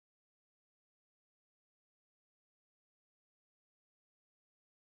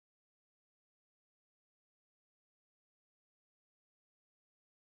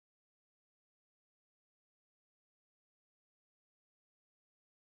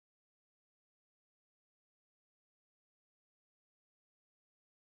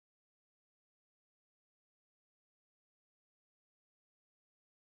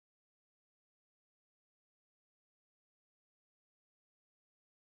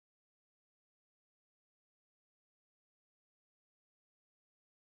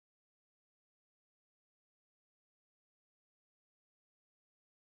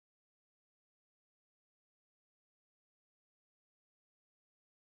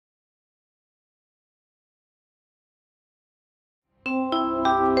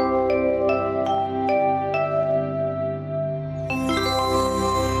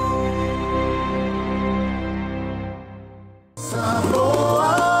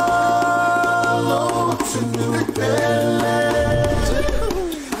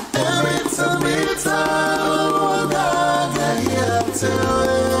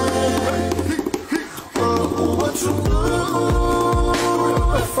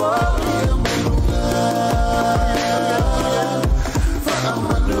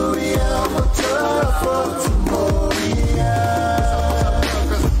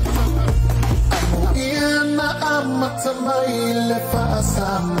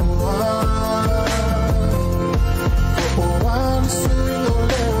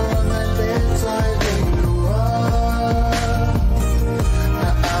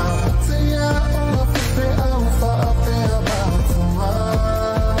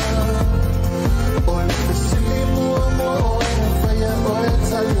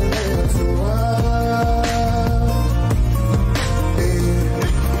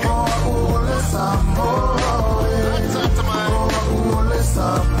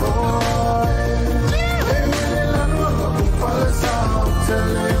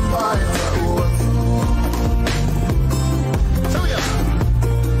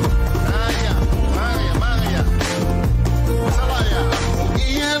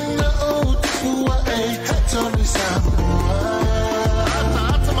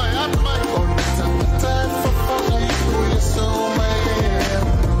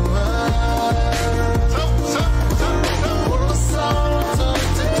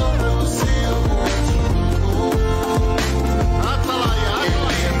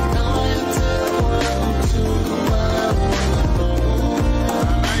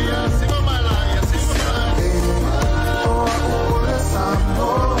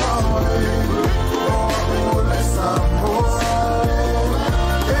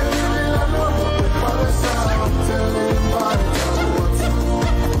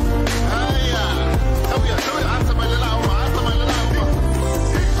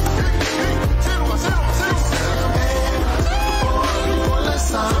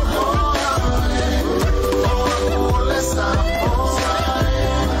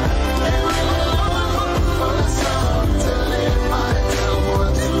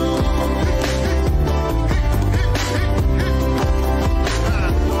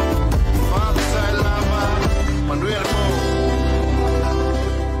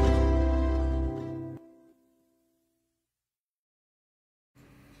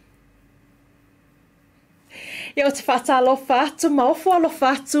Ia o te whaatalofa atu, maofo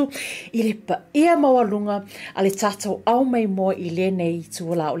alofa atu, I le pa ia mawalunga, a le tātou au mai moa I le nei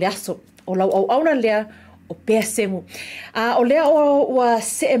tuola o le aso. O lau au auna lea, o pēa Semu. O lea o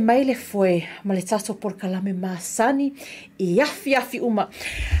se e mai le foe, ma le tātou porkalame māsani, I afi uma,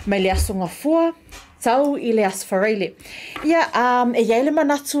 mai le aso ngafua, tau I le asfareile. Ia, e iaile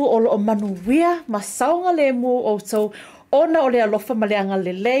manatu o manuia, ma saunga le mu o tau, ona o le alofa ma le anga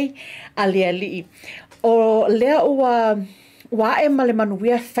le lei, a le alii. O lea ua e ma le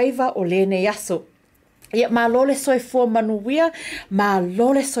manuia feiva o le nei aso. Ia, ma lole soifua manuia, ma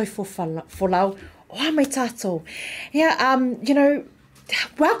lole soifua folau, o mai tātou. Yeah, you know,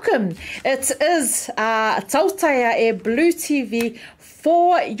 welcome. It is Tautai e BluTV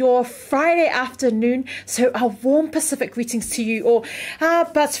for your Friday afternoon. So a warm Pacific greetings to you all.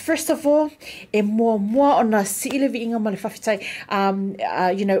 But first of all, e mua ona si'ilevi inga male whawhitai.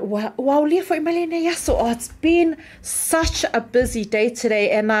 You know, wa lia fo I male nei aso. Oh, it's been such a busy day today.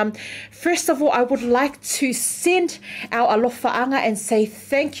 And first of all, I would like to send our alofa'anga and say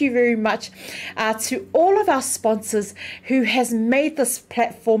thank you very much to all of our sponsors who has made this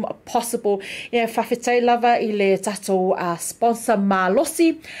platform possible. Yeah, whawhitai lava I le tatou sponsor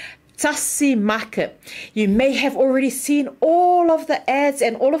Malosi, Tasi Market. You may have already seen all of the ads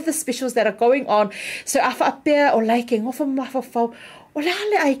and all of the specials that are going on. So Taupea o like ngofa mafafau o le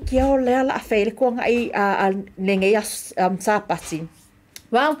ai kia o le ala afeile ko ngai nengei tapati.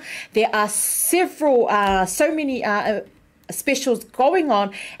 Well, there are several, so many specials going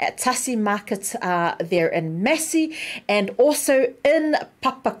on at Tasi Market there in Massey and also in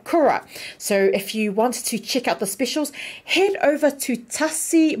Papakura. So if you want to check out the specials, head over to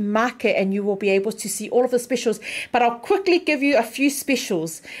Tasi Market and you will be able to see all of the specials. But I'll quickly give you a few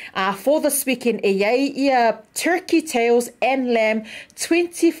specials for this weekend. Turkey tails and lamb,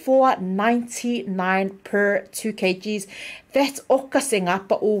 $24.99 per 2 kgs. That's oka se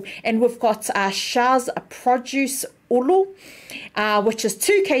ngapa'u. And we've got Shah's produce ulu, which is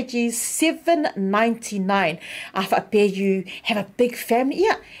 2 kgs, $7.99. Taupea, you have a big family.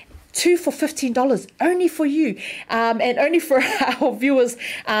 Yeah, 2 for $15, only for you. And only for our viewers,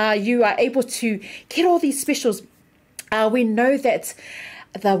 you are able to get all these specials. We know that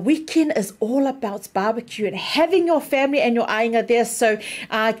the weekend is all about barbecue and having your family and your ainga there. So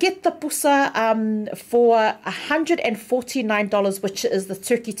get the pusa for $149, which is the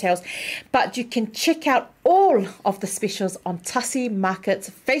turkey tails. But you can check out all of the specials on Tasi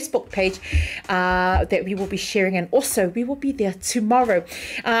Market's Facebook page that we will be sharing, and also we will be there tomorrow.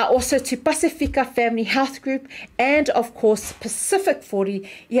 Also to Pacifica Family Health Group, and of course Pacific 40,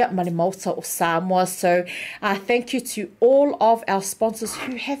 Maota or Samoa. So thank you to all of our sponsors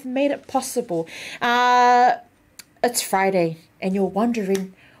who have made it possible. it's Friday and you're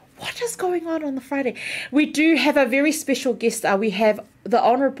wondering, what is going on the Friday? We do have a very special guest. We have the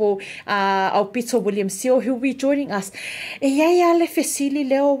Honourable Aupito William Seal, who will be joining us. E ia le fesili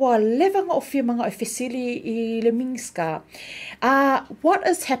leo wa levanga o whiamanga o fesili I le Minska. What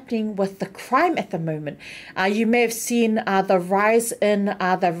is happening with the crime at the moment? You may have seen the rise in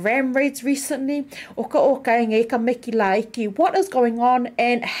the ram raids recently. Oka oka nge ka meki la iki. What is going on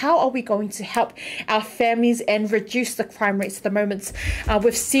and how are we going to help our families and reduce the crime rates at the moment?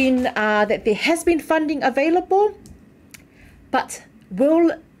 We've seen that there has been funding available, but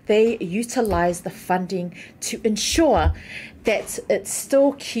will they utilize the funding to ensure that it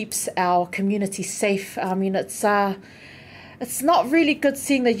still keeps our community safe? I mean, it's not really good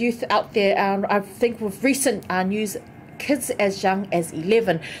seeing the youth out there. I think with recent news, kids as young as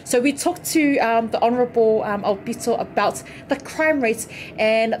 11. So we talked to the Honourable Aupito about the crime rates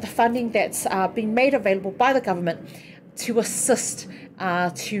and the funding that's been made available by the government to assist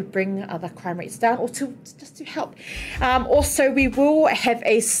to bring the crime rates down, or just to help. Also, we will have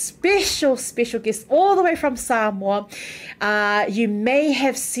a special guest all the way from Samoa. You may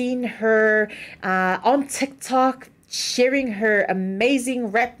have seen her on TikTok sharing her amazing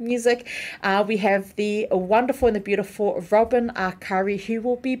rap music. We have the wonderful and the beautiful Robyn Akari, who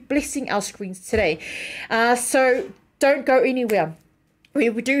will be blessing our screens today. So don't go anywhere. We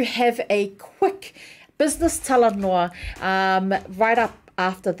do have a quick business talanoa right up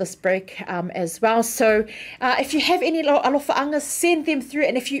after this break as well. So if you have any alofaangas, send them through.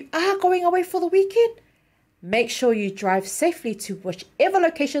 And if you are going away for the weekend, make sure you drive safely to whichever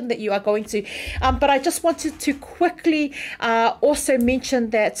location that you are going to. But I just wanted to quickly also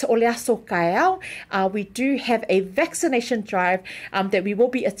mention that Oleaso Kaiao, we do have a vaccination drive that we will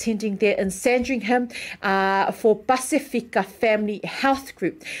be attending there in Sandringham for Pacifica Family Health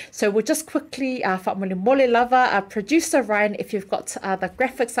Group. So we'll just quickly, Mole Lava, producer Ryan, if you've got the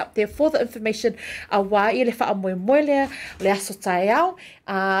graphics up there for the information,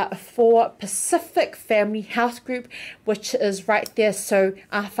 for Pacific Family Health Group, which is right there. So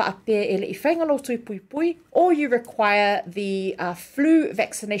up there, or you require the flu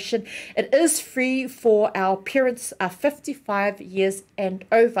vaccination. It is free for our parents 55 years and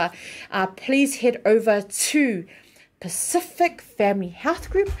over. Please head over to Pacific Family Health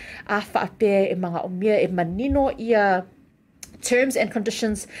Group. Terms and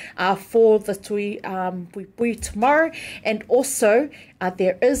conditions for the tui pui tomorrow, and also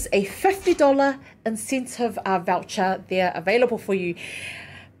there is a $50 incentive voucher there available for you.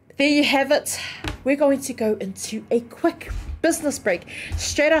 There you have it. We're going to go into a quick business break.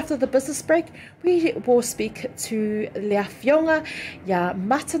 Straight after the business break, we will speak to Lea Fionga ya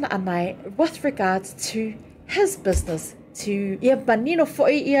Matana Anai with regards to his business, to ia manino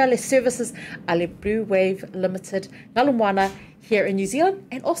fo'i ia le services a le Bluwave Limited Ngalumwana here in New Zealand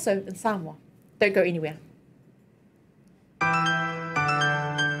and also in Samoa. Don't go anywhere.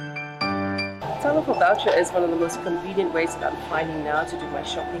 Telephone voucher is one of the most convenient ways that I'm finding now to do my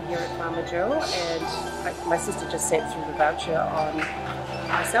shopping here at Farmer Joe, and my sister just sent through the voucher on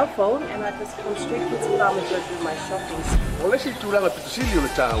my cell phone, and I just come straight into Farmer Joe to do my shopping. Ole si tulanga pitusili o le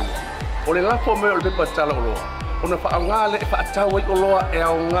tau. Ole lafo me o le pepa tala o loa. Ona whaangale e whaatau ai o loa e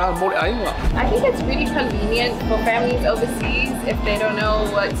au ngā mole ainga. I think it's really convenient for families overseas if they don't know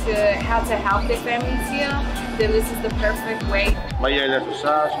how to help their families here. Then this is the perfect way. Mai ai la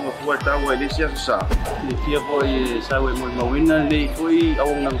sa so mo tau ai lisia sa. Ni fia foi sa we mo mawina ni foi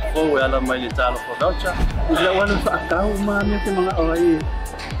au nang fo ala mai le talo for voucher. Ila wana whaatau ma me te mga oi.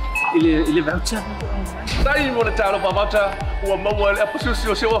 Ile voucher. Tai mo le talo pa voucher ua mau le apasusi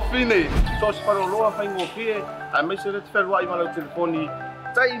o se wa fine. So se paro loa fai ngo fie. A me se le te wai ma le telefoni.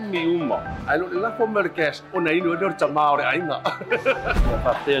 Tai mi uma. Ai lo le lafo me le cash o nei no le tama o le ainga.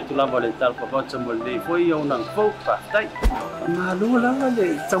 Pa te tu lava le talo for voucher mo le foi au nang fo pa tai. Ma lo la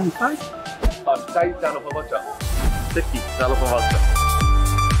le tampai. Pa tai talo pa voucher. Teki talo for voucher.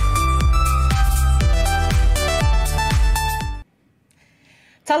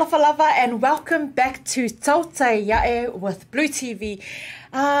 Talofa lava, and welcome back to Tautai Yae with BluTV.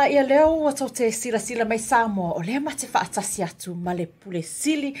 Ia leo wa tote sila mai Samoa o lea mate whaatasi atu ma le pule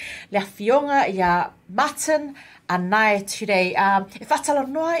sili lea fionga ia Martin Anai today. E whatala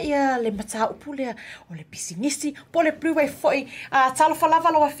noa ia le mata upulea o le pisingisi po le Bluwave foi. Talofa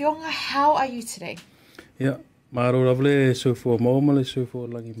lava loa fionga, how are you today? Yeah, maro ravle so for momale so for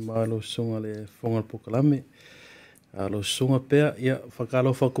langi malo songa le fonga pokalame. Alo songa pea ia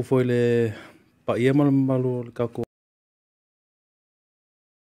whakalo whaku foi le pa ia malo le kako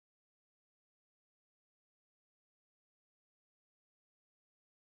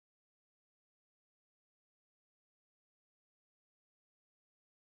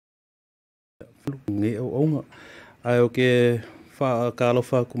nge o onga ai o ke fa ka lo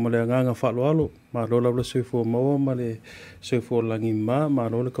fa ku male nga fa lo alo ma lo la so fo mo ma le so fo langi ma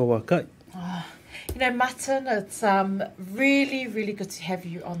lo le ka wa kai. You know, Martin, it's really, really good to have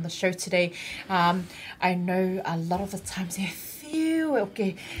you on the show today. I know a lot of the times there few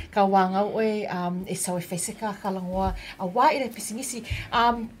okay ka wanga oe e sau e whaiseka ka langoa a wā ere pisingisi.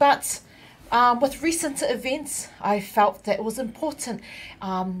 But with recent events, I felt that it was important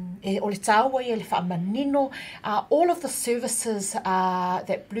e o le tāua e le whaamanino, all of the services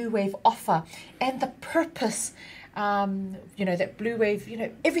that Bluwave offer and the purpose you know, that Bluwave, you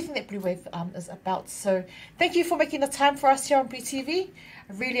know, everything that Bluwave is about. So thank you for making the time for us here on BluTV.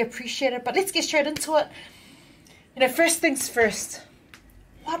 I really appreciate it. But let's get straight into it. You know, first things first,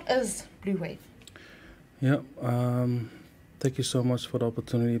 what is Bluwave? Yeah, thank you so much for the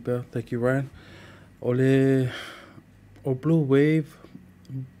opportunity, Belle. Thank you, Ryan. Bluwave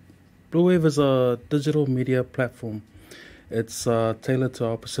is a digital media platform. It's tailored to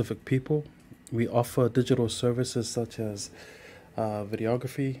our Pacific people. We offer digital services such as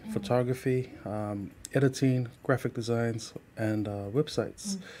videography, photography, editing, graphic designs, and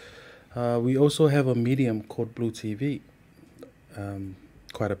websites. We also have a medium called BluTV.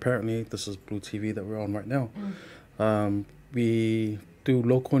 Quite apparently, this is BluTV that we're on right now. We do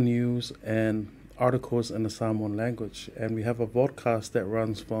local news and articles in the Samoan language, and we have a broadcast that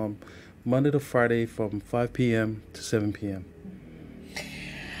runs from Monday to Friday from 5 p.m. to 7 p.m.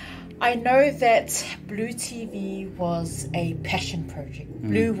 I know that BluTV was a passion project.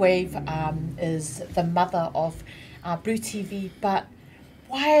 Bluwave is the mother of BluTV, but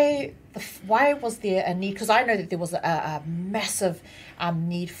why was there a need? Because I know that there was a massive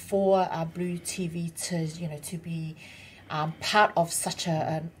need for BluTV to be part of such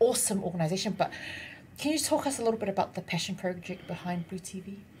an awesome organization. But can you talk us a little bit about the passion project behind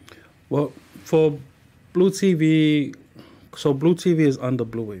BluTV? Well, for BluTV, so BluTV is under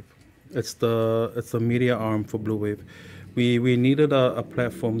Bluwave. It's the media arm for Bluwave. We needed a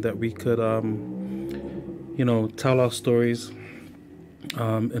platform that we could tell our stories,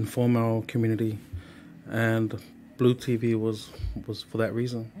 inform our community, and BluTV was for that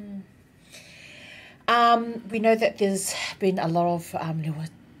reason. We know that there's been a lot of a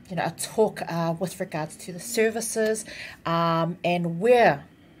talk with regards to the services and where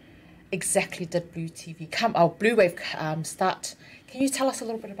exactly did Bluwave start. Can you tell us a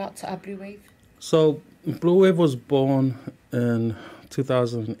little bit about Bluwave? So Bluwave was born in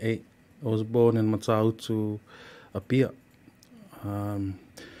 2008. It was born in Maota, Taupea.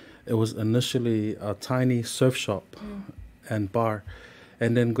 It was initially a tiny surf shop and bar,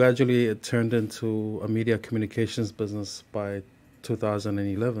 and then gradually it turned into a media communications business by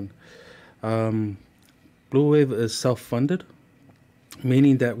 2011. Bluwave is self-funded,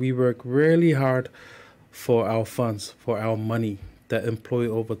 meaning that we work really hard for our funds, for our money, that employ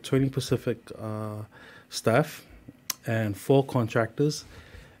over 20 Pacific staff and 4 contractors.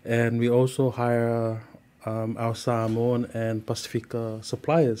 And we also hire our Samoan and Pacifica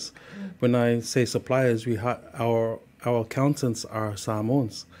suppliers. When I say suppliers, our accountants are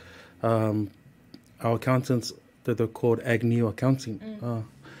Samoans. Our accountants, they're called Agnew Accounting.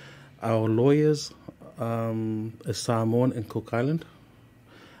 Our lawyers is Samoan in Cook Island.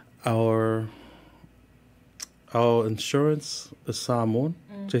 Our insurance is Samoan,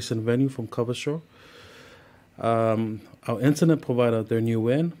 Jason Venue from Covershore. Our internet provider, they're New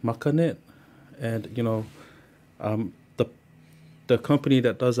Wen, Makanet, and the company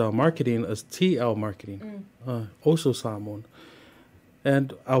that does our marketing is TL Marketing, also Samoan.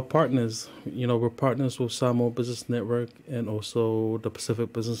 And our partners, we're partners with Samoa Business Network and also the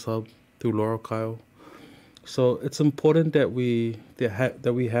Pacific Business Hub through Laurel Kyle. So it's important that we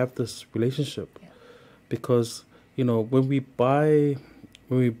have this relationship, because when we buy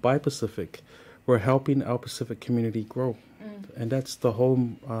Pacific, we're helping our Pacific community grow, and that's the whole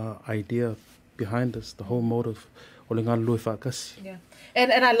idea behind this, the whole motive. Yeah,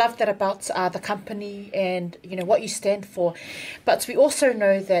 and I love that about the company and what you stand for. But we also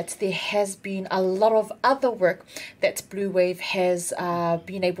know that there has been a lot of other work that Bluwave has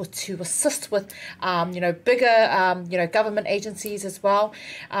been able to assist with, bigger government agencies as well.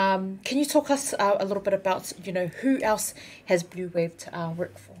 Can you talk us a little bit about who else has Bluwave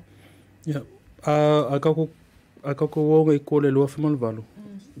worked for? Yeah, I got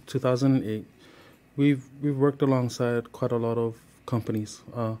 2008. We've worked alongside quite a lot of companies.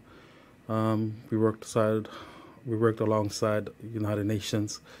 We worked alongside United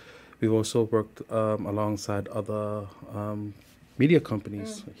Nations. We've also worked alongside other media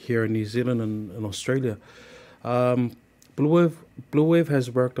companies here in New Zealand and in Australia. Bluwave Bluwave has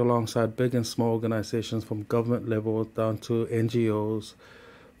worked alongside big and small organizations from government level down to NGOs,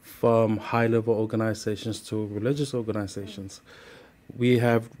 from high-level organizations to religious organizations. We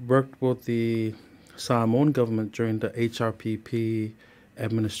have worked with the Samoan government during the HRPP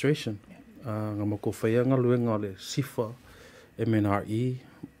administration. SIFA, MNRE,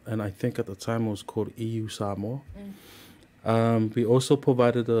 and I think at the time it was called EU Samoa. We also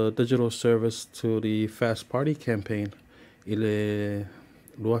provided a digital service to the Fast Party campaign, Ile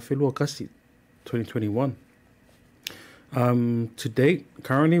Luafilua Kasi 2021. To date,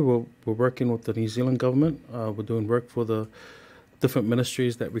 currently we're working with the New Zealand government. We're doing work for the different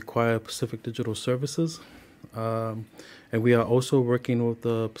ministries that require Pacific digital services. And we are also working with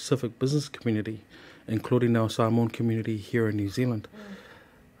the Pacific business community, including our Samoan community here in New Zealand.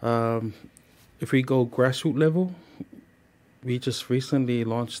 If we go grassroots level, we just recently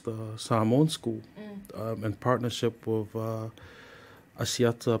launched the Samoan school in partnership with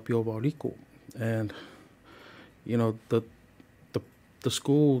Asiata Pio Vaoliko. And, you know, the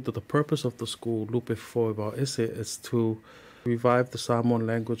school, the purpose of the school, Lupe for Ese, is to revive the Samoan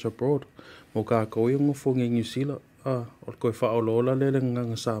language abroad. Mo ka ko yung fongi New Zealand, or ko fa olola le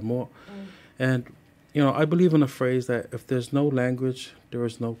ng Samoa. And, you know, I believe in a phrase that if there's no language, there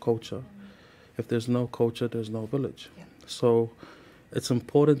is no culture. If there's no culture, there's no village. Yeah. So it's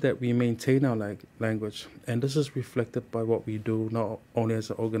important that we maintain our language. And this is reflected by what we do, not only as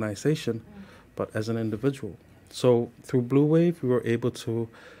an organization, but as an individual. So through Bluwave, we were able to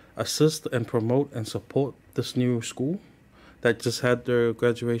assist and promote and support this new school that just had their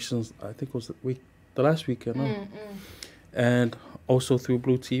graduations, I think it was the last weekend. And also through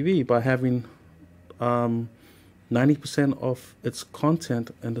BluTV by having 90% of its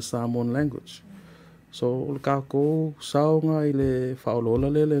content in the Samoan language. So kako saunga ile faolola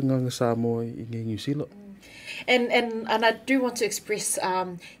lele ngang Samoa in New Zealand. And I do want to express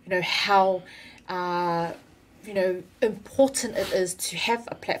you know how you know important it is to have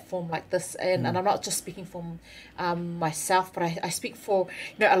a platform like this, and I'm not just speaking from myself, but I speak for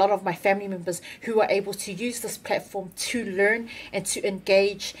you know a lot of my family members who are able to use this platform to learn and to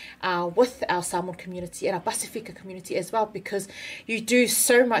engage with our Samoan community and our Pasifika community as well, because you do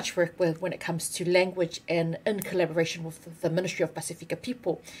so much work when it comes to language and in collaboration with the Ministry of Pasifika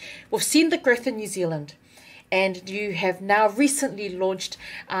People. We've seen the growth in New Zealand, and you have now recently launched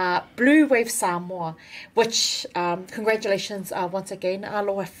Bluwave Samoa, which congratulations once again,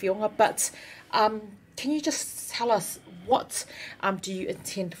 aloha whionga. But can you just tell us what do you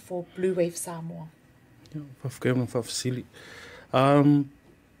intend for Bluwave Samoa?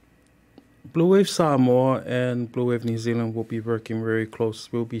 Bluwave Samoa and Bluwave New Zealand will be working very close.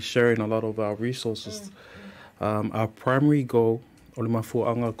 We'll be sharing a lot of our resources. Our primary goal, Olimafu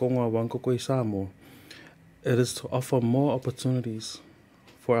Anga Konga Wankokoi Samoa, it is to offer more opportunities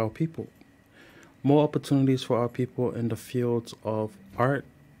for our people. More opportunities for our people in the fields of art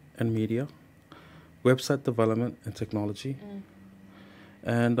and media, website development and technology,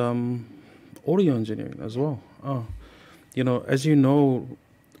 and audio engineering as well. You know, as you know,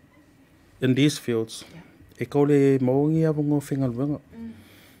 in these fields, you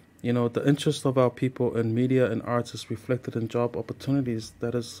know, the interest of our people in media and arts is reflected in job opportunities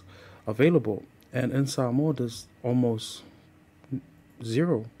that is available. And in Samoa, there's almost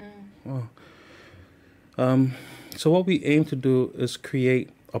zero. So what we aim to do is create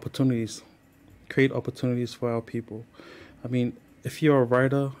opportunities for our people. I mean, if you're a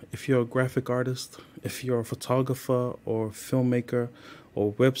writer, if you're a graphic artist, if you're a photographer or filmmaker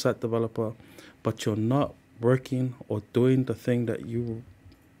or website developer, but you're not working or doing the thing that you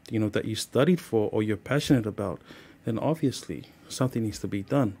studied for or you're passionate about, then obviously something needs to be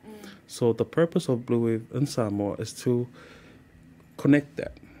done. So the purpose of Bluwave in Samoa is to connect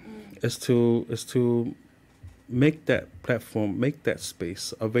that, is to make that platform, make that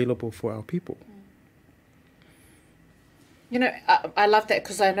space available for our people. You know, I love that,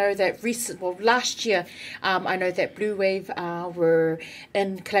 because I know that last year, I know that Bluwave were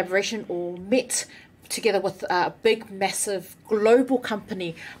in collaboration or met together with a big, massive global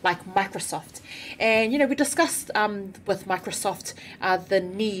company like Microsoft. And, you know, we discussed with Microsoft the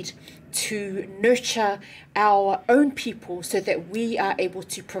need to nurture our own people so that we are able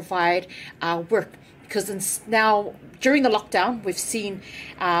to provide work. Because now, during the lockdown, we've seen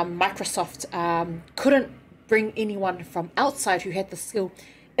Microsoft couldn't bring anyone from outside who had the skill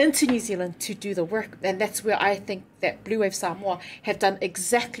into New Zealand to do the work. And that's where I think that Bluwave Samoa have done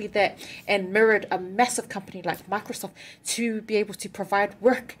exactly that and mirrored a massive company like Microsoft to be able to provide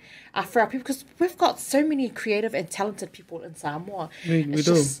work for our people, because we've got so many creative and talented people in Samoa. We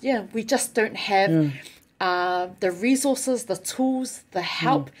do. We just don't have the resources, the tools, the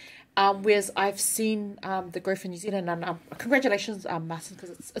help. Whereas I've seen the growth in New Zealand, and congratulations, Martin,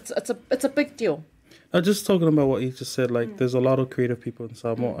 because it's a big deal. Just talking about what you just said, like there's a lot of creative people in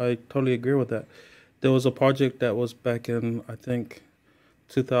Samoa. I totally agree with that. There was a project that was back in, I think,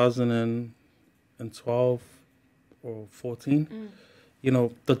 2012 or 14. You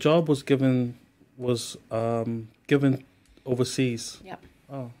know, the job was given overseas. Yep.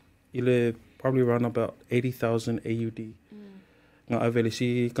 Ile probably around about 80,000 AUD. Nga avele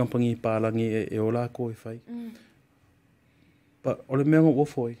si kampangi palangi e ola ko e fai. But ole mea ngā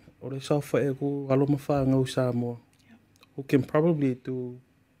wofoi, ole sa whae ko aloma wha ngau Samoa, who can probably do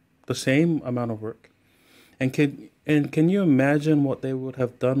the same amount of work. And can you imagine what they would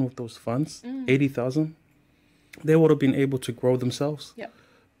have done with those funds? 80,000? They would have been able to grow themselves. Yep.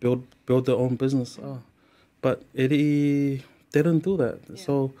 Build their own business. But they didn't do that. Yeah.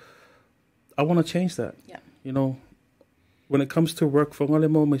 So I want to change that. Yeah. You know, when it comes to work for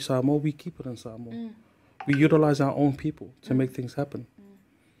Ngalemo me Samoa, we keep it in Samoa. We utilize our own people to make things happen.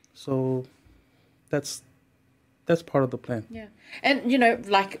 So that's part of the plan. Yeah. And, you know,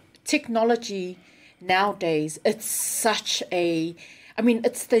 like technology nowadays, it's such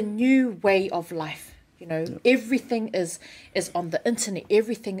it's the new way of life. You know, everything is on the internet.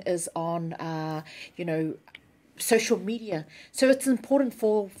 Everything is on, social media. So it's important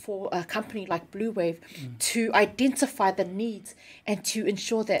for a company like Bluwave to identify the needs and to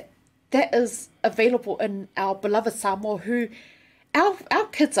ensure that is available in our beloved Samoa, who our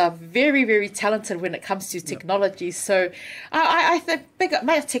kids are very, very talented when it comes to technology. So I think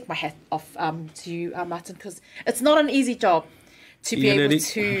may I take my hat off to you, Martin, because it's not an easy job to be able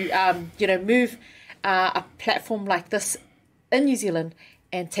to move a platform like this in New Zealand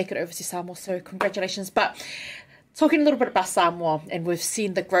and take it over to Samoa. So congratulations. But talking a little bit about Samoa, and we've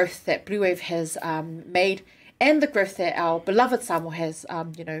seen the growth that Bluwave has made, and the growth that our beloved Samoa has,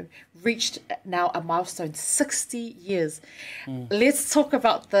 reached now a milestone, 60 years. Let's talk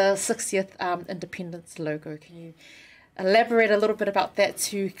about the 60th independence logo. Can you elaborate a little bit about that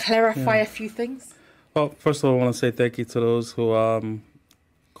to clarify a few things? Well, first of all, I want to say thank you to those who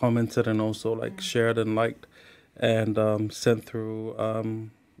commented and also shared and liked and sent through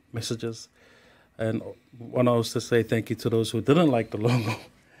messages. And one was to say thank you to those who didn't like the logo.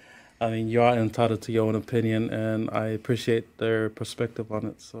 I mean, you are entitled to your own opinion, and I appreciate their perspective on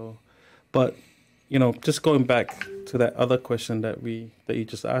it. So, but just going back to that other question that you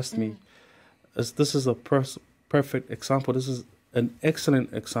just asked me, this is a perfect example. This is an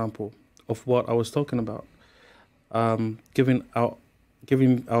excellent example of what I was talking about. Giving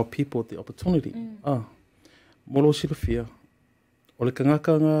our people the opportunity. Molo silafia. Ole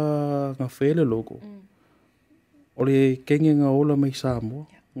kangaka nga whele logo. Ole kenge nga ola mai Samoa.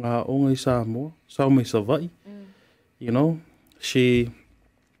 Nga onga i Samoa, sao me savai. You know, she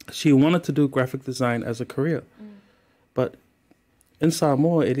wanted to do graphic design as a career, but in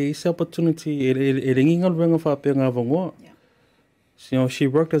Samoa, it is opportunity. It ingingal renga whapea ngā vangoa. You know, she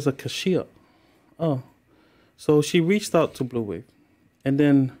worked as a cashier. So she reached out to Bluwave, and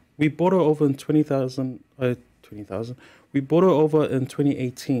then we brought her over in 20,000. We brought her over in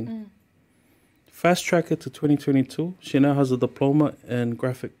 2018. Fast track it to 2022. She now has a diploma in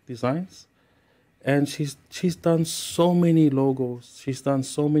graphic designs, and she's done so many logos. She's done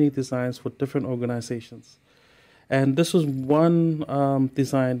so many designs for different organizations, and this was one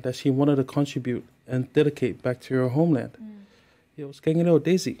design that she wanted to contribute and dedicate back to her homeland. It was Kengileo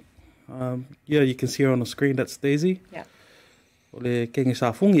Daisy. You can see her on the screen. That's Daisy. Yeah. Ole Kengi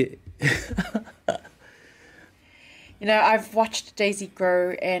Safungi. You know, I've watched Daisy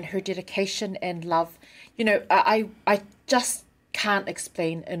grow and her dedication and love. You know, I just can't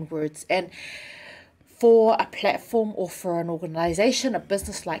explain in words. And for a platform or for an organization, a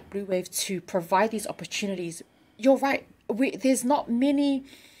business like Bluwave to provide these opportunities, you're right. There's not many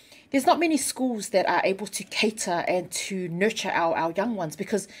schools that are able to cater and to nurture our young ones,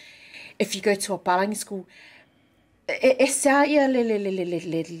 because if you go to a Palangi school, it's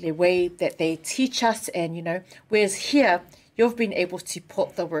the way that they teach us, and whereas here you've been able to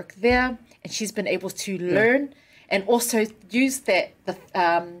put the work there, and she's been able to learn and also use that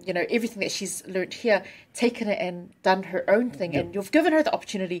everything that she's learned here, taken it and done her own thing, and you've given her the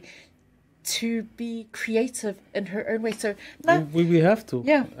opportunity to be creative in her own way. So we have to,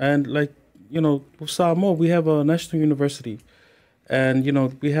 and with Samoa we have a national university, and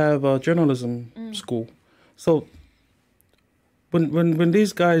we have a journalism school. So when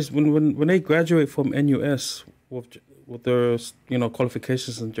these guys when they graduate from NUS with their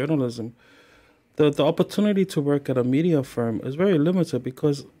qualifications in journalism, the opportunity to work at a media firm is very limited,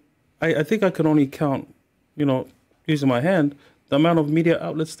 because I think I can only count you know, using my hand, the amount of media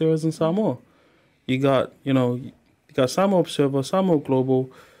outlets there is in Samoa. You got, you know, you got Samoa Observer, Samoa Global,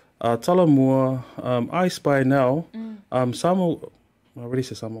 Talamua, I Spy Now, Samoa, I already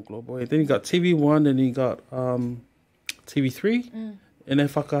said Samoa Global. And then you got TV1, and you got TV3, and then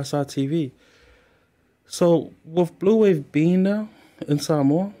Whakasa TV. So with Bluwave being there in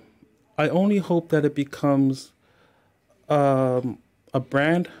Samoa, I only hope that it becomes a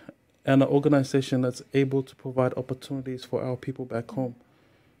brand and an organization that's able to provide opportunities for our people back home,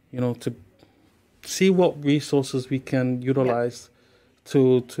 you know, to see what resources we can utilize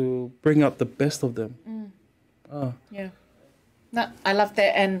to bring out the best of them. Yeah. No, I love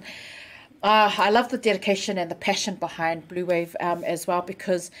that. And I love the dedication and the passion behind Bluwave as well,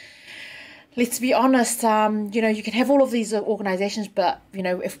 because let's be honest, you know, you can have all of these organizations, but, you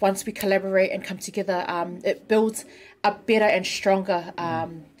know, if once we collaborate and come together, it builds a better and stronger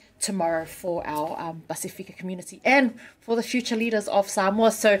tomorrow for our Pasifika community and for the future leaders of Samoa.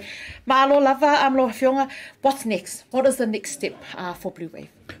 So, Malo Lava, Loa Whionga, what's next? What is the next step for Bluwave?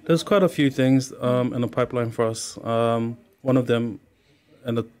 There's quite a few things in the pipeline for us. One of them,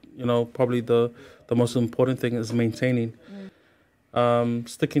 and you know, probably the most important thing is maintaining,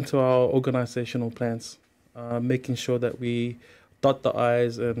 sticking to our organizational plans, making sure that we dot the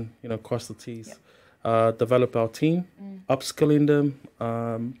I's and, you know, cross the T's, develop our team, upskilling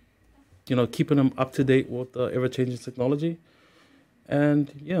them, you know, keeping them up to date with the ever-changing technology,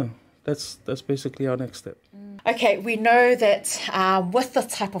 and yeah, that's basically our next step. Okay, we know that with the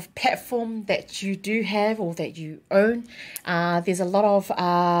type of platform that you do have or that you own, there's a lot of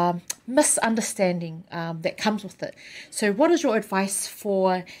misunderstanding that comes with it. So what is your advice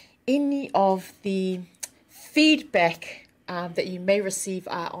for any of the feedback that you may receive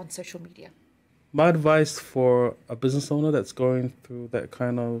on social media? My advice for a business owner that's going through that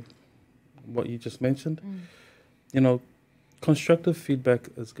kind of what you just mentioned, you know, constructive feedback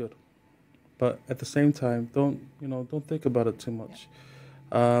is good. But at the same time, don't think about it too much.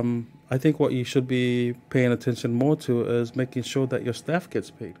 I think what you should be paying attention more to is making sure that your staff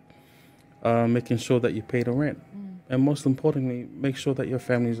gets paid, making sure that you pay the rent, and most importantly, make sure that your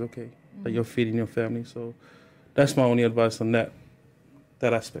family is okay, that you're feeding your family. So that's my only advice on that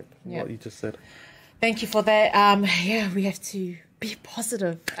aspect, what you just said. Thank you for that. Yeah, we have to be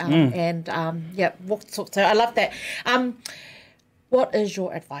positive and walk. So I love that. What is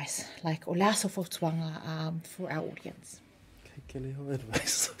your advice, like o laso for tuanga for our audience?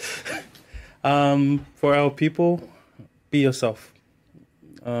 Advice. For our people, be yourself.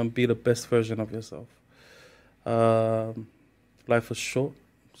 Be the best version of yourself. Life is short,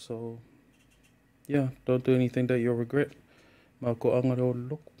 so yeah, don't do anything that you'll regret.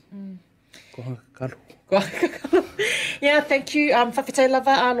 Yeah, thank you, Whakatei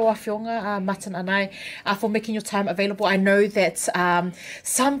Lava, Loa Whionga, Matan Anai, for making your time available. I know that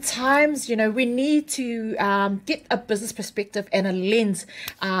sometimes, you know, we need to get a business perspective and a lens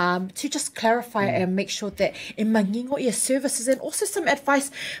to just clarify and make sure that e mangingo ia services, and also some advice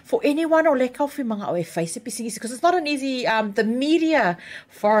for anyone o le kauwhi manga o e face episingisi, because it's not an easy, the media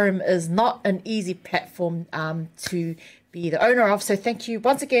forum is not an easy platform to be the owner of. So thank you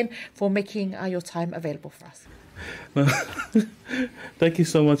once again for making your time available for us. Thank you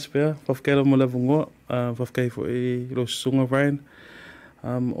so much, Pea. Whafkaira mo level ngoa. Whafkai for e lo Songwriter.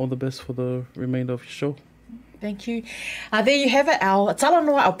 All the best for the remainder of your show. Thank you. There you have it, our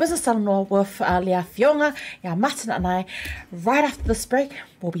talanoa, our business talanoa with Lea Whionga, our Matan and I. Right after this break,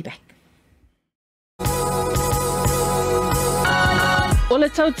 we'll be back. O le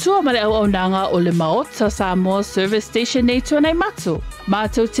tautua ma le auaunanga o le Maota Samoa Service Station nei tuanai matu.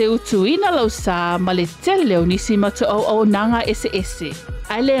 Mātou te utuina lau sā ma le tele o nisi matu auaunanga ese.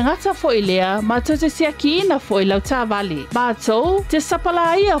 Ai le ngata fo i lea, mātou te siakiina fo i lau tāwale. Mātou te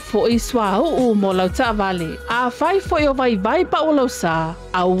sapalaia fo i swau mo lau tāwale. A whai fo i o vai pa o lau sā,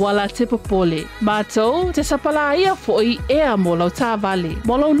 a wala te popole. Mātou te sapalaia fo i ea mo lau tāwale.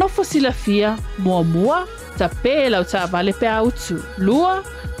 Mo lau nofo silafia, mua, Taupea lau tāwale pe autu. Lua,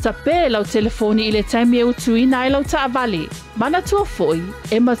 Taupea lau telefoni i le taimi e utu ina i lau tāwale. Mana tua foi,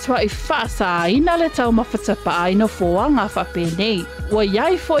 e matua i whaasa ina le tau mawhatapa aina foanga whape nei. Wa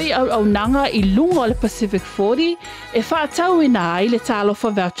iai foi au nanga i lunga le Pacific 40, e whaatau ina ai le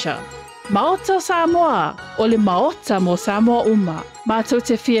talofa voucher. Maota Samoa, o le Maota mo Samoa uma. Mātou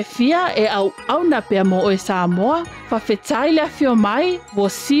te fia e au na pea mo o Samoa, whawhetai le whio mai. We'll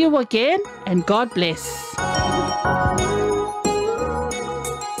see you again, and God bless.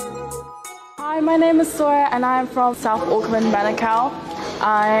 Hi, my name is Sora, and I'm from South Auckland, Manukau.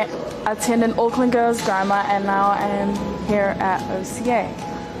 I attended Auckland Girls Grammar, and now I am here at OCA.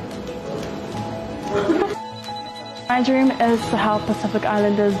 My dream is to help Pacific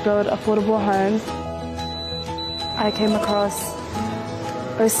Islanders build affordable homes. I came across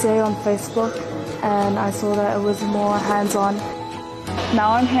OCA on Facebook and I saw that it was more hands-on.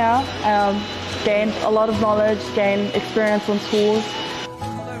 Now I'm here, gained a lot of knowledge, gained experience on tools.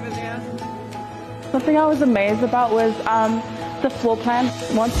 Something I was amazed about was the floor plan.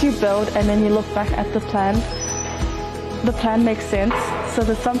 Once you build and then you look back at the plan makes sense. So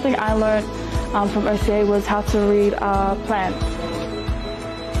there's something I learned from OCA was how to read plans.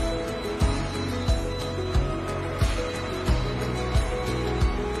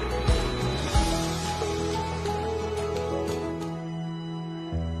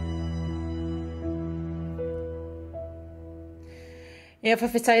 Yeah,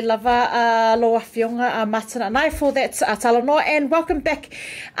 whawhetai lava loa whionga matana nai for that talanoa, and welcome back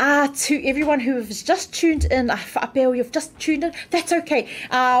to everyone who has just tuned in. Whaapeo, you've just tuned in, that's okay.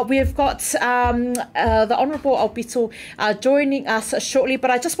 We've got the Honourable Aupito joining us shortly, but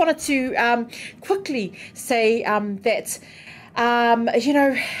I just wanted to quickly say that, you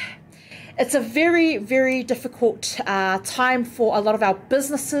know, it's a very, very difficult time for a lot of our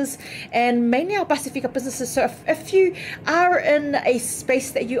businesses, and mainly our Pasifika businesses. So if you are in a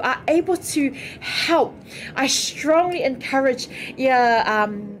space that you are able to help, I strongly encourage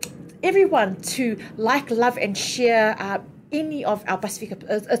everyone to like, love and share any of our Pasifika.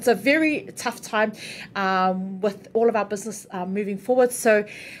 It's a very tough time with all of our business moving forward. So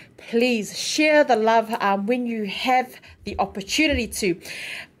please share the love when you have the opportunity to.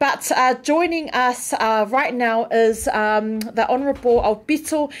 But joining us right now is the Honourable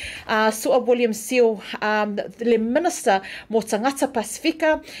Aupito Sua William Seal, the Minister mo Tangata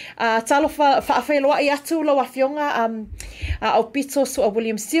Pasifika. Talofa whaawheloa I atu loa whionga, Aupito Sua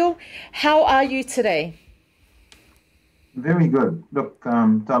William Seal. How are you today? Very good. Look,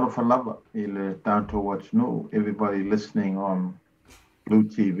 talofa lava I le tātou what's new. Everybody listening on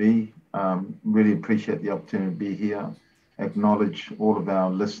BluTV, really appreciate the opportunity to be here. Acknowledge all of our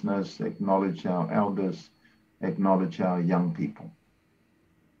listeners, acknowledge our elders, acknowledge our young people.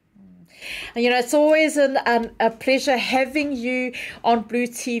 And, you know, it's always a pleasure having you on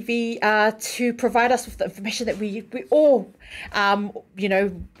BluTV to provide us with the information that we all, you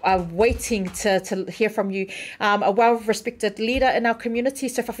know, are waiting to hear from you. A well-respected leader in our community,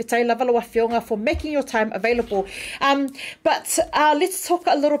 so whawhetai lava loa whionga for making your time available. But let's talk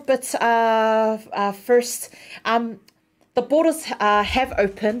a little bit first. The borders have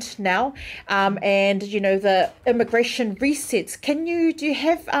opened now, and you know the immigration resets. Do you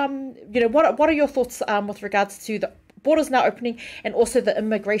have you know what are your thoughts with regards to the borders now opening and also the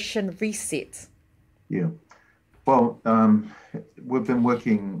immigration reset? Yeah, well, we've been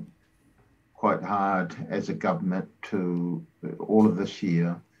working quite hard as a government to all of this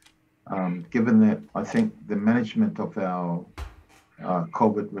year, given that I think the management of our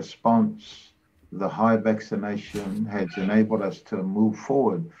COVID response, the high vaccination has enabled us to move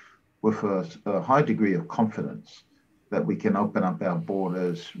forward with a high degree of confidence that we can open up our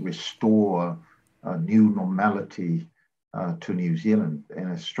borders, restore a new normality to New Zealand.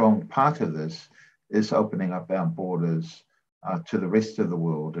 And a strong part of this is opening up our borders to the rest of the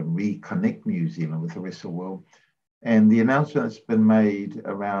world and reconnect New Zealand with the rest of the world. And the announcement that's been made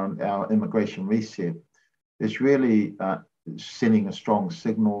around our immigration reset is really sending a strong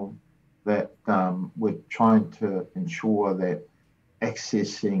signal that we're trying to ensure that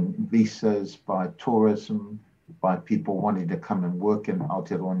accessing visas by tourism, by people wanting to come and work in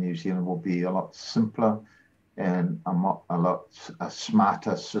Aotearoa New Zealand will be a lot simpler and a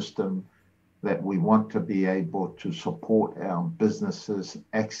smarter system, that we want to be able to support our businesses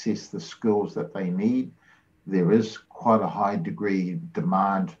access the skills that they need. There is quite a high degree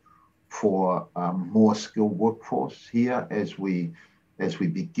demand for more skilled workforce here as we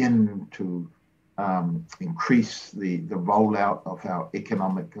begin to increase the rollout of our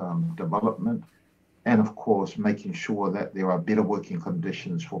economic development, and of course making sure that there are better working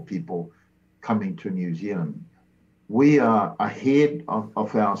conditions for people coming to New Zealand. We are ahead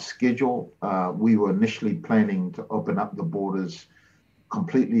of our schedule. We were initially planning to open up the borders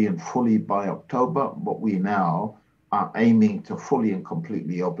completely and fully by October, but we now are aiming to fully and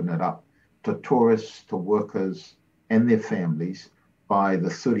completely open it up to tourists, to workers and their families by the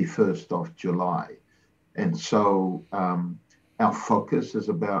 31st of July. And so our focus is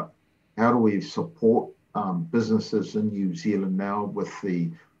about how do we support businesses in New Zealand now with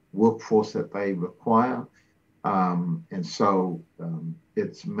the workforce that they require. And so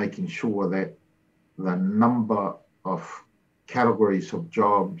it's making sure that the number of categories of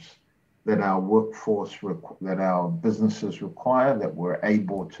jobs that our workforce, that our businesses require, that we're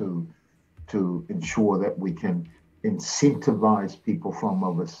able to ensure that we can incentivize people from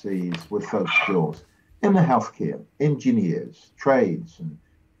overseas with those skills in the healthcare, engineers, trades, and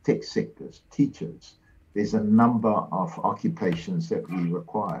tech sectors, teachers. There's a number of occupations that we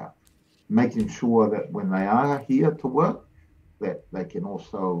require. Making sure that when they are here to work, that they can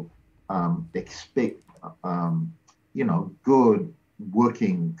also expect, good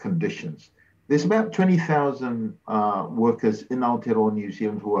working conditions. There's about 20,000 workers in Aotearoa, New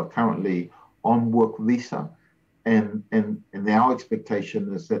Zealand, who are currently on work visa. And our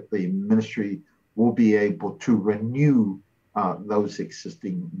expectation is that the ministry will be able to renew those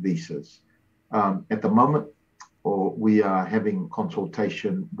existing visas. At the moment, we are having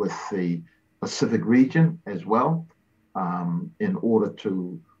consultation with the Pacific region as well, in order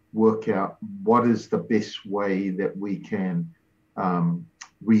to work out what is the best way that we can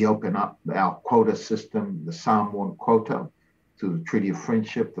reopen up our quota system, the Samoan quota, to the Treaty of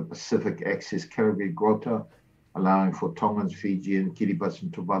Friendship, the Pacific Access Caribbean quota, allowing for Tongans, Fijian, Kiribati,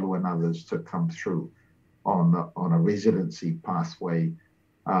 and Tuvalu and others to come through on a residency pathway.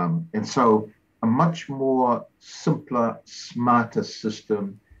 And so a much more simpler, smarter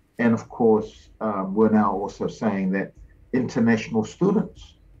system. And of course, we're now also saying that international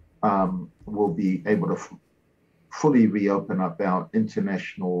students will be able to fully reopen up our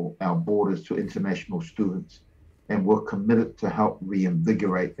borders to international students. And we're committed to help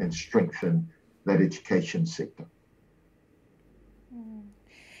reinvigorate and strengthen that education sector.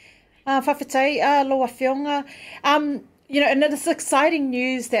 Whawhetai, loa whionga. And it's exciting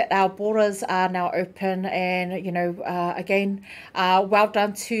news that our borders are now open, and, again, well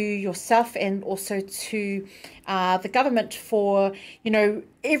done to yourself and also to the government for,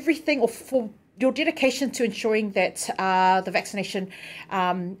 everything, or for your dedication to ensuring that the vaccination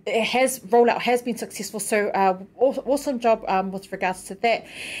rollout has been successful. So awesome job with regards to that.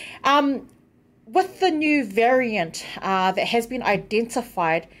 With the new variant that has been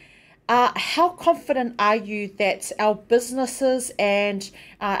identified, how confident are you that our businesses and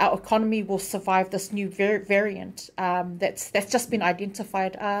our economy will survive this new variant that's just been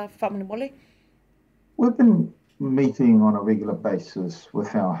identified, Whamanimole? We've been meeting on a regular basis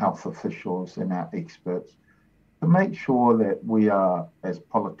with our health officials and our experts to make sure that we are, as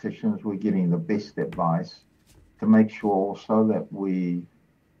politicians, we're getting the best advice, to make sure also that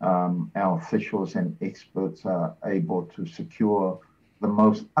our officials and experts are able to secure the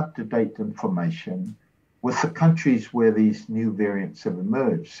most up-to-date information with the countries where these new variants have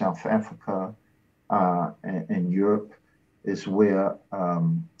emerged. South Africa and Europe is where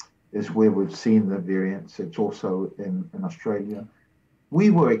we've seen the variants. It's also in Australia. We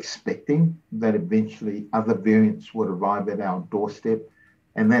were expecting that eventually other variants would arrive at our doorstep,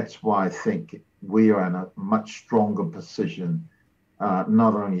 and that's why I think we are in a much stronger position.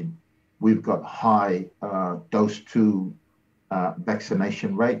 Not only we've got high dose 2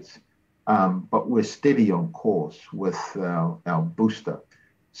 vaccination rates, but we're steady on course with our booster.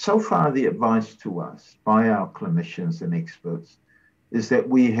 So far, the advice to us by our clinicians and experts is that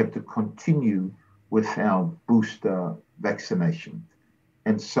we have to continue with our booster vaccination.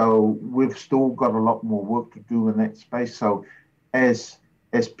 And so we've still got a lot more work to do in that space. So as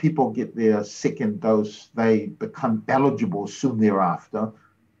people get their second dose, they become eligible soon thereafter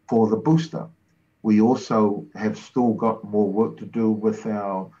for the booster. We also have still got more work to do with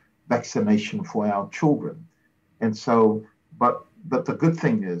our vaccination for our children. And so, but the good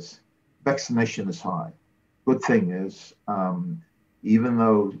thing is vaccination is high. Good thing is, even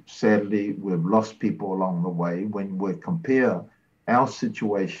though sadly we've lost people along the way, when we compare our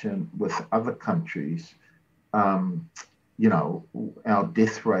situation with other countries, our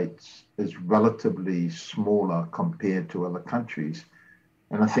death rates is relatively smaller compared to other countries.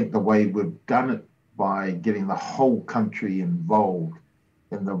 And I think the way we've done it by getting the whole country involved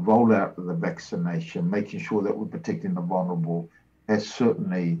in the rollout of the vaccination, making sure that we're protecting the vulnerable, has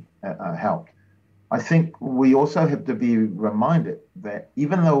certainly helped. I think we also have to be reminded that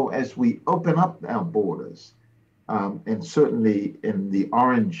even though as we open up our borders, and certainly in the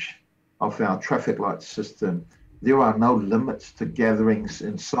orange of our traffic light system, there are no limits to gatherings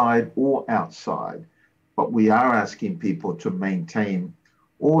inside or outside, but we are asking people to maintain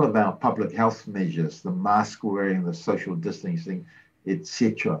all of our public health measures, the mask wearing, the social distancing,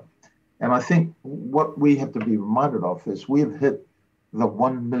 etc. And I think what we have to be reminded of is we've hit the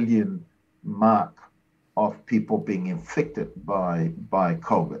 1 million mark of people being infected by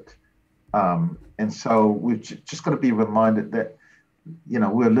COVID. And so we've just got to be reminded that,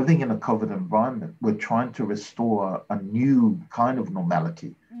 we're living in a COVID environment. We're trying to restore a new kind of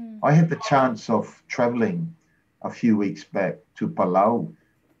normality. I had the chance of traveling a few weeks back to Palau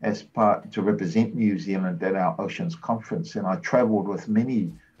to represent New Zealand at our Oceans Conference, and I travelled with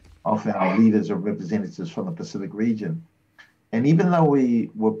many of our leaders or representatives from the Pacific region. And even though we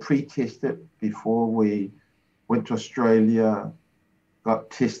were pre-tested before we went to Australia,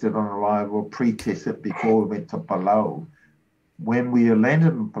 got tested on arrival, pre-tested before we went to Palau, when we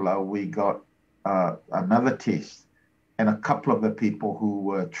landed in Palau, we got another test, and a couple of the people who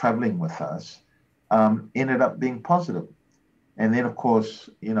were traveling with us ended up being positive. And then, of course,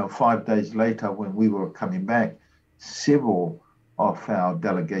 5 days later, when we were coming back, several of our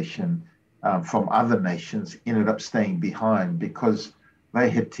delegation from other nations ended up staying behind because they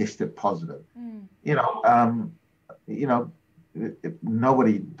had tested positive.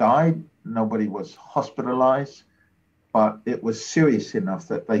 Nobody died, nobody was hospitalized, but it was serious enough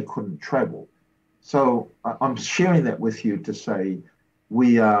that they couldn't travel. So I'm sharing that with you to say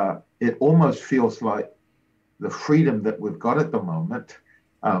it almost feels like the freedom that we've got at the moment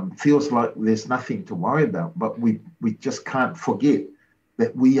feels like there's nothing to worry about, but we just can't forget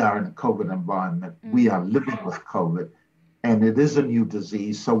that we are in a COVID environment. We are living with COVID, and it is a new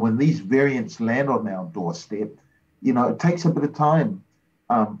disease. So when these variants land on our doorstep, it takes a bit of time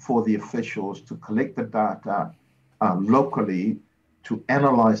for the officials to collect the data locally, to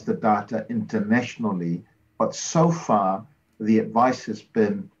analyze the data internationally. But so far, the advice has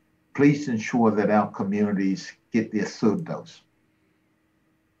been, please ensure that our communities get their third dose.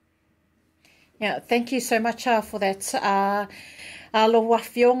 Yeah, thank you so much for that. Aloha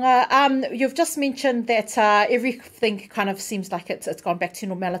Whionga. You've just mentioned that everything kind of seems like it's gone back to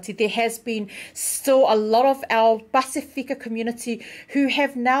normality. There has been still a lot of our Pasifika community who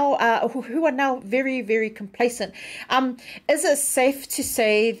have now who are now very, very complacent. Is it safe to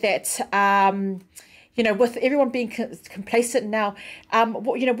say that with everyone being complacent now,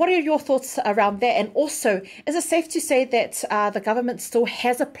 what are your thoughts around that? And also, is it safe to say that the government still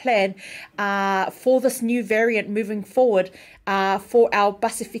has a plan for this new variant moving forward for our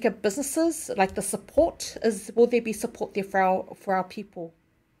Pasifika businesses, like the support? Will there be support there for our people?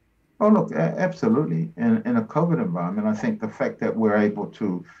 Oh, look, absolutely. In a COVID environment, I think the fact that we're able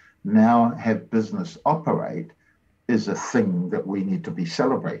to now have business operate is a thing that we need to be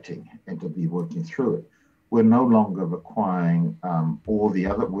celebrating and to be working through it. We're no longer requiring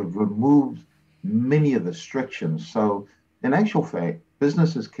we've removed many of the restrictions. So in actual fact,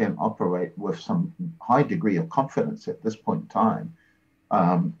 businesses can operate with some high degree of confidence at this point in time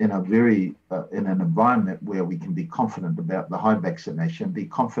in an environment where we can be confident about the high vaccination, be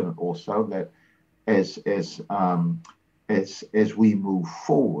confident also that as we move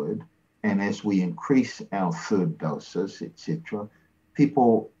forward, and as we increase our third doses, etc.,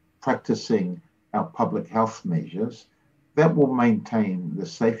 people practicing our public health measures, that will maintain the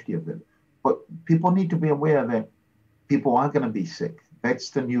safety of it. But people need to be aware that people are going to be sick. That's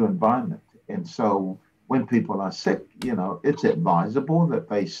the new environment. And so when people are sick, it's advisable that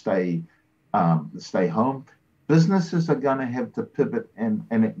they stay home. Businesses are going to have to pivot and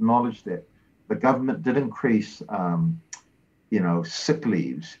acknowledge that the government did increase sick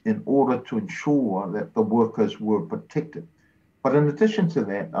leaves in order to ensure that the workers were protected. But in addition to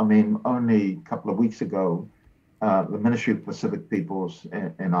that, only a couple of weeks ago, the Ministry of Pacific Peoples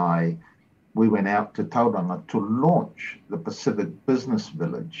and we went out to Tauranga to launch the Pacific Business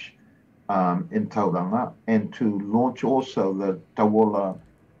Village in Tauranga, and to launch also the Tauola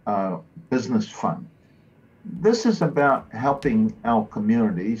Business Fund. This is about helping our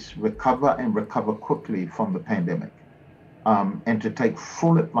communities recover quickly from the pandemic. And to take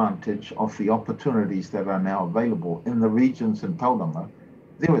full advantage of the opportunities that are now available in the regions in Tauranga.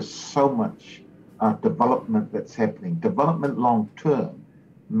 There is so much development that's happening, development long term,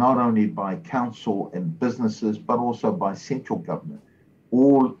 not only by council and businesses, but also by central government,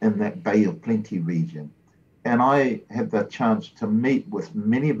 all in that Bay of Plenty region. And I had the chance to meet with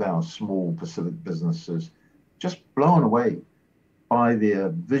many of our small Pacific businesses, just blown away by their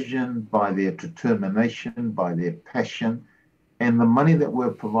vision, by their determination, by their passion, and the money that we're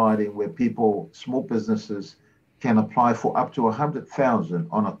providing, where small businesses can apply for up to 100,000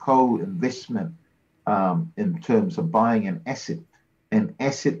 on a co-investment in terms of buying an asset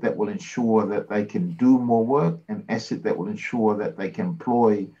that will ensure that they can do more work, an asset that will ensure that they can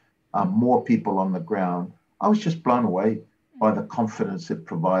employ more people on the ground. I was just blown away by the confidence it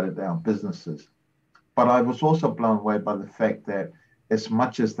provided our businesses. But I was also blown away by the fact that as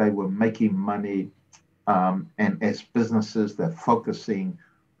much as they were making money, and as businesses, they're focusing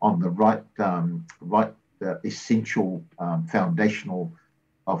on the right essential foundational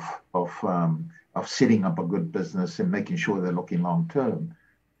of setting up a good business and making sure they're looking long term.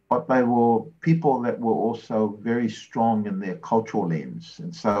 but they were people that were also very strong in their cultural lens.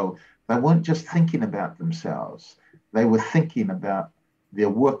 And so they weren't just thinking about themselves. They were thinking about their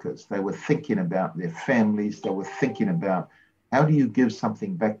workers. They were thinking about their families. They were thinking about how do you give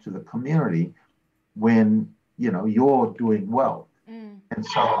something back to the community when, you know, you're doing well. And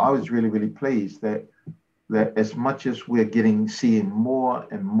so I was really, really pleased that as much as we're seeing more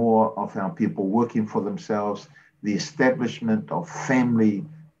and more of our people working for themselves, the establishment of family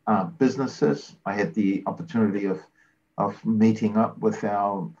businesses. I had the opportunity of meeting up with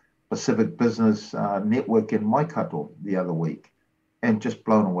our Pacific Business Network in Waikato the other week, and just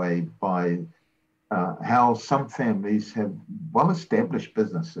blown away by how some families have well-established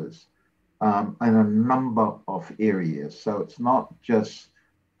businesses in a number of areas. So it's not just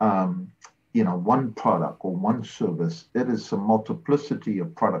you know, one product or one service. It is a multiplicity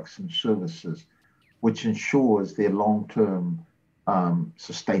of products and services which ensures their long-term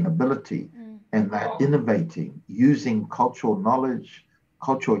sustainability, and they're innovating, using cultural knowledge,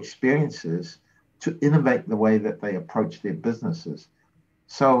 cultural experiences to innovate the way that they approach their businesses.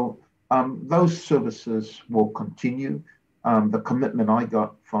 So those services will continue. The commitment I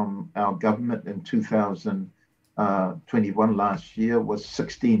got from our government in 2021 last year was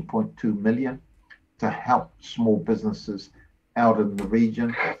 16.2 million to help small businesses out in the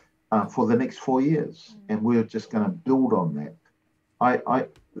region for the next 4 years. And we're just going to build on that.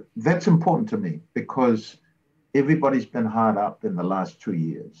 That's important to me because everybody's been hard up in the last 2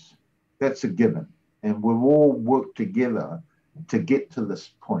 years. That's a given. And we've all worked together to get to this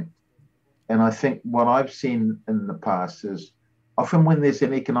point. And I think what I've seen in the past is often when there's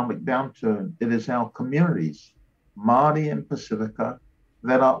an economic downturn, it is our communities, Māori and Pacifica,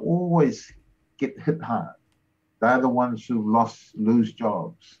 that are always get hit hard. They're the ones who lose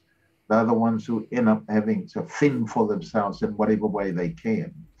jobs. They're the ones who end up having to fend for themselves in whatever way they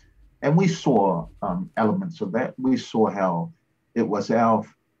can. And we saw elements of that. We saw how it was our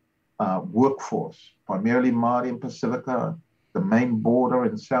workforce, primarily Māori and Pacifica, the main border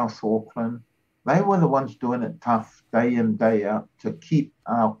in South Auckland. They were the ones doing it tough day in, day out to keep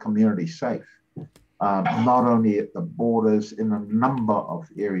our community safe, not only at the borders in a number of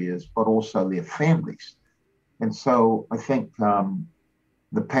areas, but also their families. And so I think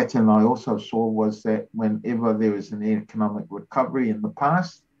the pattern I also saw was that whenever there was an economic recovery in the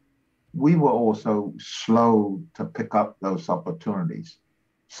past, we were also slow to pick up those opportunities.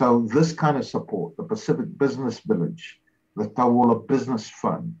 So this kind of support, the Pacific Business Village, the Tauola Business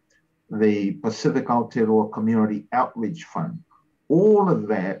Fund, the Pacific Aotearoa Community Outreach Fund, all of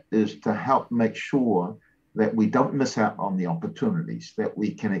that is to help make sure that we don't miss out on the opportunities, that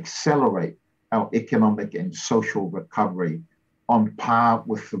we can accelerate our economic and social recovery on par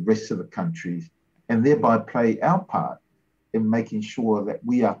with the rest of the countries, and thereby play our part in making sure that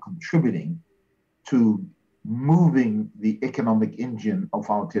we are contributing to moving the economic engine of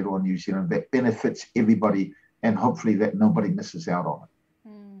Aotearoa New Zealand that benefits everybody, and hopefully that nobody misses out on it.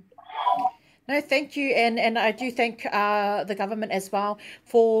 No, thank you. And I do thank the government as well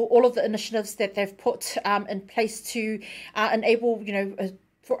for all of the initiatives that they've put in place to enable, you know,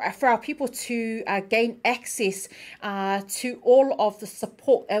 for our people to gain access to all of the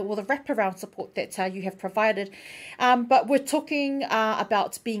support, or the wraparound support that you have provided. But we're talking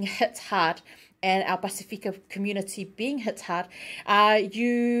about being hit hard, and our Pacifica community being hit hard.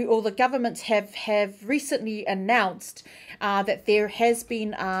 The government have recently announced that there has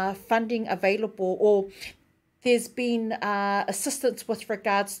been funding available, or there's been assistance with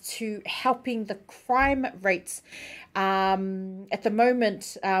regards to helping the crime rates. At the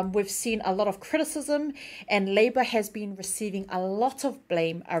moment, we've seen a lot of criticism, and Labour has been receiving a lot of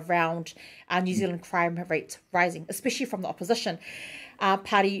blame around New Zealand crime rate rising, especially from the opposition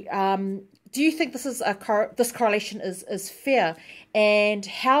party. Do you think this is this correlation is fair? And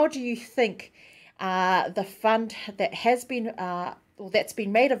how do you think the fund that has been or that's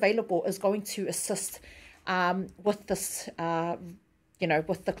been made available is going to assist with this,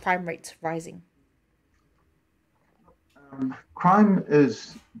 with the crime rate rising? Crime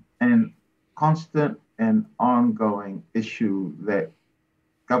is an constant and ongoing issue that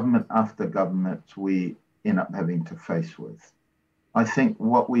government after government we end up having to face with. I think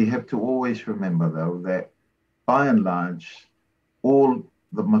what we have to always remember, though, that by and large,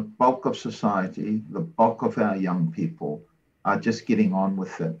 the bulk of society, the bulk of our young people are just getting on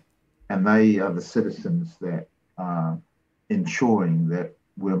with it. And they are the citizens that are ensuring that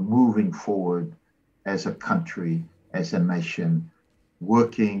we're moving forward as a country, as a nation,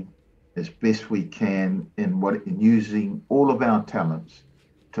 working as best we can in using all of our talents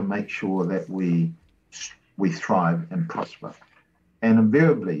to make sure that we thrive and prosper. And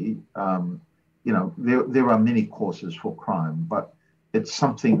invariably, you know, there are many causes for crime, but it's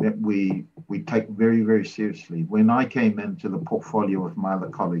something that we take very, very seriously. When I came into the portfolio with my other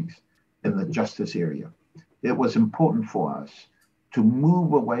colleagues in the justice area, it was important for us to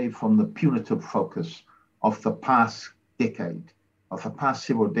move away from the punitive focus of the past decade, of the past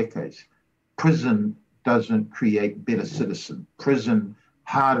several decades. Prison doesn't create better citizens. Prison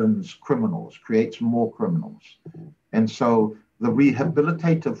hardens criminals, creates more criminals. And so the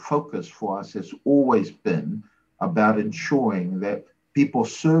rehabilitative focus for us has always been about ensuring that people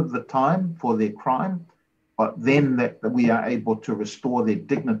serve the time for their crime, but then that we are able to restore their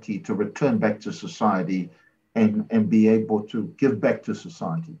dignity to return back to society and be able to give back to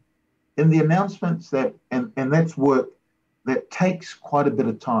society. In the announcements that, and that's work that takes quite a bit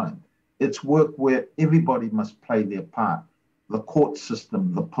of time. It's work where everybody must play their part. The court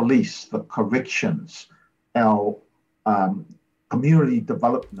system, the police, the corrections, our community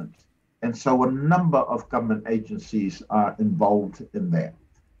development. And so a number of government agencies are involved in that.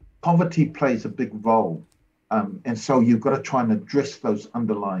 Poverty plays a big role. And so you've got to try and address those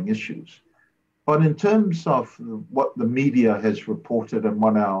underlying issues. But in terms of what the media has reported and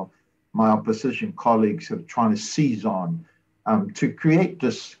what my opposition colleagues are trying to seize on to create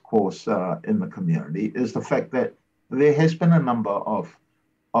discourse in the community is the fact that there has been a number of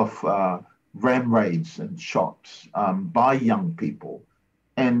ram raids and shots by young people.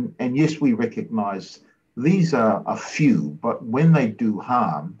 And yes, we recognize these are a few, but when they do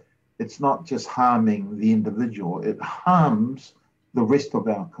harm, it's not just harming the individual, it harms the rest of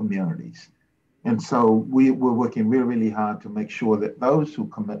our communities. And so we're working really, really hard to make sure that those who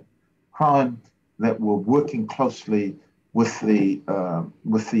commit crime, that we're working closely with the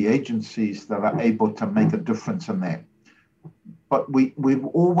agencies that are able to make a difference in that. But we've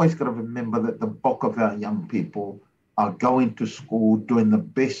always got to remember that the bulk of our young people are going to school, doing the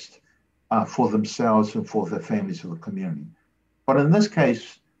best for themselves and for their families of the community. But in this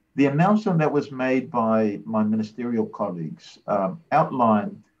case, the announcement that was made by my ministerial colleagues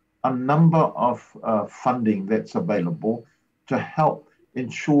outlined a number of funding that's available to help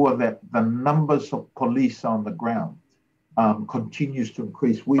ensure that the numbers of police on the ground continues to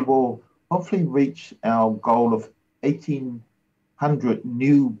increase. We will hopefully reach our goal of 1,800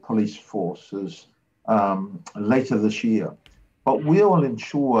 new police forces later this year. But we'll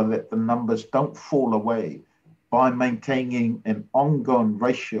ensure that the numbers don't fall away by maintaining an ongoing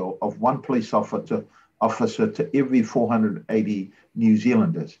ratio of one police officer to every 480 New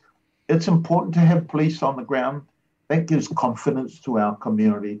Zealanders. It's important to have police on the ground. That gives confidence to our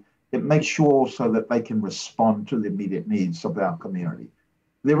community. It makes sure also that they can respond to the immediate needs of our community.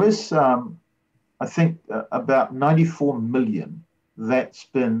 There is, I think, about 94 million that's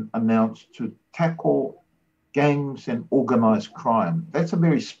been announced to tackle gangs and organized crime. That's a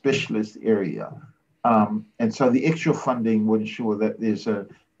very specialist area. And so the extra funding will ensure that there's an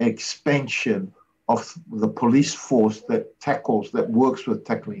expansion of the police force that works with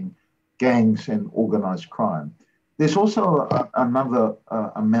tackling gangs and organized crime. There's also another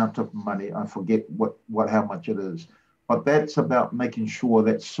amount of money, I forget how much it is, but that's about making sure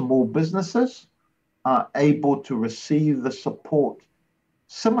that small businesses are able to receive the support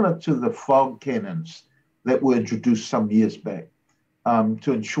similar to the fog cannons that were introduced some years back,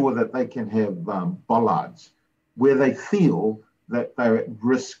 to ensure that they can have bollards where they feel that they're at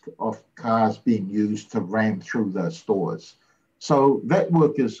risk of cars being used to ram through the stores. So that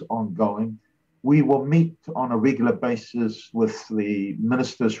work is ongoing. We will meet on a regular basis with the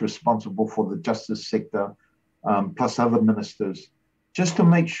ministers responsible for the justice sector, plus other ministers, just to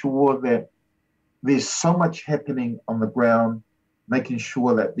make sure that there's so much happening on the ground, making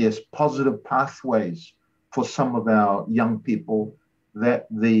sure that there's positive pathways for some of our young people, that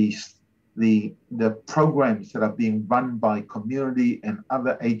the programs that are being run by community and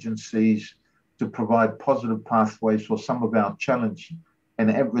other agencies to provide positive pathways for some of our challenged and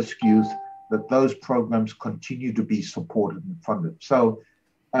at-risk youth, that those programs continue to be supported and funded. So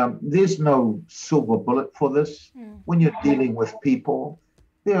there's no silver bullet for this. When you're dealing with people,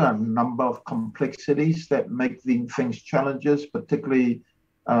 there are a number of complexities that make things challenges, particularly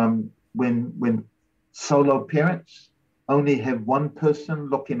when solo parents only have one person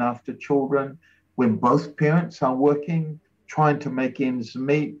looking after children. When both parents are working, trying to make ends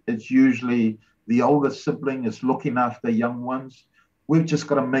meet, it's usually the older sibling is looking after young ones. We've just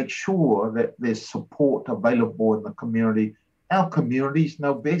got to make sure that there's support available in the community. Our communities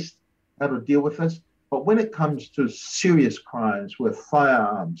know best how to deal with this. But when it comes to serious crimes with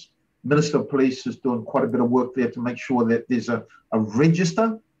firearms, Minister of Police is doing quite a bit of work there to make sure that there's a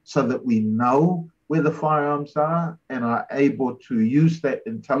register so that we know where the firearms are and are able to use that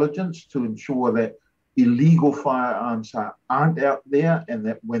intelligence to ensure that illegal firearms aren't out there, and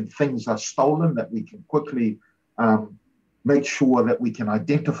that when things are stolen, that we can quickly make sure that we can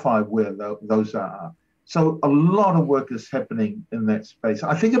identify where those are. So a lot of work is happening in that space.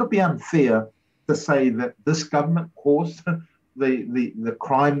 I think it'll be unfair to say that this government caused the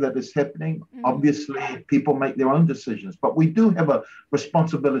crime that is happening. Obviously, people make their own decisions, but we do have a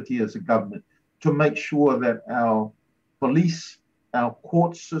responsibility as a government to make sure that our police, our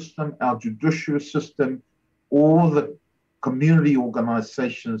court system, our judicial system, all the community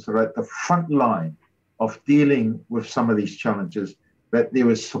organizations that are at the front line of dealing with some of these challenges, that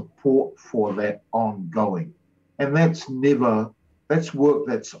there is support for that ongoing. And that's work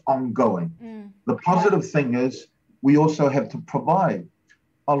that's ongoing. The positive thing is we also have to provide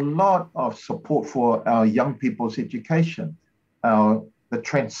a lot of support for our young people's education, the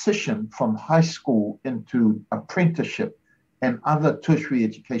transition from high school into apprenticeship and other tertiary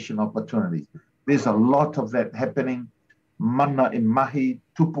education opportunities. There's a lot of that happening. Mana i mahi,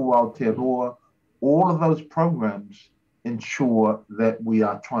 tupu Aotearoa, all of those programs ensure that we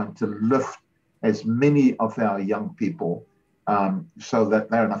are trying to lift as many of our young people so that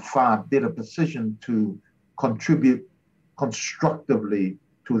they're in a far better position to contribute constructively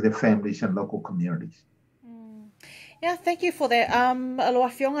to their families and local communities. Yeah, thank you for that. Aloha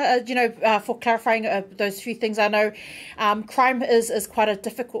Whionga, for clarifying those few things. I know crime is quite a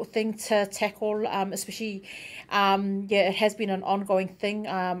difficult thing to tackle, especially, it has been an ongoing thing.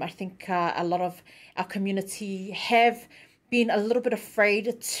 I think a lot of our community have been a little bit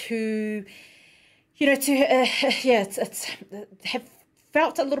afraid to, have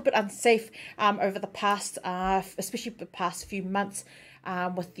felt a little bit unsafe over the past, especially the past few months.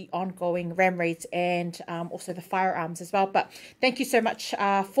 With the ongoing ram raids and also the firearms as well. But thank you so much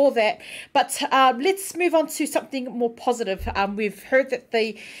for that. But let's move on to something more positive. We've heard that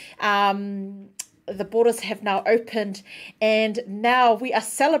the borders have now opened, and now we are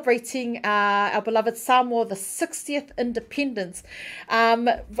celebrating our beloved Samoa, the 60th independence.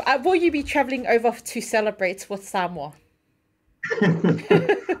 Will you be travelling over to celebrate with Samoa?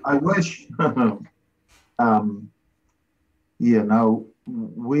 I wish.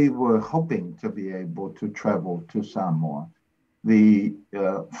 We were hoping to be able to travel to Samoa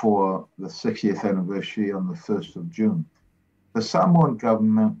for the 60th anniversary on the 1st of June. The Samoan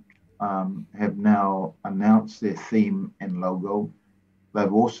government have now announced their theme and logo.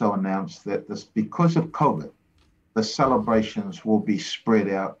 They've also announced that because of COVID, the celebrations will be spread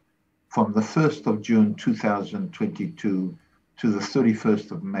out from the 1st of June 2022 to the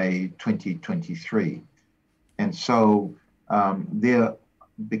 31st of May 2023. And so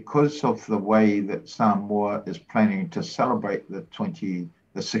because of the way that Samoa is planning to celebrate the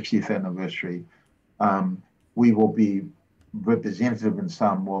 60th anniversary, we will be represented in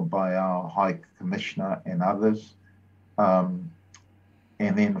Samoa by our High Commissioner and others. And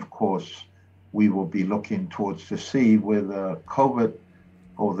then, of course, we will be looking towards to see whether COVID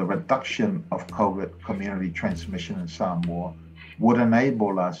or the reduction of COVID community transmission in Samoa would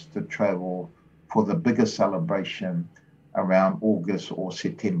enable us to travel for the bigger celebration around August or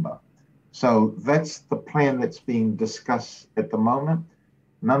September. So that's the plan that's being discussed at the moment.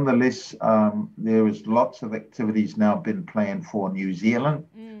 Nonetheless, there is lots of activities now been planned for New Zealand.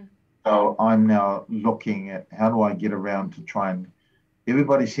 So I'm now looking at how do I get around to try and,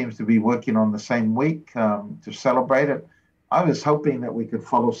 everybody seems to be working on the same week to celebrate it. I was hoping that we could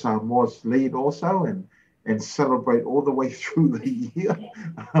follow Samoa's lead also and celebrate all the way through the year.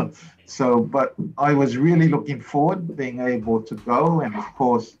 But I was really looking forward to being able to go. And of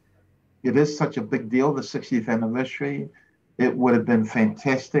course, it is such a big deal, the 60th anniversary. It would have been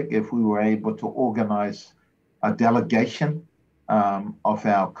fantastic if we were able to organize a delegation of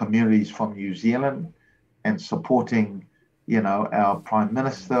our communities from New Zealand and supporting, our Prime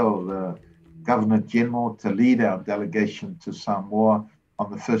Minister or the Governor General to lead our delegation to Samoa on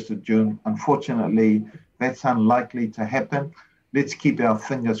the 1st of June. Unfortunately, that's unlikely to happen. Let's keep our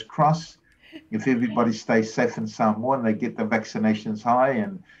fingers crossed. If everybody stays safe in Samoa and they get the vaccinations high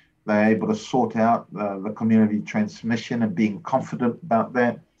and they're able to sort out the community transmission and being confident about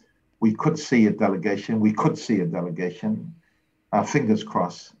that, we could see a delegation. Fingers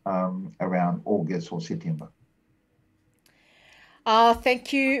crossed, around August or September.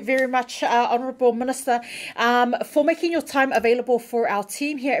 Thank you very much, Honourable Minister, for making your time available for our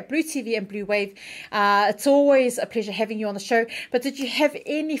team here at BluTV and Bluwave. It's always a pleasure having you on the show. But did you have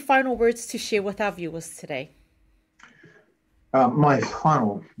any final words to share with our viewers today? My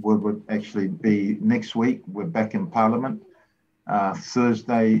final word would actually be next week. We're back in Parliament.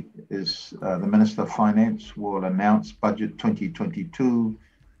 Thursday is the Minister of Finance will announce budget 2022.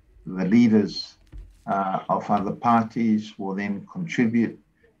 The leaders of other parties will then contribute,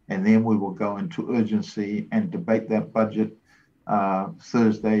 and then we will go into urgency and debate that budget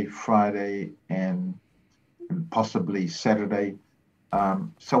Thursday, Friday, and possibly Saturday.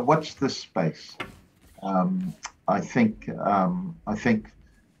 So watch this space. I think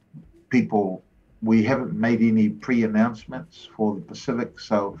people, we haven't made any pre-announcements for the Pacific,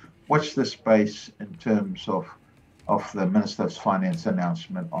 so watch this space in terms of the Minister's Finance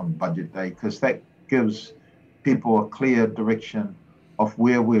announcement on budget day, because that gives people a clear direction of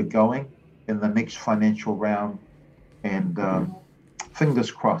where we're going in the next financial round, and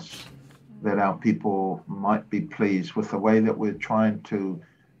fingers crossed that our people might be pleased with the way that we're trying to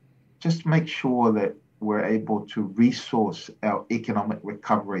just make sure that we're able to resource our economic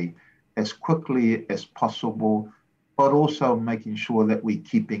recovery as quickly as possible, but also making sure that we're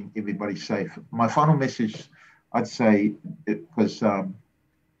keeping everybody safe. My final message, I'd say, it was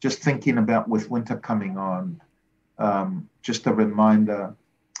just thinking about with winter coming on, just a reminder,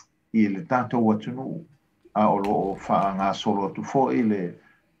 I le tātou watunu, a olo o whaanga solo tu fōi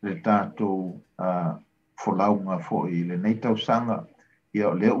le tātou wholaunga fōi le neitau sanga, ia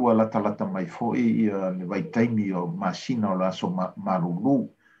o le ua lata mai fōi ia le waitaimi o masina o laso marulu,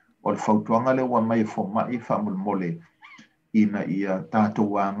 o le whautuanga le ua mai fō mai whamulmole, ina ia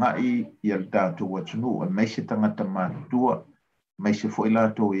tātou wāngai ia le tātou watunu, e meise tangata mātua, meise fōi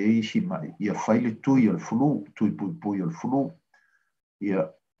lātou e isi mai, ia whaile tui o le fulu, tui pui o le fulu, ia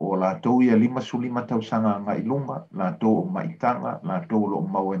o lātou ia 5 tausanga ngai lunga, lātou o maitanga, lātou lo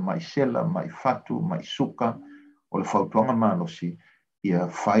mau e mai sela, mai fatu, mai suka, o le whautuanga mālosi, ia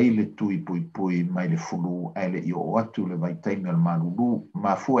whaile tui pui mai le fulu, ele i o atu le vaitaimi o le marulu,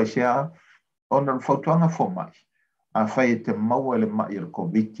 mafua e sea, ona le whautuanga fo mai, a whai te maua le mai le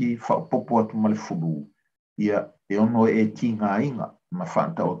koviti, whaupopo atu ma le fulu, ia e ono e tinga inga, ma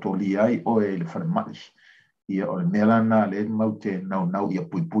whanta o toli ai o e le whare mai, ia o le melana le mau te nau ia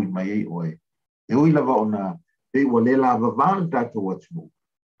pui mai ei oe. E ui lava ona, e ua le lava vāna tātou atu,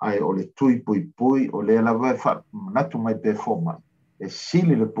 ai o le tui pui, o le lava e wha manatu mai pe fō mai, e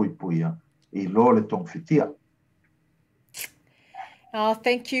sili le pui i lo le tongwhitia.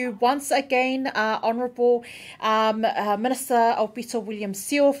 Thank you once again, Honourable Minister Aupito William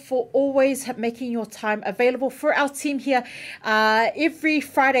Seal, for always making your time available for our team here every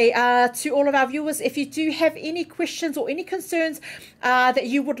Friday. To all of our viewers, if you do have any questions or any concerns that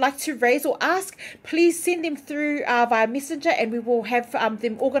you would like to raise or ask, please send them through via Messenger, and we will have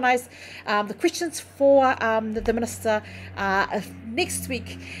them organise the questions for the Minister next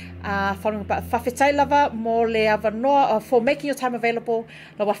week. Following about whawhetai lava mo le avanoa for making your time available,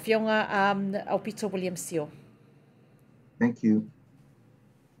 la wawhionga Aupito William Seal. Thank you.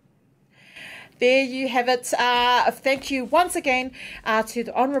 There you have it. Thank you once again to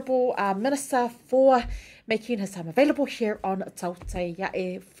the Honourable Minister for making his time available here on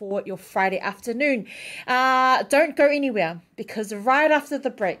Tautai for your Friday afternoon. Don't go anywhere, because right after the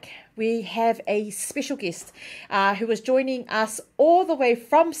break, we have a special guest who is joining us all the way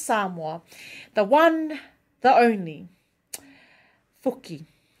from Samoa, the one, the only, Fuki.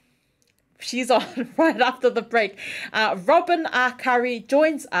 She's on right after the break. Robyn Akari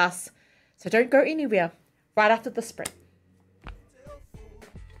joins us, so don't go anywhere right after this break.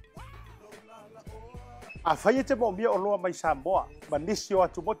 A whaia te mo mia o loa mai Samoa, ma nisi o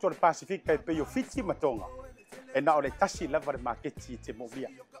atu moto le Pasifika e peo fiti matonga. E na o le Tasi lava le marketi te mo mia,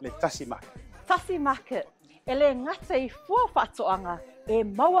 le Tasi Market. Tasi Market, e le ngata i fua whatoanga, e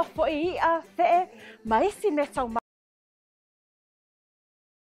maua fo i a te ma isi me tau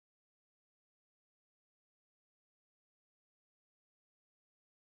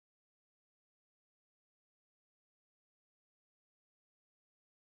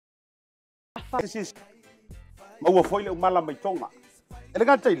Maua foi le umala mai tonga. E le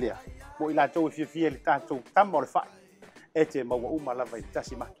ngata ilea, mo i lātou e fia le tātou tama o le whai, e te maua umala vai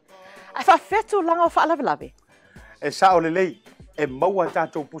Tasi Market. Ai whawhetu langa o whaalawe. E sa o le lei, e maua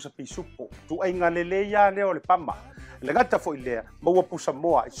tātou pusa pi supo, tu ai ngā le lei a leo le pama. Le ngata foi lea, maua pusa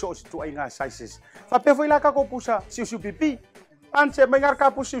moa, i so si tu ai ngā sizes. Whapea foi la kako pusa siu pipi, anse mai ngar ka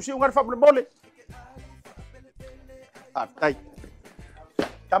pusa siu ngar whamule mole. Tai.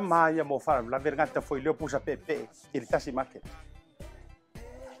 Tama ia mo whara, la vergata foi leo pusa pepe, i le Tasi Market.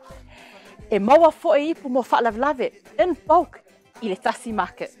 E maua fo e ipu mo whaalawe, in bulk, i le Tasi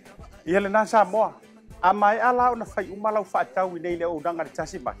Market. Ia le nā Samoa, a mai ala o na whai umalau whaatau i nei le o ranga le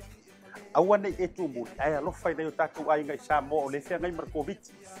Tasi Market. Aua nei e tu muli, ai alo whai nei o tātou ai ngai Samoa o le whea ngai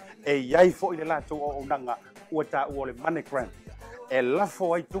markoviti. E iai fo i le lātou o ranga ua tā ua le MoneyGram. e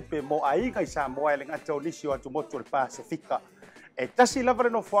lafo ai tupe mo ainga I Samoa e le ngata o nisi o atu motu le Pasifika. E tasi lava le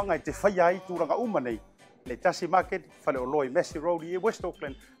no fuanga I te whaia ai tūranga umanei. Le Tasi Market, whale o loi Messi Road I West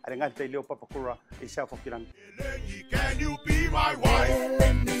Auckland, a le ngata I leo papakura I Saufokirangi. Can you be my wife?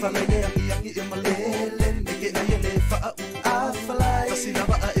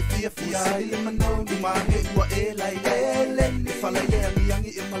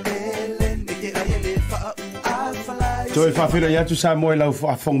 Toi whawhira I atu Samoa lau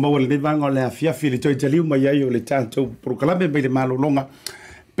whafong maua le vanga o le awhiawhi le toi taliu mai ai o le tātou proklame mai le malolonga.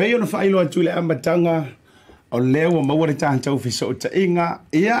 Pei ona whailo atu le amatanga o leo o maua le tātou whiso o ta inga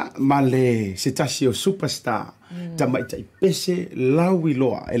ia ma le se tasi o superstar ta mai tai pese lau I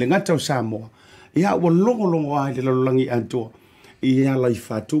loa e le ngata o Samoa ia ua longo ai le lalolangi antua ia lai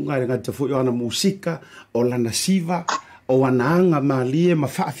whatunga e le ngata fui o ana musika o lana siva o ana anga malie ma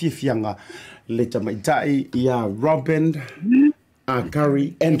whaafiefianga le tamaitai ia Robyn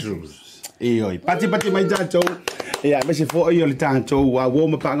Akari Andrews. Ioi, pati mai tātou. Ia, mese fo i o le tātou a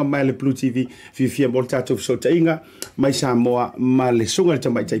woma panga mai le BluTV fia mo le tātou so tainga mai Samoa ma le sunga le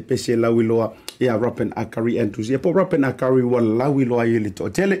tamaitai pese lauiloa ia Robyn Akari Andrews. Ia po Robyn Akari wa lauiloa I le to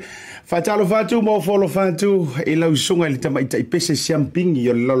tele. Fatalo fatu mo folo fatu I lau sunga le tamaitai pese siampingi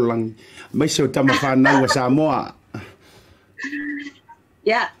o le lolangi. Mai se o tama whanau a Samoa.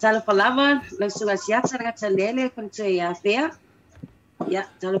 Ya, tala palava, langsung Asiata ngata lele konto ya fea. Ya,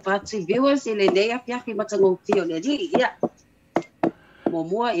 tala patu viewers ile nei afia ki matango tio le di. Ya.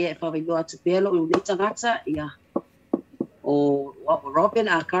 Momua ia fa vigo atu pelo u leta ngata ya. O Robyn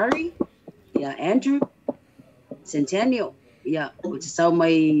Akari, ya Andrew Centennial. Ya, o te sau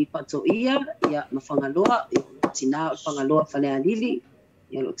mai pato ia, ya mafangaloa, tina fangaloa fale alili.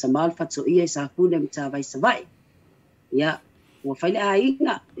 Ya lo tamal pato ia sa kune mta vai savai. Ya. Ua whaile a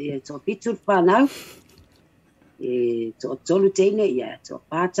inga, e tō pitur whanau, e tō tolu teine, ia tō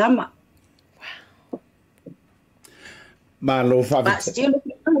pātama. Ma lo whawhitai.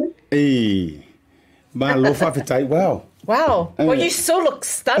 Ma lo whawhitai, wow. Wow, well you still look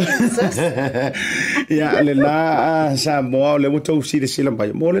stunning, sis. Ia, le nā Samoa, le mo tau si le sila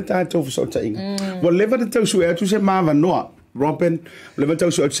mai, mo le tātou whasota inga. Wa lewa le tau su e atu se māwa noa. Robyn, le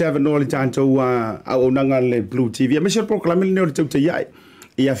matau so observe no le tanto au nanga le BluTV. Me se proclame le no le tauta iai.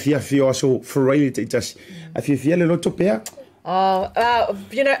 Ia fia so foreign te tas. A fia le loto pea.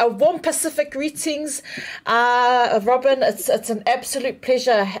 You know, a warm Pacific greetings, Robyn. It's an absolute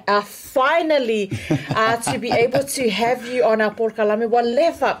pleasure, finally, to be able to have you on our porkalame.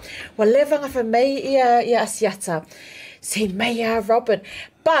 Waleva ngafa mai ia Asiata. Say maya Robyn.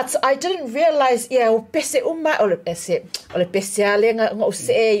 But I didn't realize, o pese uma, o le pese ale o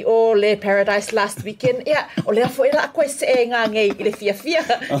se o le Paradise last weekend, o le afo ila koe se ngā ngei I le fia.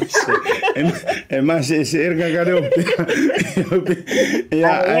 E ma se erga kare o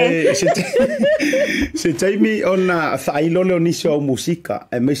se taimi ona whailo leo nisi o musika,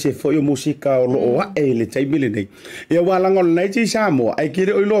 e me se foi o musika o loo e le taimi le nei. Ia walanga o le naiti Samoa, ai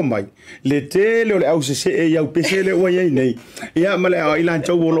kire o ilo mai, le te leo le au se iau pese le ua iei nei. Ia ma le au ilan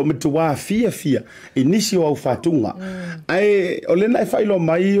wolo me tua fia inisi o fatunga ai o lena e failo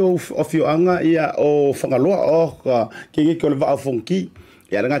mai o fioanga ia o fangaloa o ke le va fonki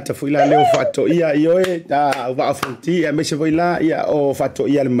ia ngata fuila leo fato ia ioe va fonti e me se voila ia o fato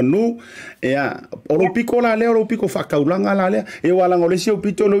ia le manu ia o lo pico la leo lo pico fa kaulanga la le e wala ngole si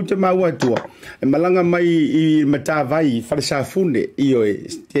Aupito lo te maua tua e malanga mai I mata vai fa sa funde ioe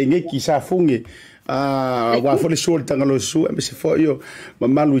te ngeki sa funge wa fo le sol tanga lo su e se fo io ma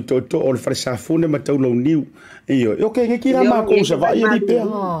malu I toto o le farsafune ma tau lo niu io ke ngeki la ma ko sa va I li pe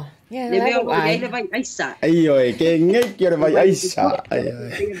le veo ai le vai aisa io ke ngeki le vai aisa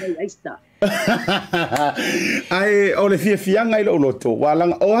ai o le fianga I lo loto wala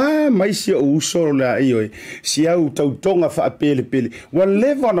o mai si o uso la io si au tau tonga fa pele wa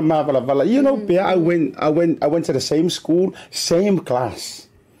levo na ma vala you know pe I went to the same school same class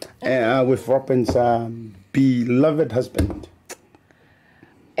with Robyn's beloved husband.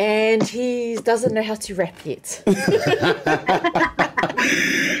 And he doesn't know how to rap yet.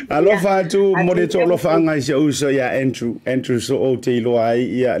 Alofa tu moreto alofa anga I se uso ya Andrew so o te iloa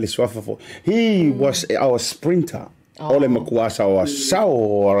ia le swafafo. He was our sprinter. Ole makuasa o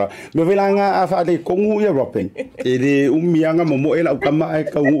sao me velanga afa de kongu ia Robyn. E de umianga momo ela ukama e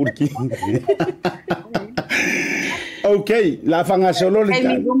ka urki. Okay, la fanga solo le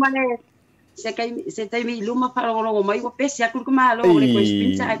se taimi luma para ngolo mai o pese aku ko malo le ko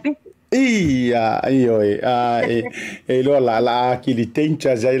spincha ai pe ia lo la ki li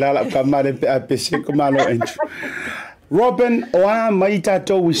tencha zai la kamare pe pese ko malo enchu Robyn, o a mai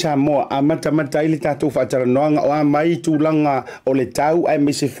tātou I Samoa, a mata I le tātou whaataranoanga, o a mai tūlanga o le tau, ai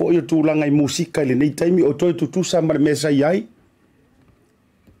me se fōi o tūlanga I musika le nei taimi o toi tutusa ma le mesa iai?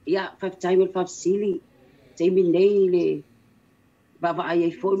 Ia, whaptaimi o whapsili, taimi nei le baba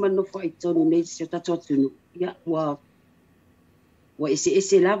ai fōi mano whai tonu nei se tatou tunu. Ia, wa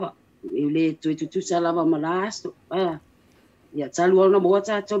ese lava, le toi tutusa lava malasto, ia, talu ona moa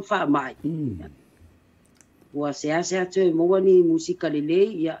tātou wha mai. Wa se atu mo ni musika lele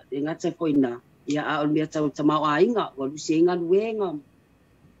ia ngata poina ia a mea tau tamau ainga wa lusenga luenga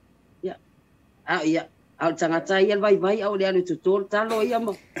ia a tangata ia vai au le anu tutor talo ia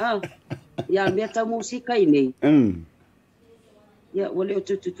mo ia mea tau musika ini ia wale o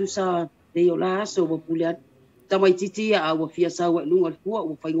tutu sa de yola so wa pulia tamai titi a wa fia sa wa lunga fu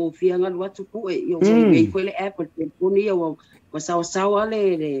wa fai ngo fia ngal watu pu e yo sei foi le apple telefoni wa sa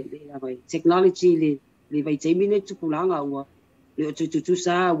le technology le vai te mine tupulanga ua le o tutu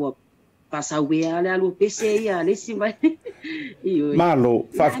sa ua pasawea le alu pese ia le si mai malo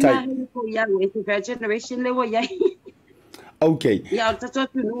faftai ia le generation le wa ia okay ia tato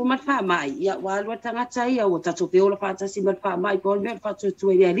tu mat fa mai ia wa lo tangata ia o tato pe ola fa tasi mat fa mai ko me fa tu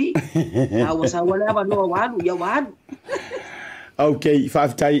ia li a wa sa wala ba no wa ia wa okay,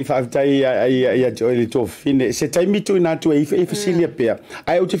 faftai ia joile to fine. Se taimi tu ina tu e fasilia pea.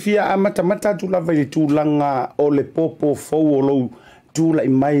 Ai o te fia a mata tu lava i tūlanga o le popo fau o lou tūla I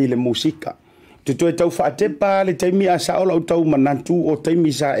mai le musika. Te toi tau whaatepa le taimi a sa ola o tau manatu o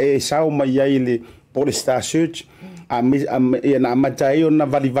taimi sa e sao mai ai le Polestar Search. A na mata e o na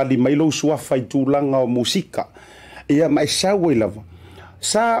vali mai lou suafa I tūlanga o musika. Ia mai sao i lava.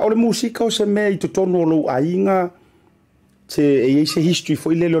 Sa o le musika o se mea I totonu o lou ainga se se history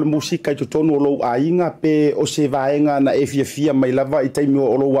foi le musika I tonu o lou ainga pe o se vaenga na e fia mai lava I taimi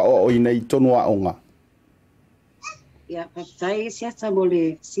o lou o ina I tonu a onga. Ia, papai se ata mo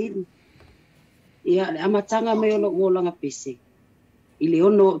le sili. Ia, le amatanga me o lo langa pese. I le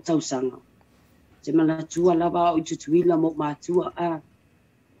ono tausanga. Se manatua lava o I tutuila mo matua a.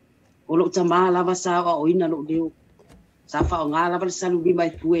 O lo tama lava sa o ina lo leo. Sa fa o ngā lava le salu bi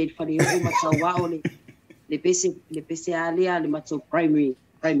mai fue I whare o matau o le pese alia le mato primary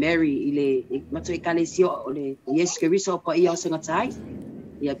I le mato ekalesio o le yeske riso pa ia o sangatai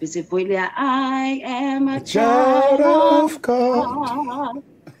ia pese foi le I am a child of God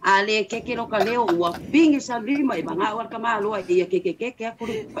ale keke lo kaleo ua pingi sa lima I banga wa kamalo ia keke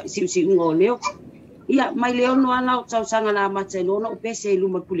akuru si ngo leo ia mai leo no ana o tau sanga na matelona o pese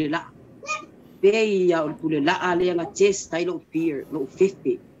luma pulela pe ia o pulela ale nga chest tai lo fear lo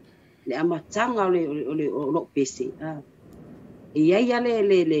 50 le amatanga o lo pese ia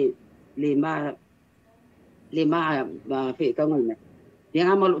le ma fe ka ngona le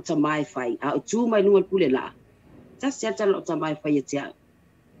nga malo tamai fai a tu mai lunga pulela ta se ta lo tamai fai tia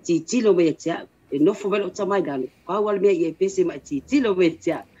ti lo be tia e no fo lo tamai dale pa wal me ye pese ma ti lo be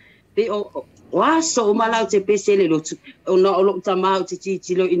tia pe o so mala te pese le lo o no lo tamai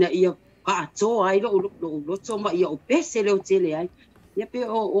ti lo ina ia pa to ai lo to ma ia o pese le o tele ai ia pe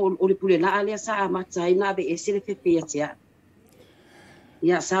o le pulela ale sa matai na be ese le fefe tia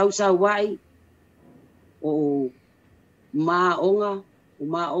ia sa wai o maonga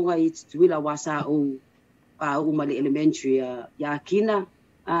I tuila wasa o pa o mali elementary ya kina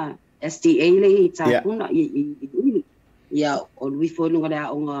STA le tapuna ia o we fo lunga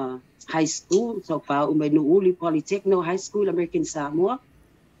la o high school so pa o menu uli polytechnic high school American Samoa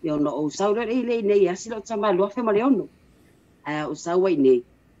ia no o saura le nei asilo tama lo fe male ono o sawa nei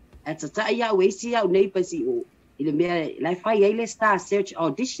tata ia o esi au nei pasi o ile mea lai fai ai le Star Search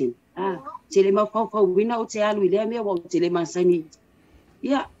audition tele ma fau wina o te alu ile mea o tele ma sani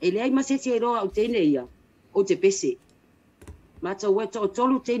ia ele ai ma se ro o te nei ia o te pese mato weto o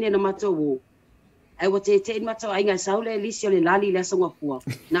tolu te nei na mato o ai o te mato ai nga saule lisio le lali le songa fua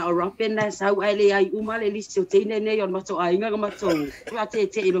na o Robyn na sau ai le ai uma le lisio te nei o mato ai nga mato o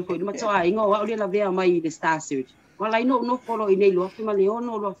te no ko mato ai nga o le la vea mai le Star Search wala no follow inei lo afema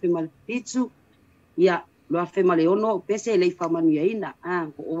leono lo afema pitsu ia lo afema leono pese le fama ina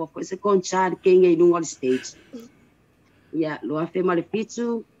o foi se conchar quem é no stage ia lo afema le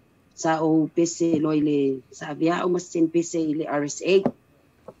pitsu sa o pese lo ile sa via o masen pese ile RSA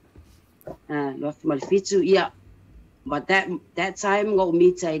lo afema le pitsu ia but that time go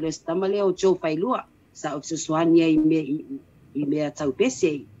meet ai lo stamale o jo failua sa o suswania I me tau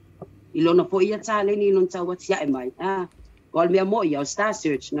pese ilona po ia tale ni non tau watia e mai Ol mea mo ia Star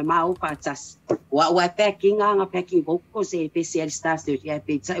Search na mau pa tas. Wa packing nga packing boko se PC Star Search ia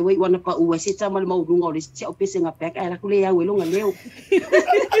pe sai wei wana pa u se tama mau runga o se o PC nga pack ala kule ya welonga leo.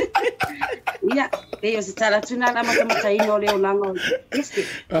 Ia pe o se tala tuna na mata ino leo lango. Este.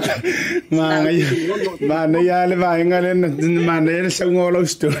 Mana ya le va ngale mana ya sa ngolo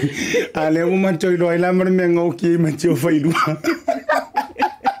story. Ale mo man toy lo ila mar me ngoki man tio failu.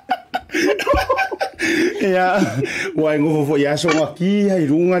 Ya, wai ngo fo ya so ngaki ai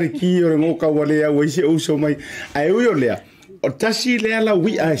runga ri ki o ngo ka wale ya wai se o so mai. Ai o yo lea. O tasi lea la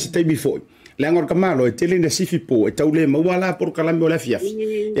wi ai se tai before. Le ngor ka malo e tele na sifi po e tau le mawala por kala me o la fiaf.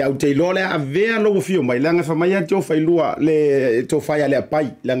 Ya o te lo le a vea lo fio mai langa fa mai to fa ilua le to fa ya le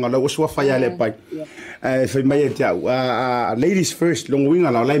pai langa lo so fa ya le pai. Fa mai te a ladies first long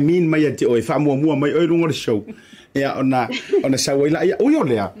winga la min mai te o fa mo mai o runga show. Ya ona sa wai ya o yo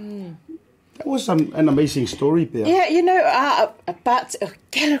lea. That was an amazing story there. Yeah, you know, but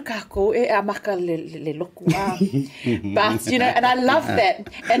kelokako amaka le loku but you know, and I love that,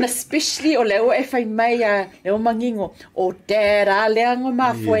 and especially o leo e fai mai leo mangingo o dad leango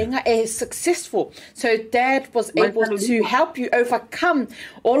mafuenga successful. So dad was able to help you overcome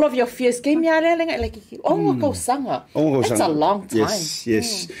all of your fears. Ke mea lealenga like ongo sanga. That's a long time.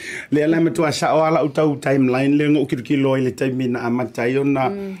 Yes. Le ala me tu asa o ala utau timeline le ngo kirikilo ile time na amatai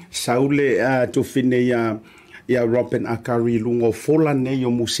ona saule to fine ya Robyn Akari lungo fola ne yo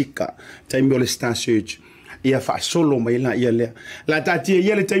musika time le Star Search ia fa solo mai la ia le la tati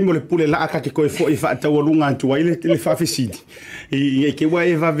ia le time le pule la aka ke ko fo i fa tawalunga tu ile le fa fesidi i ke wa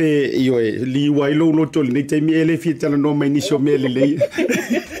eva ve io li wa lo lo to le time ele fita no mai ni so mele le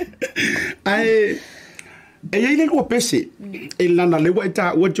ai e ile lo pese e lana le wa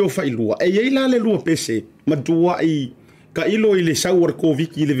ta wa jo fa ilua e ile le lo pese ma tua i ka ilo ile sauar ko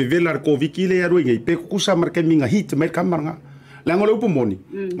viki ile vevelar ko viki ile aro ngai pe kusa marka minga hit mer kamaranga la ngolo pomoni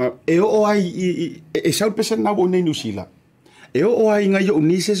e o ai e sau pesa na bo nei nusila e o ai ngai o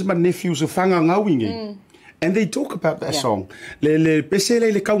nieces my nephews fanga ngawingi and they talk about that song le pesa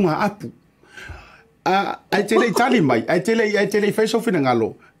le kaunga apu ai tele itali mai ai tele face of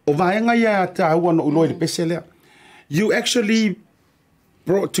ngalo o vaenga ya ta wana ulo le pesa le you actually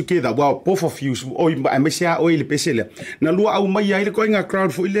brought together both of you I must oil pesele na lua au mai ai le koinga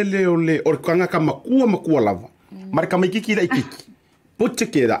crowd fo ile or kanga ka makua lava marka mai kiki la ikiki put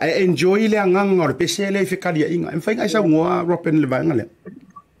together I enjoy le nganga or pesele fe kalia inga en fainga sa ngoa Robyn le vanga le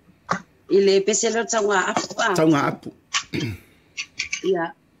ile pesele tanga apu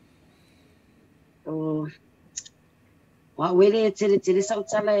ya o wa wele tele sa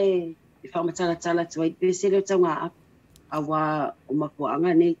utala e fa matala tsai pesele tanga apu awa o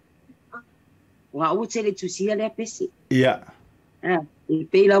makuanga nei wa o tele tu sia le pesi e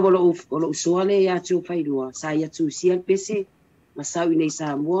peila o soale ya tu failua sa ya tu sia pesi ma sa nei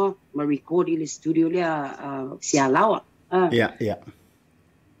Samoa ma record ile studio le sia lawa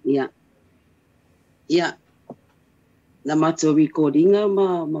na mato recording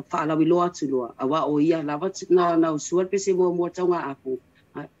ma fa la wilo atu loa awa o ia lava na usua pesi mo tanga aku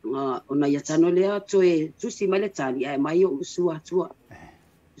ona ya tano lea toe tusi male tali ai mai o sua tua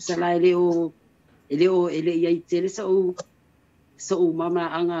sala ele ia itele so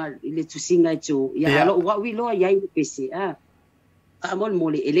mama anga ile tusi ngai cho ya lo wa wi lo ya i pese amol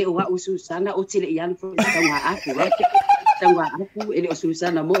mole ele o wa usu sana o tele ya fo tanga aku ele o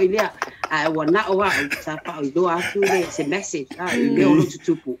susana mo ile ai wana o wa sa pa o do aku le se message ile o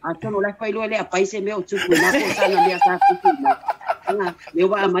tutupu atono la fa ile a paise me o tutupu na ko sana le sa tutupu me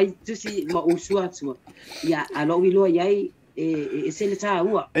wa mai tusi ma usua tu ya alo wilo yai se le ta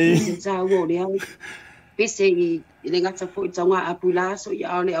ua le au pese ile ngata fo tanga apula so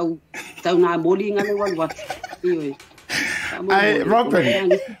ya le au tanga moli ngale wa io ai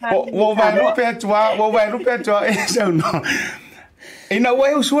Robyn wo vai rupe tua e so no ina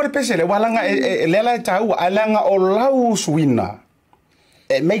wa usua pese le walanga le la ta ua alanga o lau suina.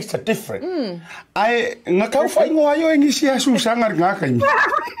 It makes a difference. I ngakau fai ngoa yo ngisi asu sangar ngakai.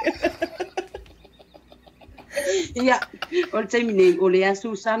 Ya, o te mine o le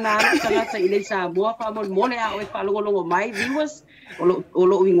asu sana ta ile sa boa fa mo mole a o fa longo mai viewers o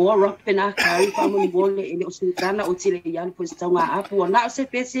lo wingo Robyn Akari fa mo mole ile o sana o tile yan po tanga apu na se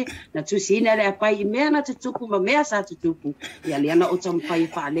pese na tu sina le pai me na tupu ma me sa tupu ya le na o tam pai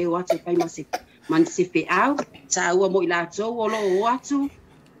fa le o te pai ma se man se fe au sa ua mo ila to o lo o atu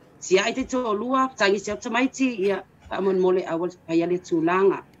si ai te to lua tangi se tamaiti ia amon mole awal payale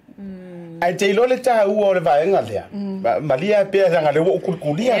tulanga ai te ilo le ta ua o le vaenga lea malia pea zanga le wo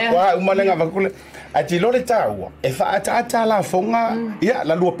kulkulia kwa umalenga vakule ai te ilo le ta ua e fa ata la fonga ia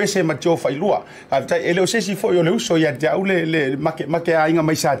la lua pese ma tio fai lua ai ele o sesi fo yo le uso ia te au le make ainga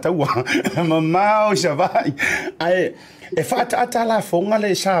mai sa taua mama o sa vai ai e fa ata la fonga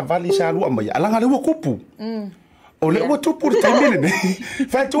le sa vali sa lua mai alanga le wo kupu o le ua tupu le taimile ne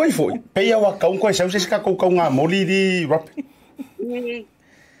fa tu ai foi pe ia wa kaun ko sa se ka ko nga moli di rap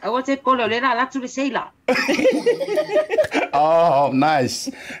I want to call it la tu le seila. Oh,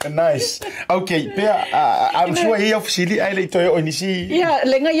 nice. Okay, I'm sure he officially I like to inisi. Yeah,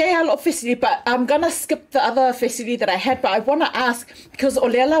 lenga ye officially, but I'm gonna skip the other facility that I had, but I want to ask because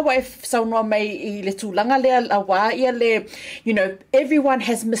olela wa saunwa mai I le tulanga le awa ia le, you know, everyone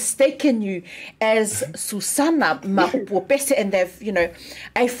has mistaken you as Susana Mapupese, and they've, you know,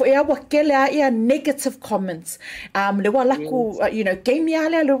 I for ia wa kele ia negative comments. Le wa laku, you know, game ia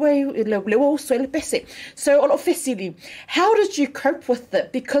le wa uswele pese. So officially, how did you cope with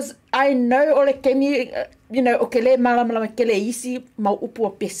it? Because I know ole kemi, you know, okele malama kele isi mau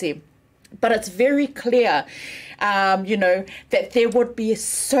upu pese. But it's very clear, you know, that there would be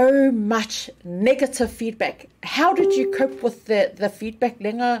so much negative feedback. How did you cope with the feedback?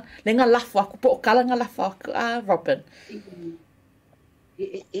 Lenga lafa kupo kalanga lafa Robyn.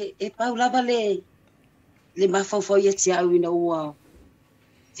 E paulava le mafofo ye tia u no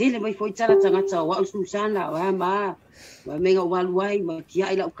Tele mai foi tala tangata wa Susana wa ma menga waluai ma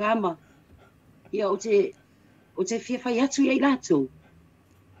kia ila ukama. Ia o te fia fai atu ia ilato.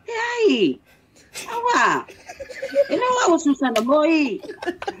 E ai! Awa! E no wa Susana moi!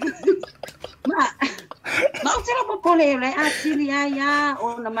 Ma o te la popole le atili ia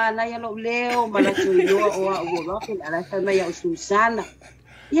o na mana ia lo leo ma la tu yo o rokin ala sa mai o Susana.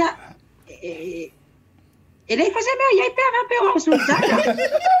 Ia e lei fazia meu ia pega pelo Susana.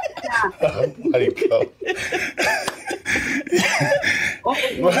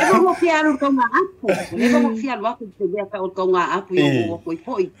 Vamos fiar o tonga apu. Vamos fiar o apu de ver o tonga apu o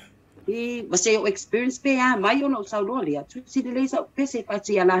foi. E você o experience pe a mai no saudolia. Tu se le sa pese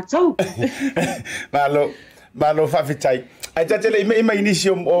pati ala tau. Malo fafitai. Ai tele ima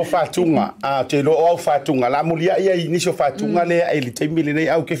inisio o fatunga a te lo o fatunga la mulia ia inisio fatunga le ele te mile nei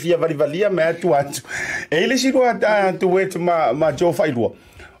au ke fia valia me atu atu. Ele si ro tu wet ma jo failua.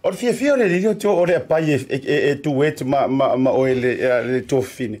 O fia le dio to o le pai e tu wet ma o le to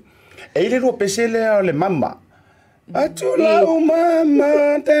fine. Ele ro pesele le mama. Atu la o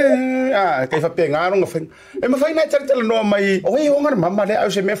mama te ke fa pengaro nga fen. E ma fai na tele no mai o e o ngar mama le au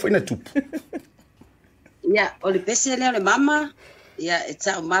se me foi na tup. Ya, o le pese le mama, ya e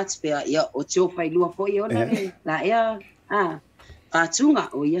tau matspea, ya o teo fai lua po i ona le, la ea, patunga,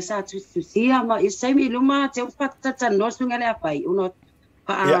 o ia sa tusia, ma i saimi luma teo patata nosunga le apai, uno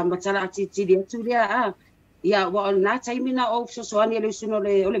matala ati tiri atu lea, ya wa o na taimina o sosoani le suno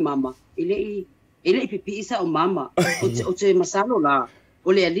le mama, ile i pipi isa o mama, o te masalo la,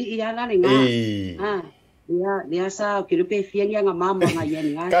 o le ali i ala le ngā, ya sa kirupe fienga nga mama nga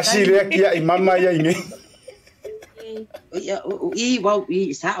yeni nga. Kasi le kia i mama ya ine.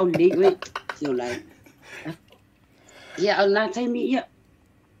 I sa o le we tio lai. Ia na taimi ia.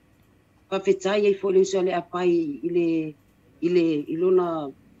 Pa fetai ai fo le so le apai ile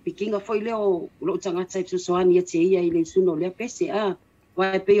ilona pikinga foi le o lo tangata i soani ia te ia ile suno le pese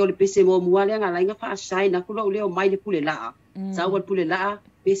wa pe o le pese mo muale nga lainga fa sai na ku lo le o mai le pule la. Sa o pule la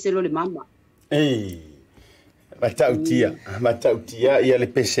pese lo le mama. Matautia ia le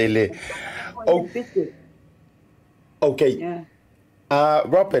pese le. Okay.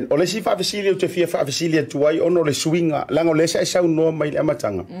 Robyn, o le si whaafesilia o te fia whaafesilia tuai ono le swinga lango le sa sau noa mai le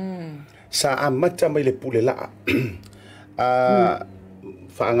amatanga. Sa amata mai le pule laa.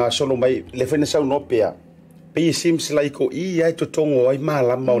 Whaanga solo mai le whena sau noa pea. Pei sims laiko i ai to tongo ai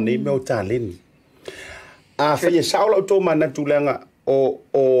malama o nei meo tāleni. Whaia saola o tō mana tūlanga o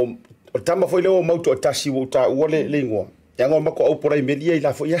tama foi leo mauto Tasi o ta uole lingua. Yang o mako au porai media i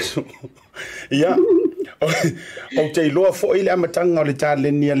la foi aso. Ia. O te loa foi le amatanga o le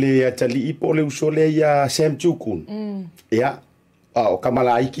tāleni le tali i po le usole ia Sam Tukun. Ia. O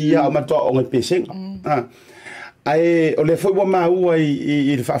kamala aiki ia o matoa o ngai pesenga. Ai o le foi wa maua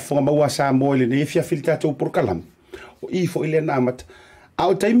i le whaafonga maua Samoa le ne fia filta tau por kalam. O i foi le na amata.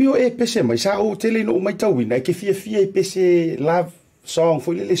 Au taimio e pese mai sa o tele no mai tauina ke fia i pese love song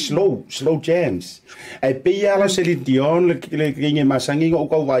foi le slow jams. Ai pe ala Celine Dion le nge masangi o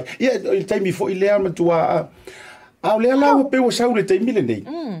ko vai. Ia taimi foi le ama tua. Au le ala o pe o sa le taimi le nei.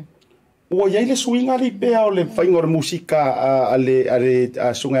 Ua iai le suinga li pea o le whainga o le musika ale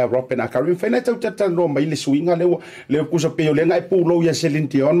sunga Robyn Akari. Whaina tau tatano mai le suinga leo kusa peo le ngai pūlou ia Celine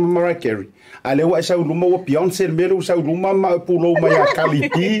Dion ma Mariah Carey. A leo ai sau luma wa Beyonce le mero sau luma ma pūlou mai a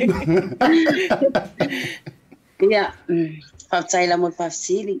Kalipi. Ia, whautai la mon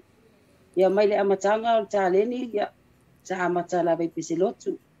whafsili. Ia mai le amatanga o tāleni, ia, sa amata la vai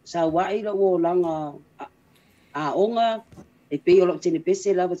pisilotu. Sa wai la o langa a onga, e peo lo tene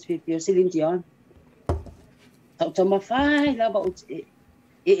pese lava te peo Celine Dion. Tau tama whai lava o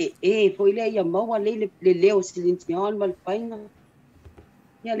po ile ia maua le leo Celine Dion ma le whainga.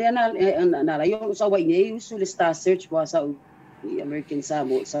 Ia lea na la yo sa wai nei usu le Star Search wa sa i American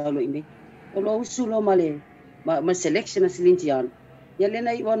Samoa sa lo ine. O lo usu lo ma le ma selection a Celine Dion. Ia lea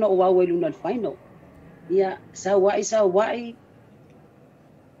na i wana o wawe luna le whaino. Ia sa wai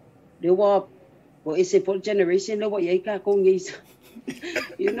le wa well, it's a full generation. No, what you can't go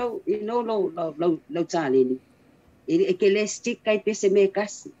you know, lo tani. E que le stick kai pese me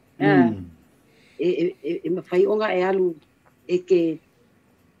kasi. E me fai onga e alu e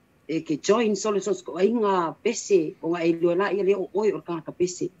que join solo sos ko inga pese onga e lo la ile oi o ka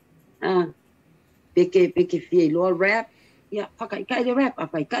pese. Peke fie lo rap. Ya fakai kai le rap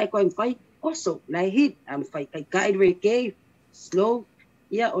apai kai ko fai also like hit am fai kai reggae slow.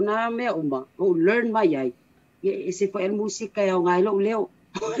 Ia ona mea uma o learn mai ai ia se foi música e o ngai lo leo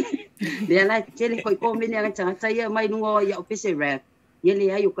le ala tele foi ko meni anga tanga ia mai nungo ia o pese rap ia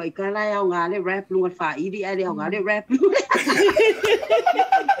le ai o kai kala ia o ngale rap lunga fa idi ai o ngale rap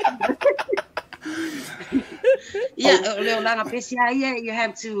ia le langa pese ai you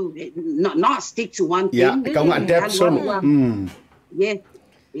have to not stick to one thing yeah ka nga adapt so yeah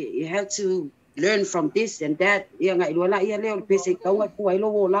you have to learn from this and that ia ngai lola ia leo pese kau ngai puai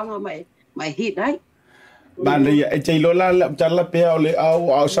lo langa mai hit ai man ia e lola tala pe ole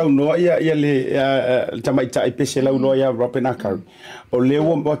au sau no ia le tamai tai pese la no ia Robyn Akari o leo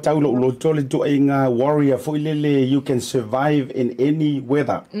mo tau lo tole tu inga warrior fo ile you can survive in any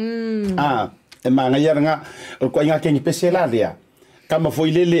weather e manga ia nga ko inga ke ni pese la dia kama fo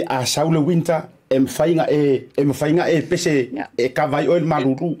ile a sau le winter em fainga e pese e kavai o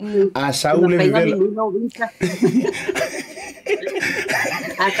maruru a saule level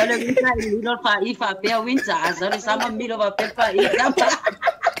a kala winter i no fa pe winter a sa sama milo va pe fa i kama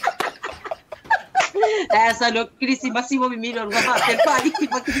esa lo crisi massimo mi milo va pe fa i ki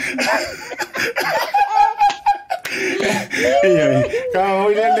pa ka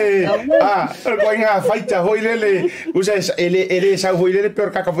hoilele ko inga faita hoilele usa ele sa hoilele per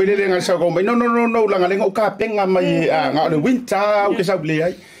ka hoilele nga sa ko no langa lengo ka penga mai nga le winter o ke sa ble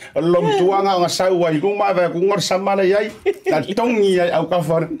ai lom tuanga nga sa wai ruma va ku ngor samala ai ta tongi ai au ka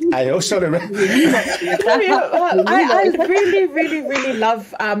for ai o so I really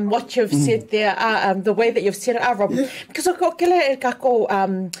love what you've said there the way that you've said it Rob because I got kele ka ko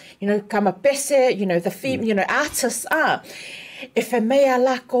you know kama pese you know the artists if a mea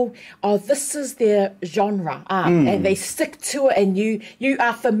lako, oh, this is their genre, and they stick to it, and you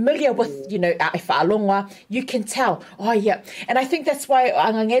are familiar with, you know, if alonga, you can tell, oh yeah, and I think that's why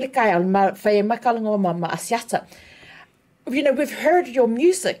Asiata, you know, we've heard your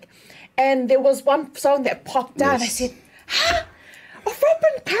music, and there was one song that popped down. I said, huh? Oh,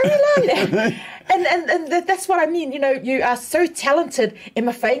 Robyn Akari. And that's what I mean. You know, you are so talented. E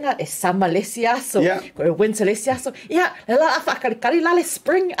mawhainga e sama lesiaso. Ko e winter lesiaso. Ia, la whakarikari la le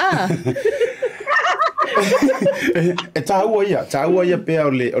spring E tāua ia pea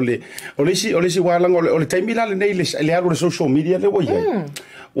o le si wālanga o le taimila le nei le aru le social media le wai.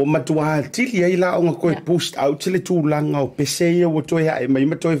 O matua tili ai la onga koe post out te le tūlanga o pese ia o toi hae mai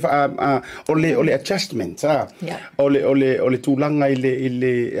matoi o le adjustment o le tūlanga i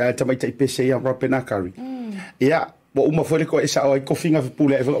le tamaitai pese ia Robyn Akari ia wa uma foi ko esa o ko finga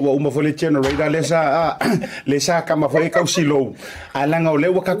pule wa uma foi le generator le sa kama foi ka usilo alanga o le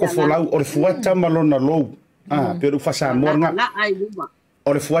wa ka ko folau o le fuata malona lo pero fa sa mornga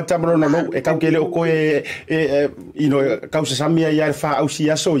o le fuata malona lo e ka ke le o ko you know causa samia ia fa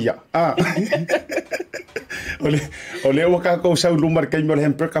ausia soia o le wa ka ko sa lumar ka mo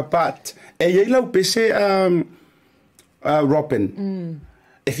hamper ka pat e ia lau pese Robyn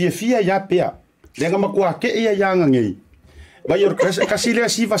e fia ia pea lenga makua ke ia yanga ngai vai or kasile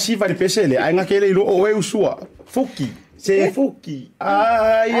siva le pesele ai nga kele lo o e usua fuki se fuki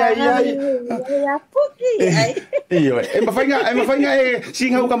ai fuki ai io e ma fainga e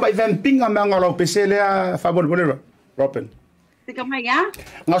singa ka mai van pinga ma ngalo pesele a favor bolero Robyn te ka mai ya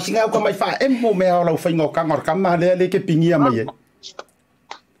nga singa ka mai fa emmo me ala fainga ka ngor ka ma le ke pingia mai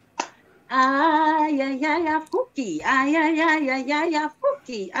Ai, ai, ai, a fuki. Ai, ai, ai, ai, ai, a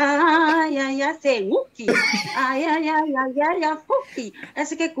fuki. Ai, ai, ai, senguki. Ai, ai, ai, ai, ai, a fuki.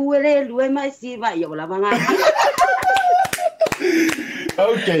 Essa que cuele lue mais si vai eu lavanga.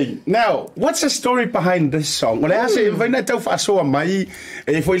 Okay, now, what's the story behind this song? Ole ase vai na tau fasoa mai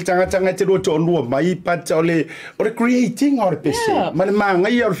e foi tanga te roto onua mai but ole creating or pese. Ma le manga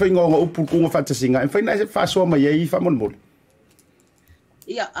ia or fingo upu kunga fantasinga. E foi na fasoa mai e fa mon mon.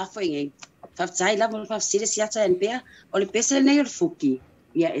 Ia a foi ngai. Fa sai la mo fa sile siata en pea. Ole pese nei fuki.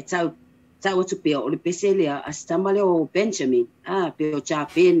 Ia e tau tu pea ole pese le a stamale o Benjamin. Pe o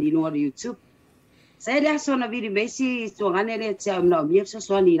chapen di no YouTube. Saya dah sona vidi besi suangane le tia no mi so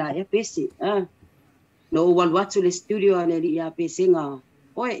suani la ya pesi no wal watu le studio ane ya pesinga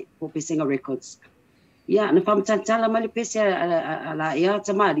oi po pesinga records ya na fam tantala mali pesi ala ya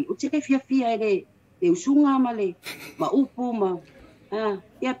tamari o tike fia ele e usunga male ma upu ma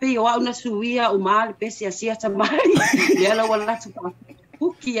ya pe yo una suia o mal pesi asia tamari ya la wala tu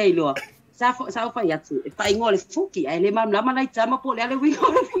fuki ai lo sa fa ya tu fa ingole fuki ai le mam la mana tama po le wingo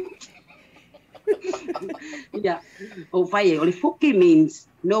yeah. O fai o le fuki means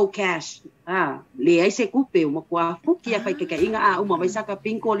no cash. Le ai se kupe o kwa fuki fai ke inga uma vai saka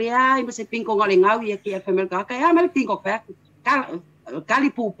pinko le ai ma se pinko ngale ngau ia ki FML ka ka ma pinko fa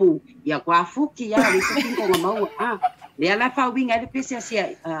kali pupu ia kwa fuki ia le se pinko ngau le ala fa winga le pese asia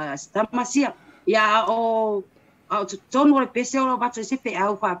stamasia ia o tono le pese o ba se fe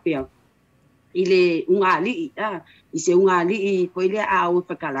au fa pe ile ungali i se ungali ko ile au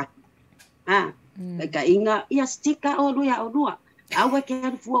fa kala ka inga ia stika o lua aua ke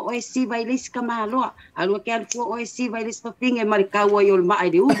fu o si vai lis kama lo aua ke fu o si vai lis pa pinge marika o yo ma ai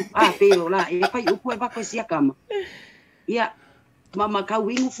de pero la e fa u pu e ba ko sia kama ia mama ka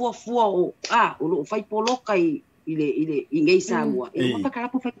wingu fu o lo fai poloka ile ingei Samoa e pa kala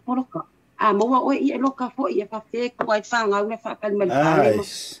pu fai poloka mo o ia loka fo ia fa fe ko ai fa nga fa ka mal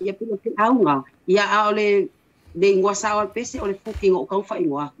ia pu aunga ia ole de ngwa sa o pese o le fuki ngo ka fa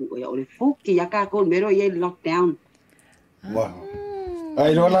ingwa ku o le fuki ya ka ko mero ye lockdown wow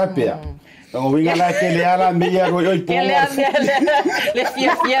ai no la pea no winga la que le ala me ya ro po le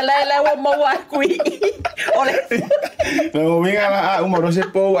fia la o mo wa ku o le no winga la uma ro se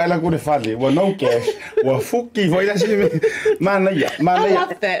po ala ku le fale wo no cash wo fuki foi la si mana ya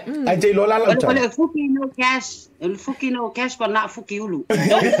ai te lo la o le fuki no cash el fuki no cash pa na fuki ulu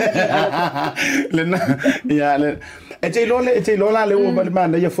le na ya le e te lo la le o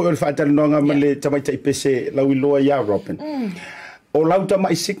mana ya foi fa tal no nga le tamai tai pese la wi lo ya Robyn o lauta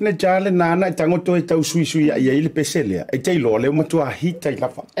mai signature le nana tangoto e tau sui ia ile peselea e te lo le matua hita i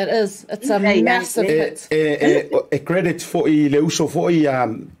lafa it's a massive hit e credit for i le uso for i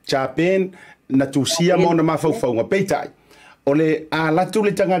Japan na tusia mo na mafau nga peitai o le la tu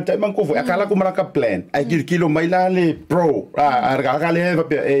le tangata man ko a kala ko maraka plan ai kilo mai la le pro ga le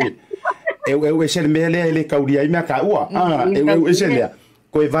e se mele le kauria i me ka ua e se le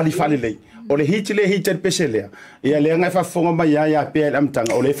ko e vali fale le o le hit peselea ia le nga fa fonga mai ya pe am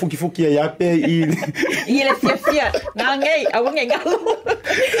tanga o le fuki ya pe i le fia ngei awanga ngalo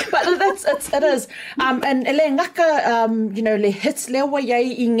but it is and le ngaka you know le hits le wa ya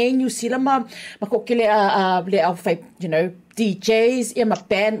i ngei New Zealand ma ko kile le au fai you know DJs ia ma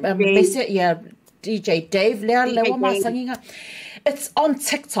band base ia DJ Dave le wa ma sanginga it's on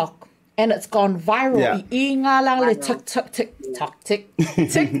TikTok and it's gone viral.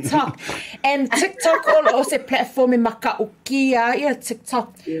 TikTok. And TikTok also platform in Makaukia,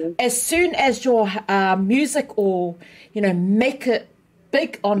 TikTok. As soon as your music or, you know, make it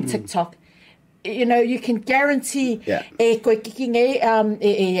big on TikTok, you know, you can guarantee TikTok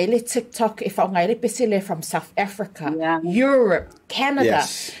from South Africa, Europe, Canada.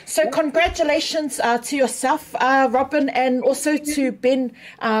 Yes. So congratulations to yourself, Robyn, and also to Ben,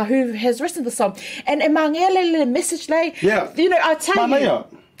 who has written the song. And Emangele message, you know, I tell you.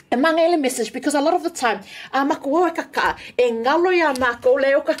 Emangele message, because a lot of the time, mako kaka, e ngalo ya mako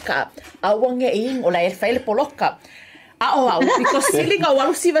leo kaka, awange ing o la e faile poloka. Because siling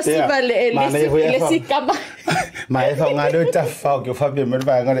awal siva le si kama. Mai fa ngado ta fa ke fa be mer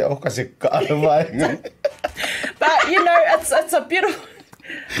ba ngale o ka se ka ba. But you know, it's a beautiful,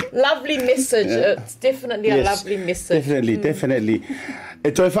 lovely message. It's definitely a lovely message. Definitely. E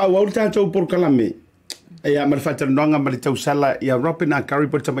toi fa wa ulta to por kalame. E a mal fa ternonga mal tau sala ia Robyn Akari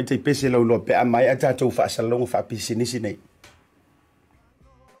por tamai te pese lo pe mai ata to fa salongo fa pisini nei.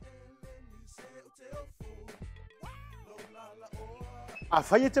 A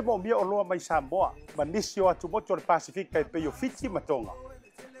fai te mo mia o loa mai Samoa, ma nisi o atu moto le Pasifika e peio fiti matonga.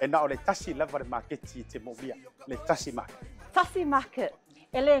 E na o le Tasi lava le market te mo mia, le Tasi Market. Tasi Market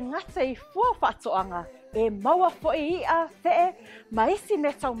ele ngata I fua whatoanga e maua fo I a te maisi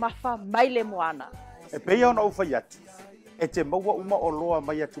me tau mafa mai le moana. E pei ona uwhai atu, e te maua uma o loa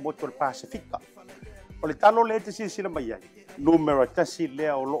mai atu moto le Pasifika. O le talo le te sila mai ai, numero tasi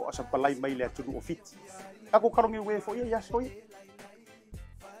lea o loa sa palai mai le atu o fiti. Kako karongi ue fo ia yaso ia.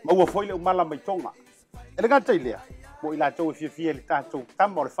 Maua fo ile umala mai tonga. E le gata I lea, mo I lātou e fia le tātou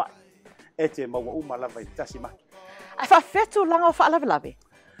tama o le whai. E te maua umala vai Tasi Market. Ai whawhetu langa o whaalawe.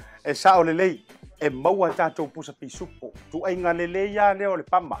 E sa o le lei, e maua tātou pusa pisupo, tu ai ngā le ia leo le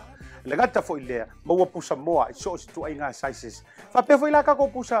pama. Le gata fo I lea, maua pusa moa, I so tu ai ngā sizes. Whapea fo I la kako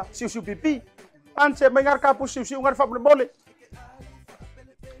pusa siu pipi. Anse mai ngar ka pusa siu ngar whapule mole.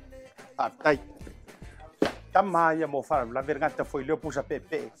 Tai. Tama ia mo whara, la vergata fo I leo pusa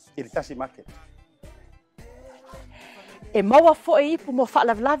pepe, I le Tasi Market. E maua fo I ipu mo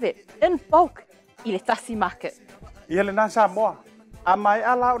whaalawe, in bulk, I le Tasi Market. Ia le nā Samoa, a mai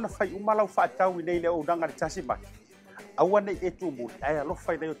ala o na whai umalau whaatau I nei le o nanga le Tasi Market. Aua nei e tu muli, ai alo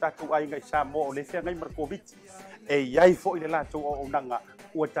whai nei o tātou ai ngai Samoa o le whea ngai Markoviti. E iai fo I le lātou o nanga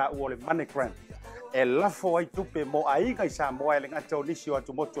ua tā ua le MoneyGram. E lafo ai tupe mo ai ngai Samoa e le ngata o nisi o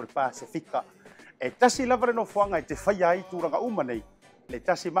atu moto le Pasifika. E tasi lava no whanga I te whai ai tūranga uma nei. Le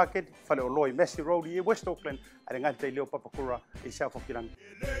Tasi Market, whale o loi Messi Road I West Auckland, a le ngata I leo papakura I South Auckland.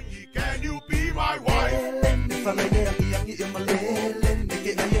 Can you be my wife?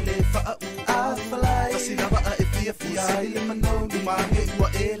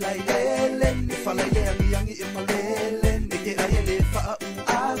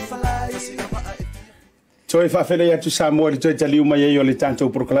 So if I feel like to Samoa, to tell you my yoli tanto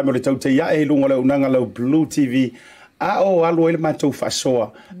proclaim the Tautai, I lunga unanga BluTV. O alo ele matou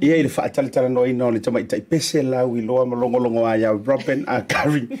fasoa ia ele faataltala no ino le tamai tai pese la wi loa malongolongo aya Robyn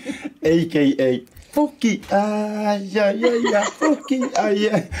Akari aka Fuki ya Fuki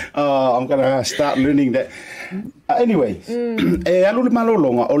I'm gonna start learning that anyway alo le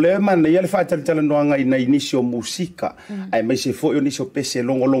malolonga o le man ia le faataltala no anga ina inisio musika ai mai se fo inisio pese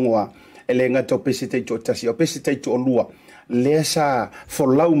longolongo a ele ngato pese tai to tasi o pese tai to lua le sa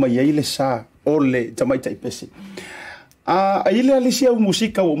folau mai ile sa ole tamai tai pese ile alisia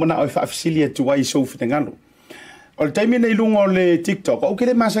musika o mana o facilia tu ai so fitengalo. O le taimi nei lungo le TikTok. O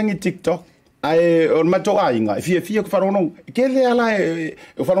kele masangi TikTok. Ai o mato ainga. Fia ko farono. Kele ala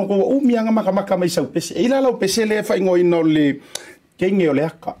o farono ko o mianga maka mai sau pese. Ile ala o pese le fa ingo ino le kenge o le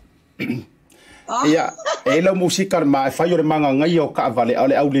aka. Ia, e la musika ma fai o le manga ngai o ka vale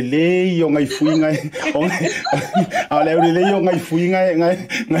ale au le le o ngai fui ngai. Ale au le le o ngai fui ngai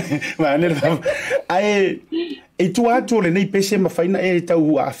ma ne ai e tu atu le nei pese ma faina e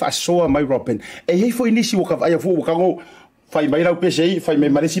tau a fasoa mai Robyn e hei foi nisi o ka vai fu o kango fai mai lau pese fai mai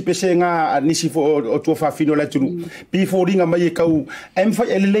maresi pese nga nisi fo o tu fa fino la tunu pi fo ringa mai e kau em fai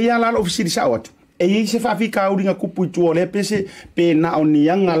ele le ala ofisi sa watu e hei se fa fi ka ringa kupu tu le pese pe na o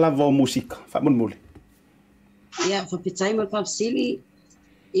nianga la vo musika fa mon mole ya fa pitai mo fa sili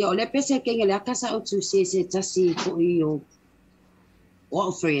yo le pese ke ngele akasa o tu se tasi fo yo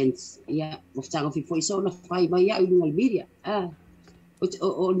all friends ya mostang of foi so na fai mai ya no media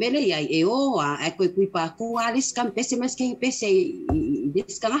o mele ya e o a ko pa ko alis kan pese mas ke pese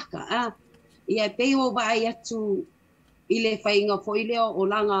deskanaka ya pe o ba ya tu ile fai nga foi le o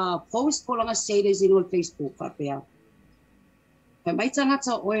langa post ko langa status in Facebook pa pe pa mai tanga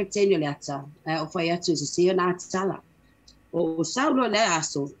to o tenyo le ata o fai ya tu se na tsala o saulo le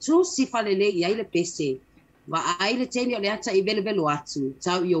aso tu si fale le ya ile pese wa aile teni o le ata I velo atu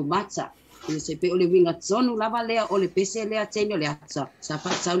tau I o mata I se pe o le winga tonu lava lea o le pese lea teni o le ata sa pa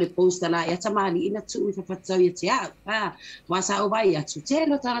tau le posta la ia tamali ina tu I fa tau ia te a wa sa o vai atu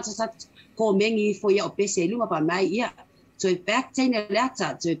telo tana sa ko mengi fo ia o pese luma pa mai ia so back teni o le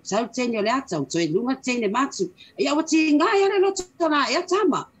ata so tau teni o le ata so luma teni matu ia o ti nga ia le loto na ia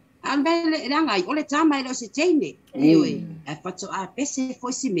tama an bele rangai o le tama I lo se teni ioi e fato a pese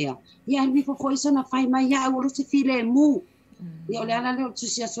foi si mea ia mi foi so na fai mai ia o se file mu ia le ana le tu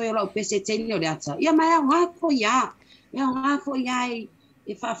sia so ia o pese teni o le ata ia mai nga fo ia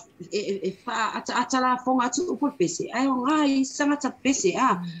e fa ata la fonga tu por pese ai nga I sanga ta pese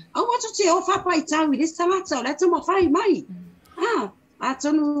au wa tu te o fa pai tau I sanga ta le tu mo fai mai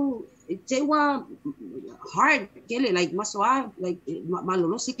atonu te wa hard kele like masoa like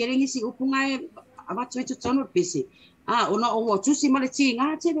malolo si kele ngisi upunga ama tu tonu pese ona o tu si male ti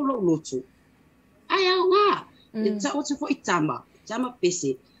nga te lo lotu ai nga ta o tu fo itama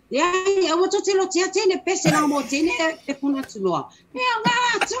pese ya o tu te lo ti ne pese na mo te ne e puna tu no nga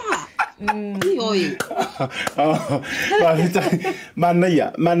ta oi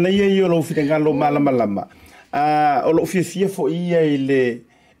manaya yo lo fitenga lo malama O lo fia fo ia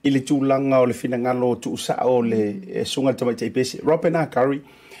ile tūlanga o le finangalo tuusa o le sunga tamai te pese. Robyn Akari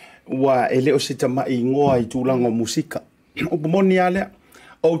wa ele o se tamai ngoa i tūlanga o musika. O pomoni alea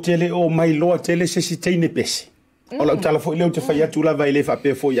o tele o mai loa tele se si teine pese. O la utala fo ile o te whaia tūla vai le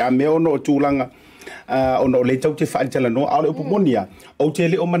whape fo ia me ono o tūlanga ono le tau te whaantala no. A o pomonia o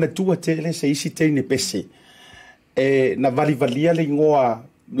tele o mana tua tele se isi teine pese. Na valia le ngoa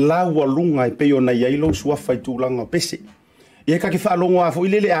laua lunga i peo na iailo suafa i tūlanga pese. Ia ka ke whaalongo a fo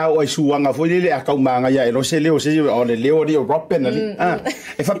ilele a o ai suanga fo ilele a kaumanga ia e lo se leo o le leo ri o Robyn ali.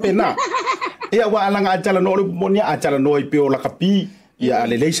 E whapena. Ia wa alanga atala no le monia atala no i peo la kapi. Ia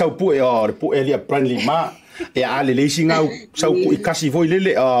le leisa u pu e o le pu e lia Brandley ma. Ia a le leisi ngau sau ku i kasi fo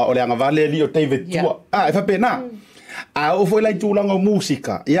ilele o le anga vale li o David tua. E whapena. A o fo ilai tūlanga o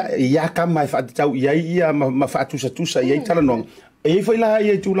musika. Ia kama e whaatitau ia ma whaatusa ia i tala nong. E fo ilai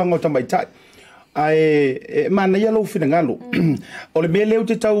ia tūlanga o tamaitai. Ai mana ia lo fina ngalo o le mele o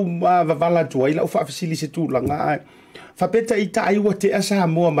te tau vavala tu ai la fa fasili se tu langa fa peta ita ai wa te asa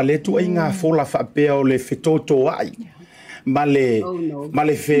mo ma le tu ai nga fola fa pe o le fetoto ai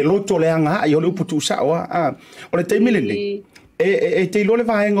male fe loto le anga ai o le putu sa o le taimile ni e te lo le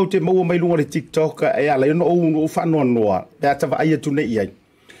va nga o te mo mai lunga le TikTok e ala no fa no no ta va ai tu nei ai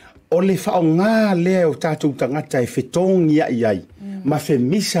o le fa nga le o tatu tangata e fetongi ai ma fe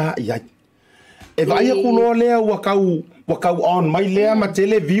misa ai e vai ku lo le wakau on mai le ma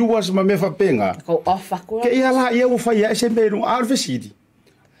tele viewers ma me fa penga ko off ko ke ia la ia u fa ia se me no arvesidi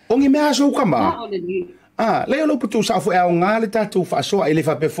ongi me aso kama le lo putu sa fo e nga le tatu fa so ele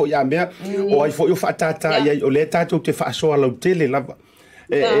fa pe fo ia me o ai fo yo fa tata ia o le tatu te fa so la tele la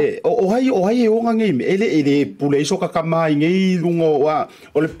o hai o nga ngi me ele pule so ka kama ngi lungo wa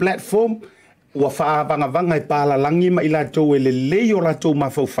o le platform wa fa vanga i pala langi ma ila to ele le yo la to ma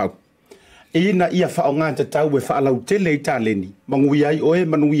fo fa ina ia whaonga te tau e whaalau tele i tāleni. Mangui ai oe,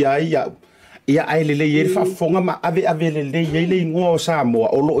 manui ai ia aile le ieri whaafonga ma ave le iele i ngoa o Samoa.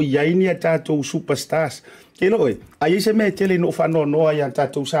 O loo iai ni a tātou superstars. Ke loe, ai se me tele no whanoa noa i a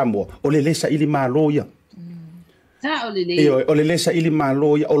tātou Samoa. O le lesa ili mālo ia. O le lesa ili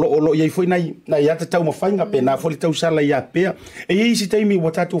mālo ia. O loo iai foi na ia te tau mawhainga pe na foli tau sala ia pea. E i si teimi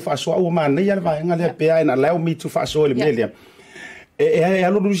wa tātou whaasoa ua mana ia le vahenga lea pea and allow me to whaasoa le melea. E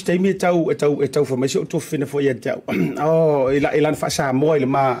alo lusi taimi e tau fa mai o to fina fo ia tau. Oh, ila fa Samoa ile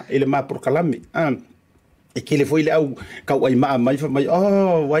ma prokalame. E kile fo ile au kau ai mai fa mai.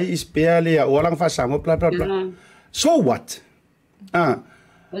 Oh, why is peale o lang fa Samoa bla bla bla. So what?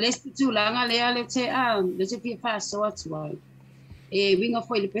 Le stu langa le te le te fa so what why. E winga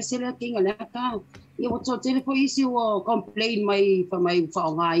fo ile pesela kinga le ka. Ia o to tele fo isi o complain mai fa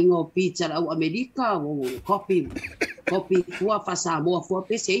nga ingo pizza au America o coffee tua fa Samoa fo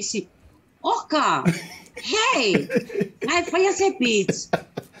pese isi oka hey ngai fa se pizza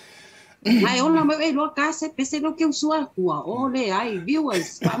ngai ona me lo ka se pese lo que usua tua ole ai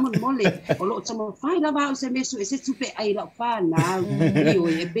viewers vamos mole o lo tamo fa la va se mesu ese tupe ai la fa na io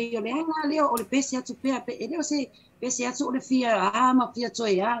e be yo le nga le o le pese atu pe ele se pese atu o le fia ma fia to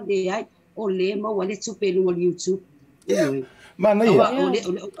ya le ai o le mo wale tupe no YouTube mana ia o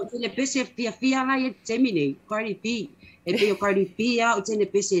le pese fia la e termine Cardi B e pe o Cardi B o te ne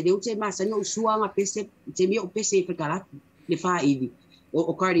pese le o te masa no suanga pese te mi o pese pe kala le fa ivi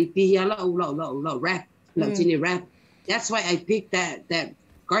o Cardi B la rap la te ne rap that's why I picked that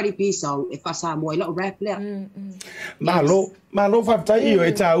Cardi B song e fa sa mo la rap le malo fa tai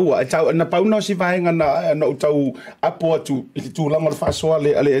e tau na pau no si vai nga no tau apo tu la mo fa so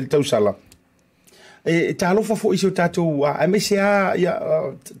ale tau sala e talo fa fo iso tatu a me se ia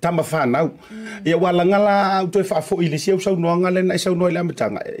tama fa nau ia wala ngala to fa fo ile se usau no ngala na isau no ile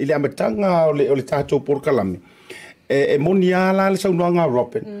amatanga o le tatu por kalame e moniala le sau no nga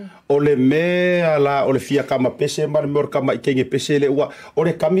Robyn o le me ala o le fia kama pese mar mor kama ikenge pese le wa o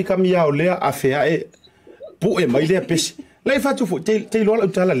le kami ya o le a fea e pu e mai le pese le fa tu fo te lo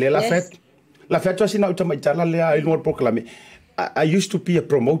utala le la fête to sina utama itala le a no por kalame I used to be a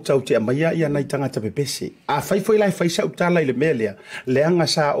promoter out there mai ia nai tangata pepese a fai foi lai fai sa utala ile melea le anga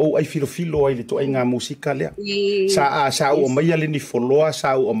sa o ai filo ai le to ai nga musika le sa o mai le ni foloa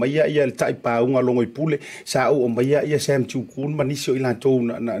sa o mai ia le tai pa unga longo i pule sa o mai ia Sam Tukun manisio ila to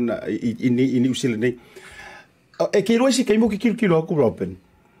na ini usile nei e ke roisi ke mo ki kilo ku Robyn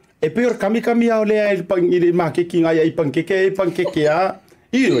e peor kami au le ai pang ile ma ke kinga ai pankeke a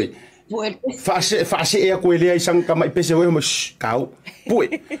iroi Fase e ko ele ai sang kama ipese we mas kau. Pui.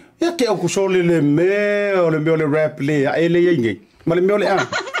 Ya ke o kusole le me rap le ele ngi. Ma le me ole a.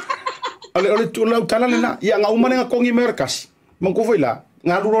 Ale tu la tala le na ya nga umane nga kongi merkas. Mangko foi la.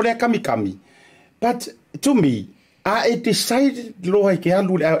 Nga ruro le kami. But to me, I decided lo ai ke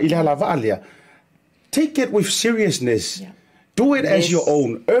alu ila lava alia. Take it with seriousness. Do it as your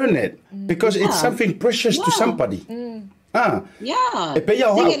own. Earn it because it's something precious to somebody. Yeah. Take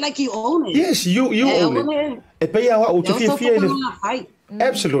it like you own it. Yes, you own it.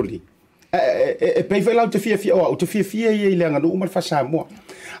 Absolutely. E pei vai lau te fia o te fia i le nganu umar fa Samoa.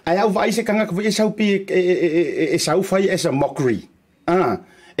 Ai au vai se kanga ko sau pi e sau fai as a mockery.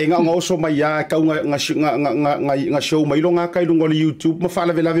 E nga ngoso mai ya ka nga show mai longa kai lungo le YouTube ma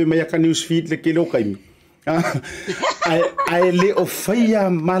fala vela ve mai ka news feed le kilo kai. Ai le o fai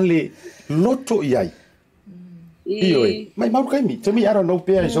male loto iai. My mom came to me. I don't know.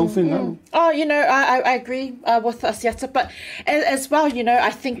 Oh, you know, I agree with Asiata, but as well, you know,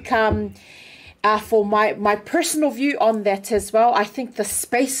 I think for my personal view on that as well, I think the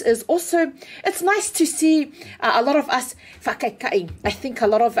space is also, it's nice to see a lot of us whakaikai. I think a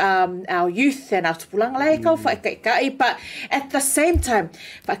lot of our youth and our tupulanga leikau whakaikai, but at the same time,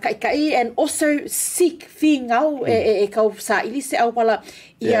 whakaikai and also seek whingau e kau sa ilise au wala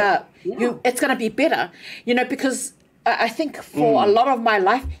it's going to be better, you know, because I think for a lot of my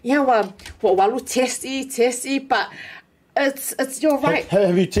life, walu testy, but it's you're right.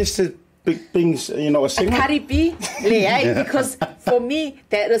 Have you tested big things, you know, a singer? Akari because for me,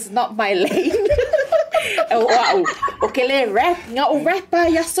 that is not my lane. Okay, le rap, nga o rapper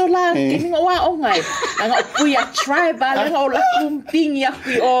ya sola, kini nga wa o ngai. Nga o puya tribe, nga o la kumping ya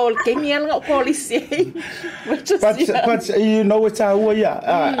kui o, kini nga o polisi. But you know it's a way.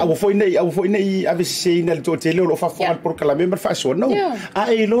 I will find I was saying that to tell you of a fall por kala member fashion. No,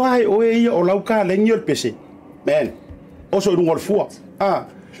 I lo ai o e o lauka lenyo pese. Man, also no for.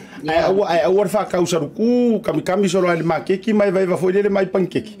 I work for Kausaruku, Kami solo al makeki, my viva for my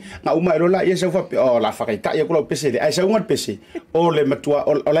pancake. Now, my rola, yes, of la Fakata, Yakulo Pese, I say one Pese, or Le Matua,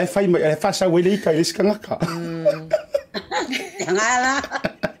 or I find my fast away, is Kanaka.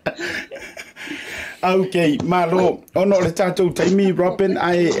 Okay, Malo, oh no, the tattoo, Tami, Robyn,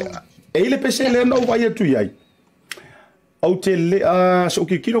 Ele Pese, no, why to yai. Hotel, so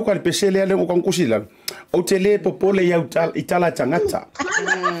Kikino, Pese, and Concusilan. Hotel, Popole, Itala Tangata.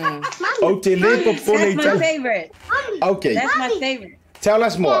 That's my favorite. Okay. That's my favorite. Tell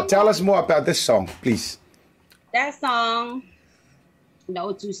us more about this song, please. That song, na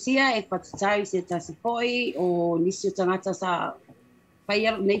o tusia e patatai se tasi poi o nisi o tangata sa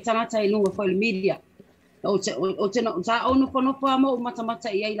whaiaro nei tangata I lunga for media. O te sa onu ponopo ama o matamata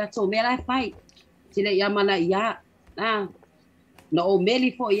I ai la tō mea lai whai. Tile ia mana ia. Na o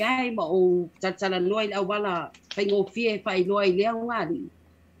meli fo iai ma o tatala noi la wala whaingo fie whai noi lea ngari.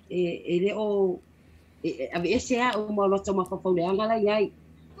 E le o ave ese a o ma loto ma fafau le angala iai.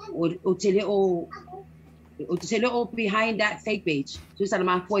 O te le o behind that fake page. So sana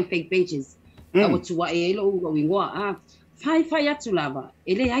ma foi fake pages. O tua e lo o ingoa. Fai atu lava.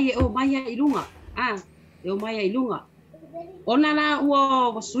 Ele ai o maya ilunga. E o maya ilunga. Ona la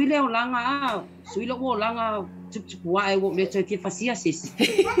o suile o langa suile o langa tupuwa e o le to ke fasia sis.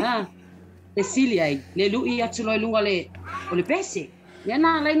 Le silia le lui atu lo ilunga le o le pese.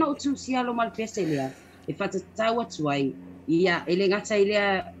 Yana lai no tu sia lo mal pese le. E fata tawa tuai. Ia ele ngata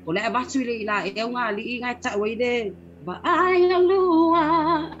ile o le abatu ile ila e nga li nga ta weide ba ai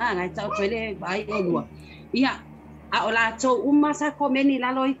lua nga ta tole ba ai lua. Ia a ola to umasa komeni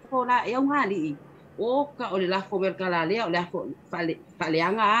la loi ko la e nga li. O ka o le la fo merkala le o le fo fale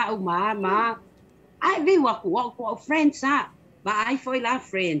anga au ma ai vi wa ko friends ba ai foi la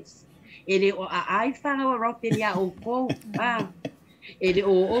friends. Ele o ai fanga o Robyn ya o ko ele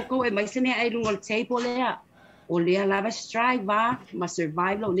o ko e mai sene ai lungo table le o lea lava strive ma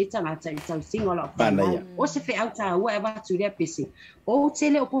survive lo nita ngata I tau singo lo o se fe auta ua e watu lea pisi o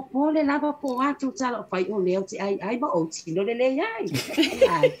tele o popole lava po atu tala o fai o lea o te ai ma o tino le lea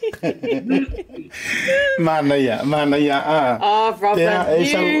mana ia oh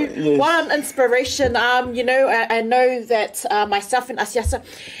Robyn, what an inspiration. You know, I know that myself and Asiata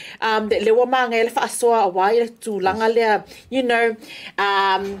le wa manga ele fa asoa wa ele tu langa lea, you know,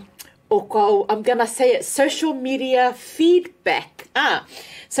 I'm gonna say it, social media feedback.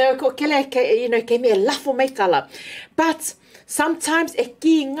 So you know, ke me lafo me kala. But sometimes e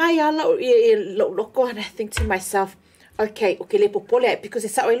ki ngai ala loko and I think to myself, okay, le popole because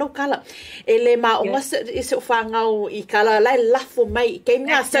it's sao lo kala. Ele ma onga se fangau I kala lai lafo mai ke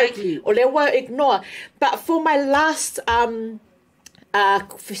nga so o le wa ignore. But for my last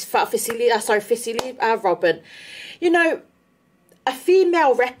facility Robyn, you know, a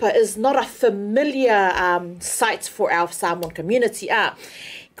female rapper is not a familiar sight for our Samoan community.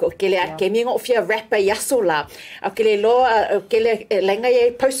 Ko kele a kemi ngo fia rapper yasola. A kele lo kele lenga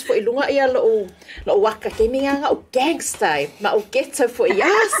ye post for ilunga ia lo waka kemi nga o gangster ma o ghetto for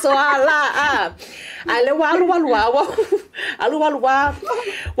yaso ala ale walu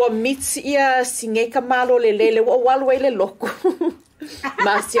wa mit ia singeka malo le walu ele loko.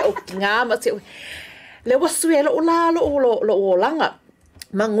 Ma se o nga ma se le wasuela o langa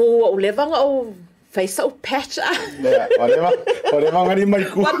mangu o levanga o face o patch.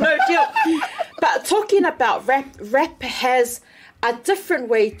 But talking about rap has a different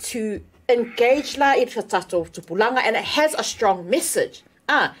way to engage la itatato tupulanga, and it has a strong message.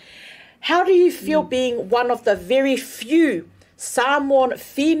 How do you feel being one of the very few Samoan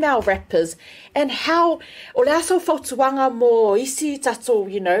female rappers, and how o le aso fautuanga mo isi tato,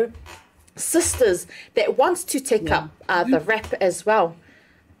 you know, sisters that wants to take up the rap as well?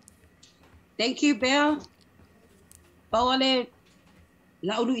 Thank you, Belle. Paole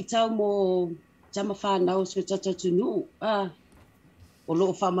laulu itau mo tama whanau so tata tunu. O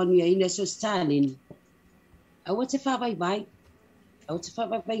loo whamanu ina so stalin. Awa te whawaiwai. Awa te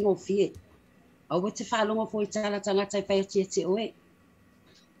whawaiwai ngō fie. Awa te whalonga fo I tala tangata I whai tia te oe.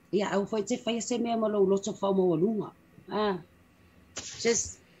 Ia au fo I te whai se mea malo loto whau mawalunga.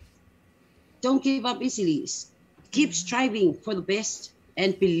 Just don't give up easily. Keep striving for the best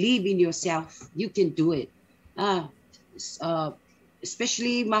and believe in yourself. You can do it.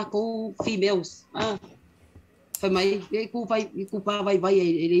 Especially mako females. For my, ku pa vai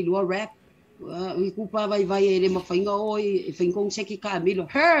e lua rap. Ku pa vai e le mawhainga oi e whaingong seki ka amilo.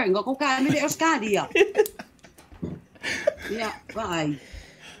 Her, ngā ko ka amilo e oskadia. Yeah, vai.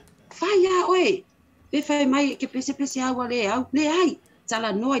 Vai ya oi. Pe whai mai ke pese awa le au. Le ai.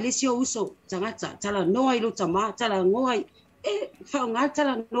 Tala noai le sio uso tangata. Tala noai lo tama. Tala ngoai. Whaunga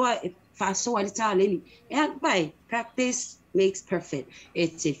tala noai e whasoa le tala leni. E vai, practice makes perfect. E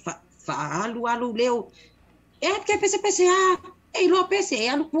te whaalu leo. E ke pese a. E lo pese e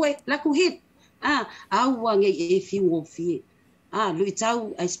alu kue. Laku hit. Aua nge e fiu o fie. Lui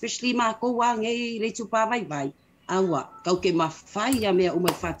tau, especially ma koua nge le tupa vai. Aua, kau ke mawhai a mea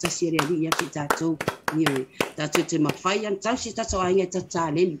umai whatasi rea li a ki tātou. Nioi, tātou te mawhai an tau si tātou ainga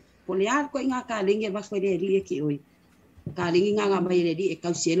tātāleni. Po le ala koe ngā kālengi e wakwe rea li e ki oi. Kālengi ngā mai rea li e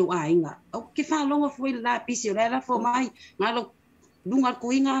kau sielo a inga. Au ke whalonga fwoi la pisi o rea fo mai. Ngā lo lunga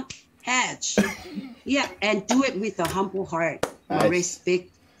kuinga hatch. Yeah, and do it with a humble heart. Nice. Respect.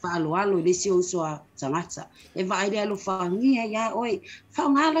 Whaaloalo le si o soa tangata. E vai rea lo whangia ia oi.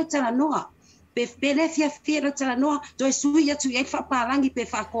 Whaungalo tala noa. Pe le fia tala noa, toi sui atu e whaparangi pe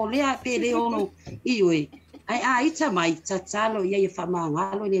whakolea pe le ono ioi. Ai ita mai tatalo ia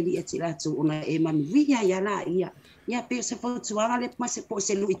whamangalo le li ati latu ona e manuia ia la ia. Ia pe se fautuanga le mase po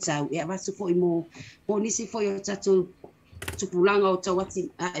se lui tau. E avasu fo imo nisi fo yo tatu tupulanga o tawati.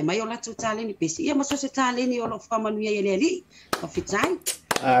 E mai o latu taleni pesi. Ia maso se taleni o lo whamanuia ia le li. Kafitai.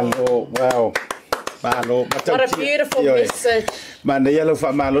 Hello, wow. Malo, what a beautiful message. Mana ia lo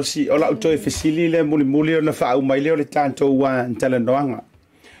fa malo si ola auto e fesili le muli ona fa au mai le le tanto wa ntala noanga.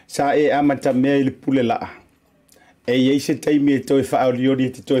 Sa e amata me le pule la. E ye se taimi to e fa au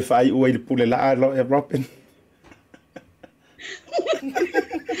liori te to e fa ai o le pule la lo e Robyn.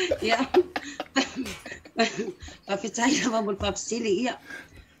 Yeah. A fitai na mo pa fesili ia.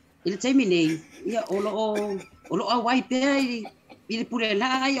 Ile taimi nei ia olo awai pe il pule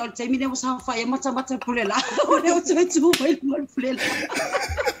la io te mi devo sa fa e mata pule la o le o te tu mai il pule la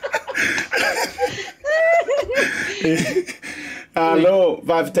allo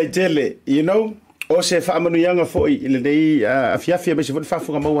va tele you know o se fa manu yanga foi ile dei afia me se fa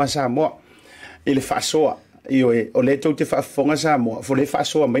funga mo Samoa ile fa soa io e o le te fa funga Samoa fo le fa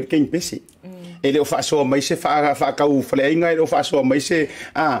soa mai ken pesi ele o fa soa mai se fa ka u fle inga o fa soa mai se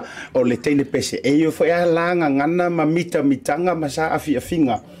o le tene pese e io foi langa ngana mamita mitanga masa afia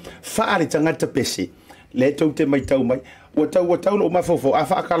finga fa ari tangata pese le te mai tau mai o tau lo ma fo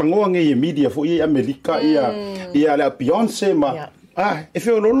fa ka ngo nge media fo i America ia la Beyonce ma e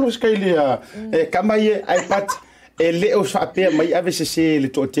fe lo scalia e kamaie iPad e le o fa pe mai ave se le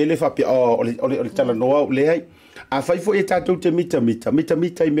to tele fa pe o le tala no le ai a fai fo e tātou te mita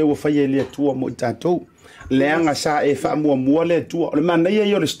I me ua fai e lea tua mo I tātou leanga sa e wha mua lea tua o le mana ia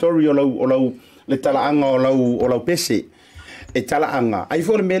I o le story o lau le talaanga o lau pese e talaanga ai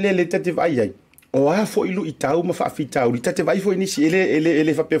fo le mele le tate vai ai o a fo ilu I tau ma whaafi tau li tate vai fo inisi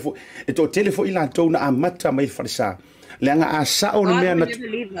ele whape fo e tō tele fo I lātou na amata mai wharisa leanga a sao le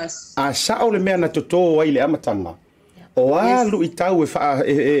mea na toto ai le amatanga o a lu I tau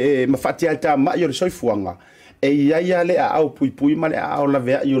e ma whati alta mai o le soifuanga e ia le a au pui ma le a au la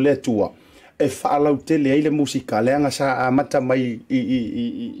vea i o le tua e whaalau te le eile musika le anga sa a mata mai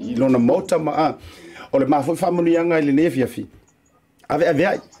i lona Maota ma a o le mafoi whamunianga i le nefiafi ave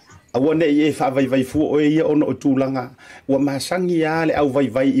ai aua ne i e whaavai fu o e ia ono o tūlanga ua masangi a le au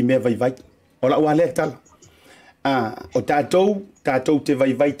vai i mea vai o la ua le tala o tātou te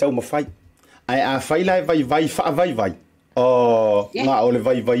vai tau mawhai ai a whaila e vai whaavai oh, nga ole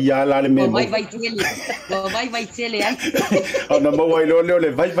vai ya la le me. Vai tele ai. Oh, no mo wai lo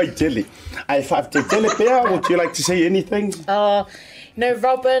le vai tele. I have to tele pea. Would you like to say anything? No,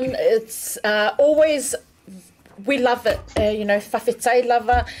 Robyn, it's always we love it. You know, whawhetai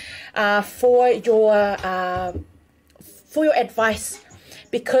lover for your advice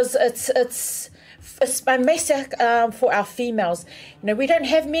because it's my message for our females. You know, we don't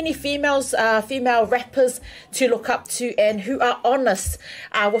have many females, female rappers to look up to and who are honest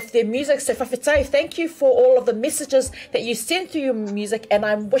with their music. So, Whawhetai, thank you for all of the messages that you send through your music, and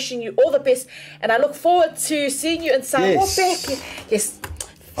I'm wishing you all the best. And I look forward to seeing you in Samoa. Yes,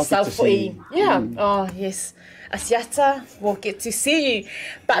 Samoa. Yeah. Oh, yes. Asiata will get to see you,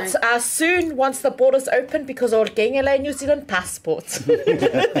 but soon once the borders open because of Gengele New Zealand passports. We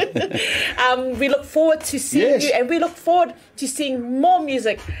look forward to seeing you, and we look forward to seeing more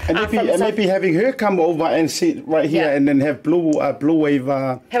music. And maybe having her come over and sit right here, and then have Bluwave.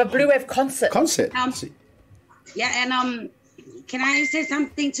 Have a Bluwave concert. And can I say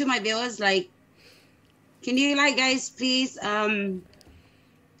something to my viewers? Like, can you guys please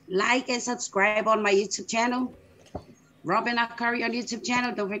like and subscribe on my YouTube channel, Robyn Akari on YouTube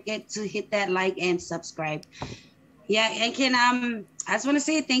channel. Don't forget to hit that like and subscribe. Yeah, and can I just want to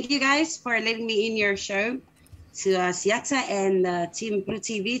say thank you guys for letting me in your show, to Asiata and Team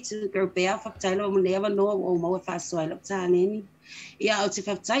BluTV, to Taupea for Vaetolo mo never know o mo fa so I look taneni. Yeah, o te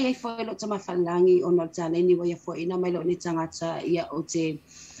Vaetolo e fo lo tama falangi o no taneni wo ye fo ina mai lo ni tangata ia o te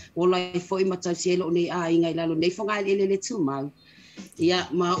o lai fo i mata se lo ni a inga ila lo nei fo ngai le tu mau. Yeah,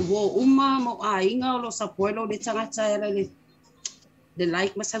 ma wo uma mo a inga lo sa puelo de tangata ele the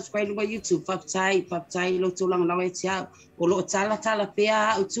like ma subscribe to my YouTube Tautai lo tulang na wetia o lo tala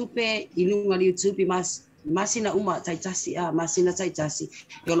pea o tupe ilunga YouTube masina uma Tasi masina Tasi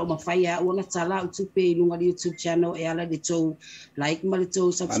yo lo mafaya o na tala o tupe ilunga YouTube channel e ala de to like ma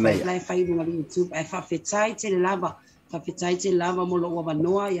to subscribe like fa ilunga YouTube e fa fetai te lava mo lo wa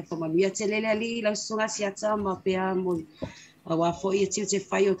noa ya fa mamia te lele ali la sunga siata ma pea mo awa fo ia te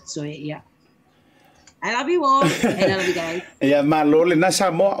whai o toe, yeah. I love you all, and I love you guys. Yeah, ma lo le na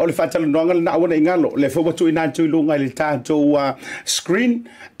Samoa o le Vaetolo noanga le na awana ingalo le fo watu ina tu lunga le tātou screen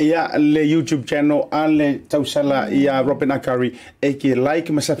ia le YouTube channel a le tausala ia Robyn Akari e ki like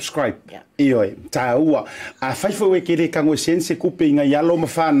ma subscribe. Ioi, ta ua. A whaifo e kere kango sense kupe inga yalo ma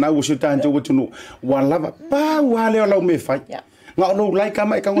whanau o su tātou watunu wa lava pa wa leo lau me whai. Nga no like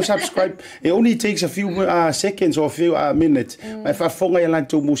ama e kango subscribe. It only takes a few seconds or a few minutes. Mai whafonga ia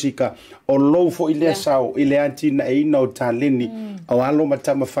lantou musika o lo fo ile sao ile antina e ina o taleni o alo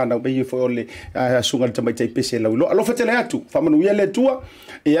matama whanau behi fo ole sunga tamai tai pese lau lo alo fatele atu whamanu ia le tua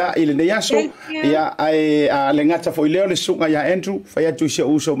ia ile ne yaso ia ai le ngata fo ile ole sunga ia Andrew fa ia tu se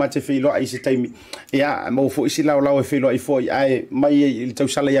uso mate filo ai se taimi ia mo fo isi lau lau e filo ai fo ai mai il tau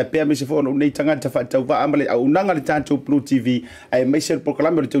sala ia pe me se fo no nei tangata fa tau va amale au nanga le tanto BluTV ai mai se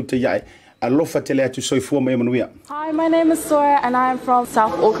proclame le tau te ia Hi, my name is Sora and I am from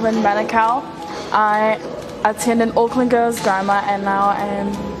South Auckland, Manukau. I attended Auckland Girls Grammar and now I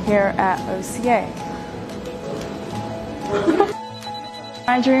am here at OCA.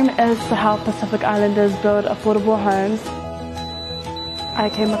 My dream is to help Pacific Islanders build affordable homes. I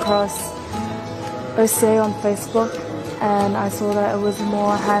came across OCA on Facebook and I saw that it was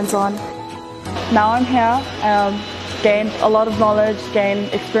more hands-on. Now I'm here. Gained a lot of knowledge,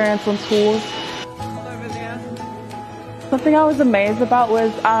 gained experience on tools. Something I was amazed about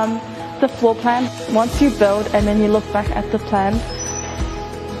was the floor plan. Once you build and then you look back at the plan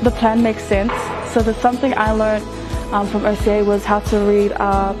makes sense. So that's something I learned from OCA was how to read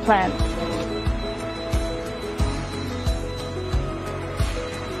plans.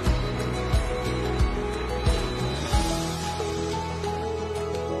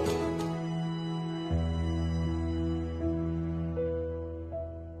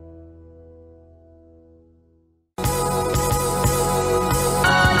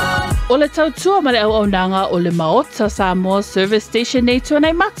 O le tautua ma le au nanga o le Maota Samoa Service Station nei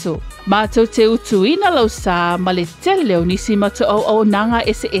tuanai matu. Mātou te utuina lau sā ma le tele o nisi matu au nanga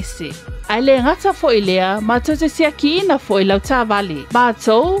ese. Ai le ngata fo i lea, mātou te siakiina fo i lau tāwale.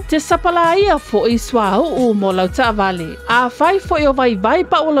 Mātou te sapalaia fo i swau mo lau tāwale. A whai fo i o vai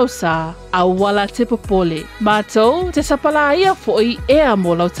pa o lau sā, a wala te popole. Mātou te sapalaia fo i ea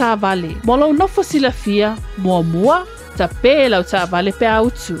mo lau tāwale. Mo lau nofo sila fia, mua, ta pē lau tāwale pe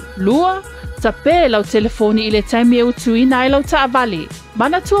autu. Lua, ta pē lau telefoni i le taimi e utu ina i lau tāwale.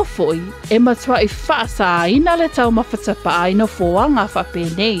 Mana tua foi, e matua i whaasa ina le tau mawhatapa aina foanga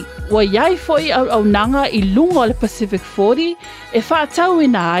whape nei. Wa iai foi au nanga i lunga o le Pacific 40, e whaatau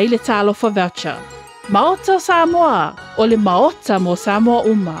ina ai le talofa voucher. Maota Samoa, o le Maota mo Samoa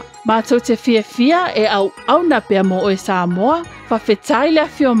uma. Mātou te fia e au na pia mo o e Samoa, whawhetai le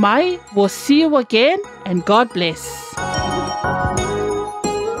awhio mai, we'll see you again, and God bless.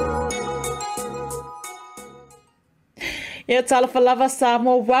 Yeah, talofa lava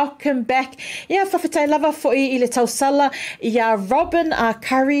Samoa, welcome back. Yeah, whawhetai lava fo i le tausala. Yeah, Robyn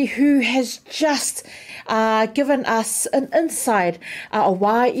Akari, who has just given us an insight o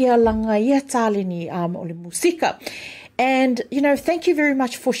wā ia langa ia tālini o le musika. And, you know, thank you very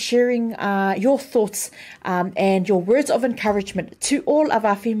much for sharing your thoughts and your words of encouragement to all of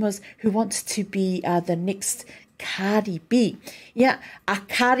our females who want to be the next Cardi B. Yeah,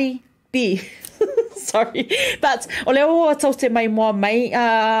 Akari B. Sorry, but o lea ua taute mai moa mai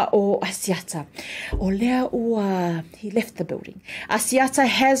o Asiata. O lea ua, he left the building. Asiata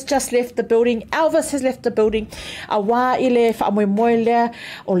has just left the building. Elvis has left the building. A wā i le whaamoemoe lea.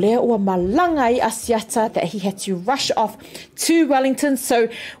 O lea ua malanga i Asiata that he had to rush off to Wellington. So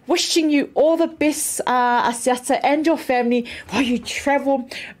wishing you all the best, Asiata, and your family while you travel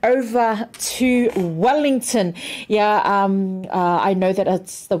over to Wellington. Yeah, I know that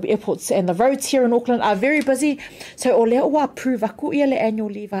it's the airports and the roads here in Auckland are very busy, so o lea ua approve aku ia le annual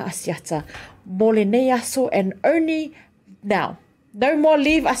leave a Asiata mo le nei aso, and only now. No more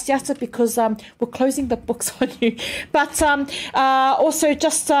leave, Asiata, because we're closing the books on you. But also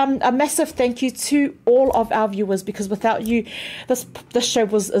just a massive thank you to all of our viewers, because without you, this show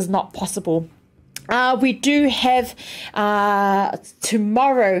is not possible. We do have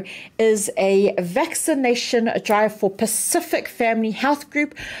tomorrow is a vaccination drive for Pacific Family Health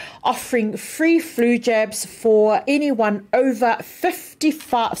Group, offering free flu jabs for anyone over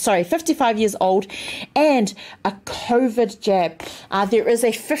 55 years old and a COVID jab. There is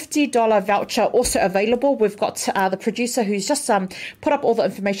a $50 voucher also available. We've got the producer who's just put up all the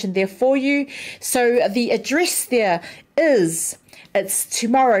information there for you. So the address there is, it's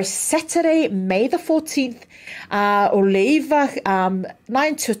tomorrow, Saturday, May the 14th, Oliva,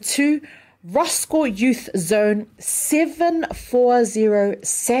 9 to 2, Roscoe Youth Zone, 740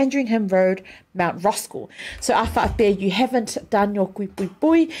 Sandringham Road, Mount Roscoe. So Taupea, you haven't done your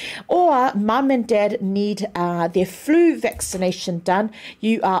kuipui, or mum and dad need their flu vaccination done,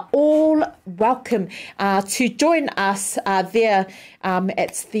 you are all welcome to join us there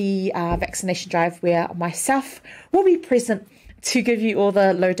at the vaccination drive, where myself will be present to give you all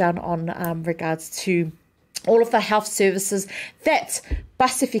the lowdown on regards to all of the health services that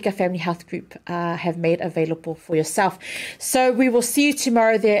Pacifica Family Health Group have made available for yourself. So we will see you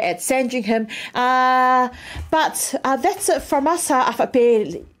tomorrow there at Sandringham. But that's it from us.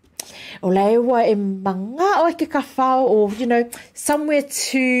 O lewa e manga o ke kawhao, or, you know, somewhere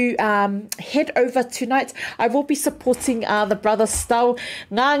to head over tonight. I will be supporting the brother Stau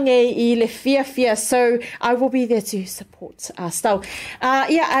ngange I le fia, so I will be there to support Stau.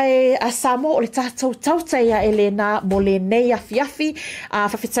 Ia a Samoa o le tātou Tautai a Elena mo le nei afiafi,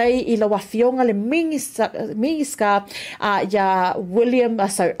 whawhetai I lawa fionga le mingiska ya William,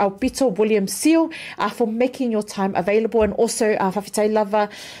 so Aupito William Seal, for making your time available, and also whawhetai lava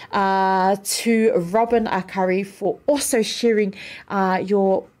to Robyn Akari for also sharing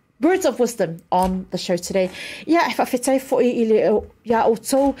your words of wisdom on the show today. Yeah, if I whetai fo I le ya o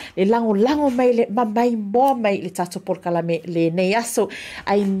tau le lango mai le mamai moa mai le tato porkalame le nei aso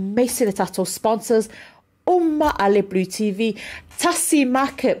ai meise le tato sponsors Uma ale BluTV, Tasi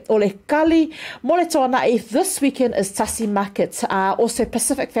Market o le kali, mo le tōna if this weekend is Tasi Market, also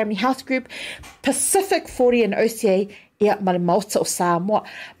Pacific Family Health Group, Pacific 40 and OCA, ia ma le Maota o Samoa.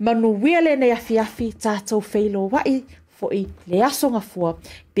 Manuia le nei afiafi tātou whailo wai fo I le aso ngafua,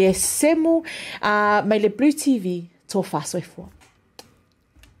 be Semu mai le BluTV tō whāsoi fua.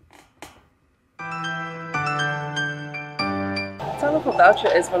 Talofa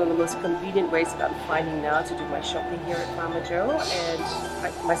voucher is one of the most convenient ways that I'm finding now to do my shopping here at Farmer Joe, and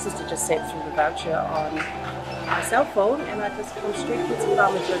my sister just sent through the voucher on my cell phone, and I just come straight here to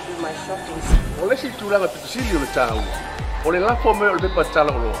Farmer Joe to do my shopping. O le si tūlanga pitasili o le tāua. O le lafo me o le pepa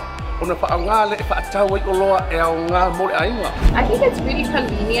tala o loa. ona whaangale e whaatau ai o loa e au ngā mole ainga. I think it's really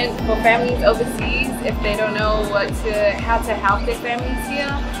convenient for families overseas if they don't know how to help their families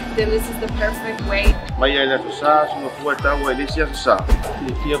here. Then this is the perfect way. Mai ai la sa so fua tau ai lesia sa.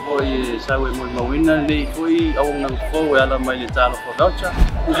 Le fia foi sau e mo mawina le foi au nang fo ala mai le talo for voucher.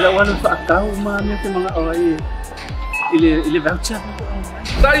 Ila wana fa tau ma me te mga ai. Ile voucher.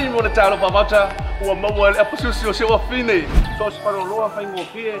 Tai mo le talo for voucher. Ua mau e apususio se wa fine. So se paro loa fai ngo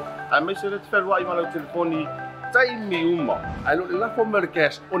fie. A me se le tferwa i mala telefoni. Tai mi uma. Ai lo la fo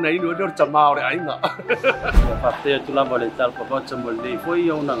merkes o nei no dor tamao re ainga. Fa te tu la vole tal for voucher mo le foi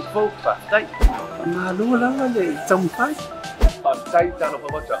au nang fo fa tai. Ma lu la le tam fai. Tai talo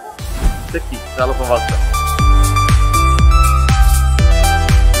for voucher. Teki talo for voucher.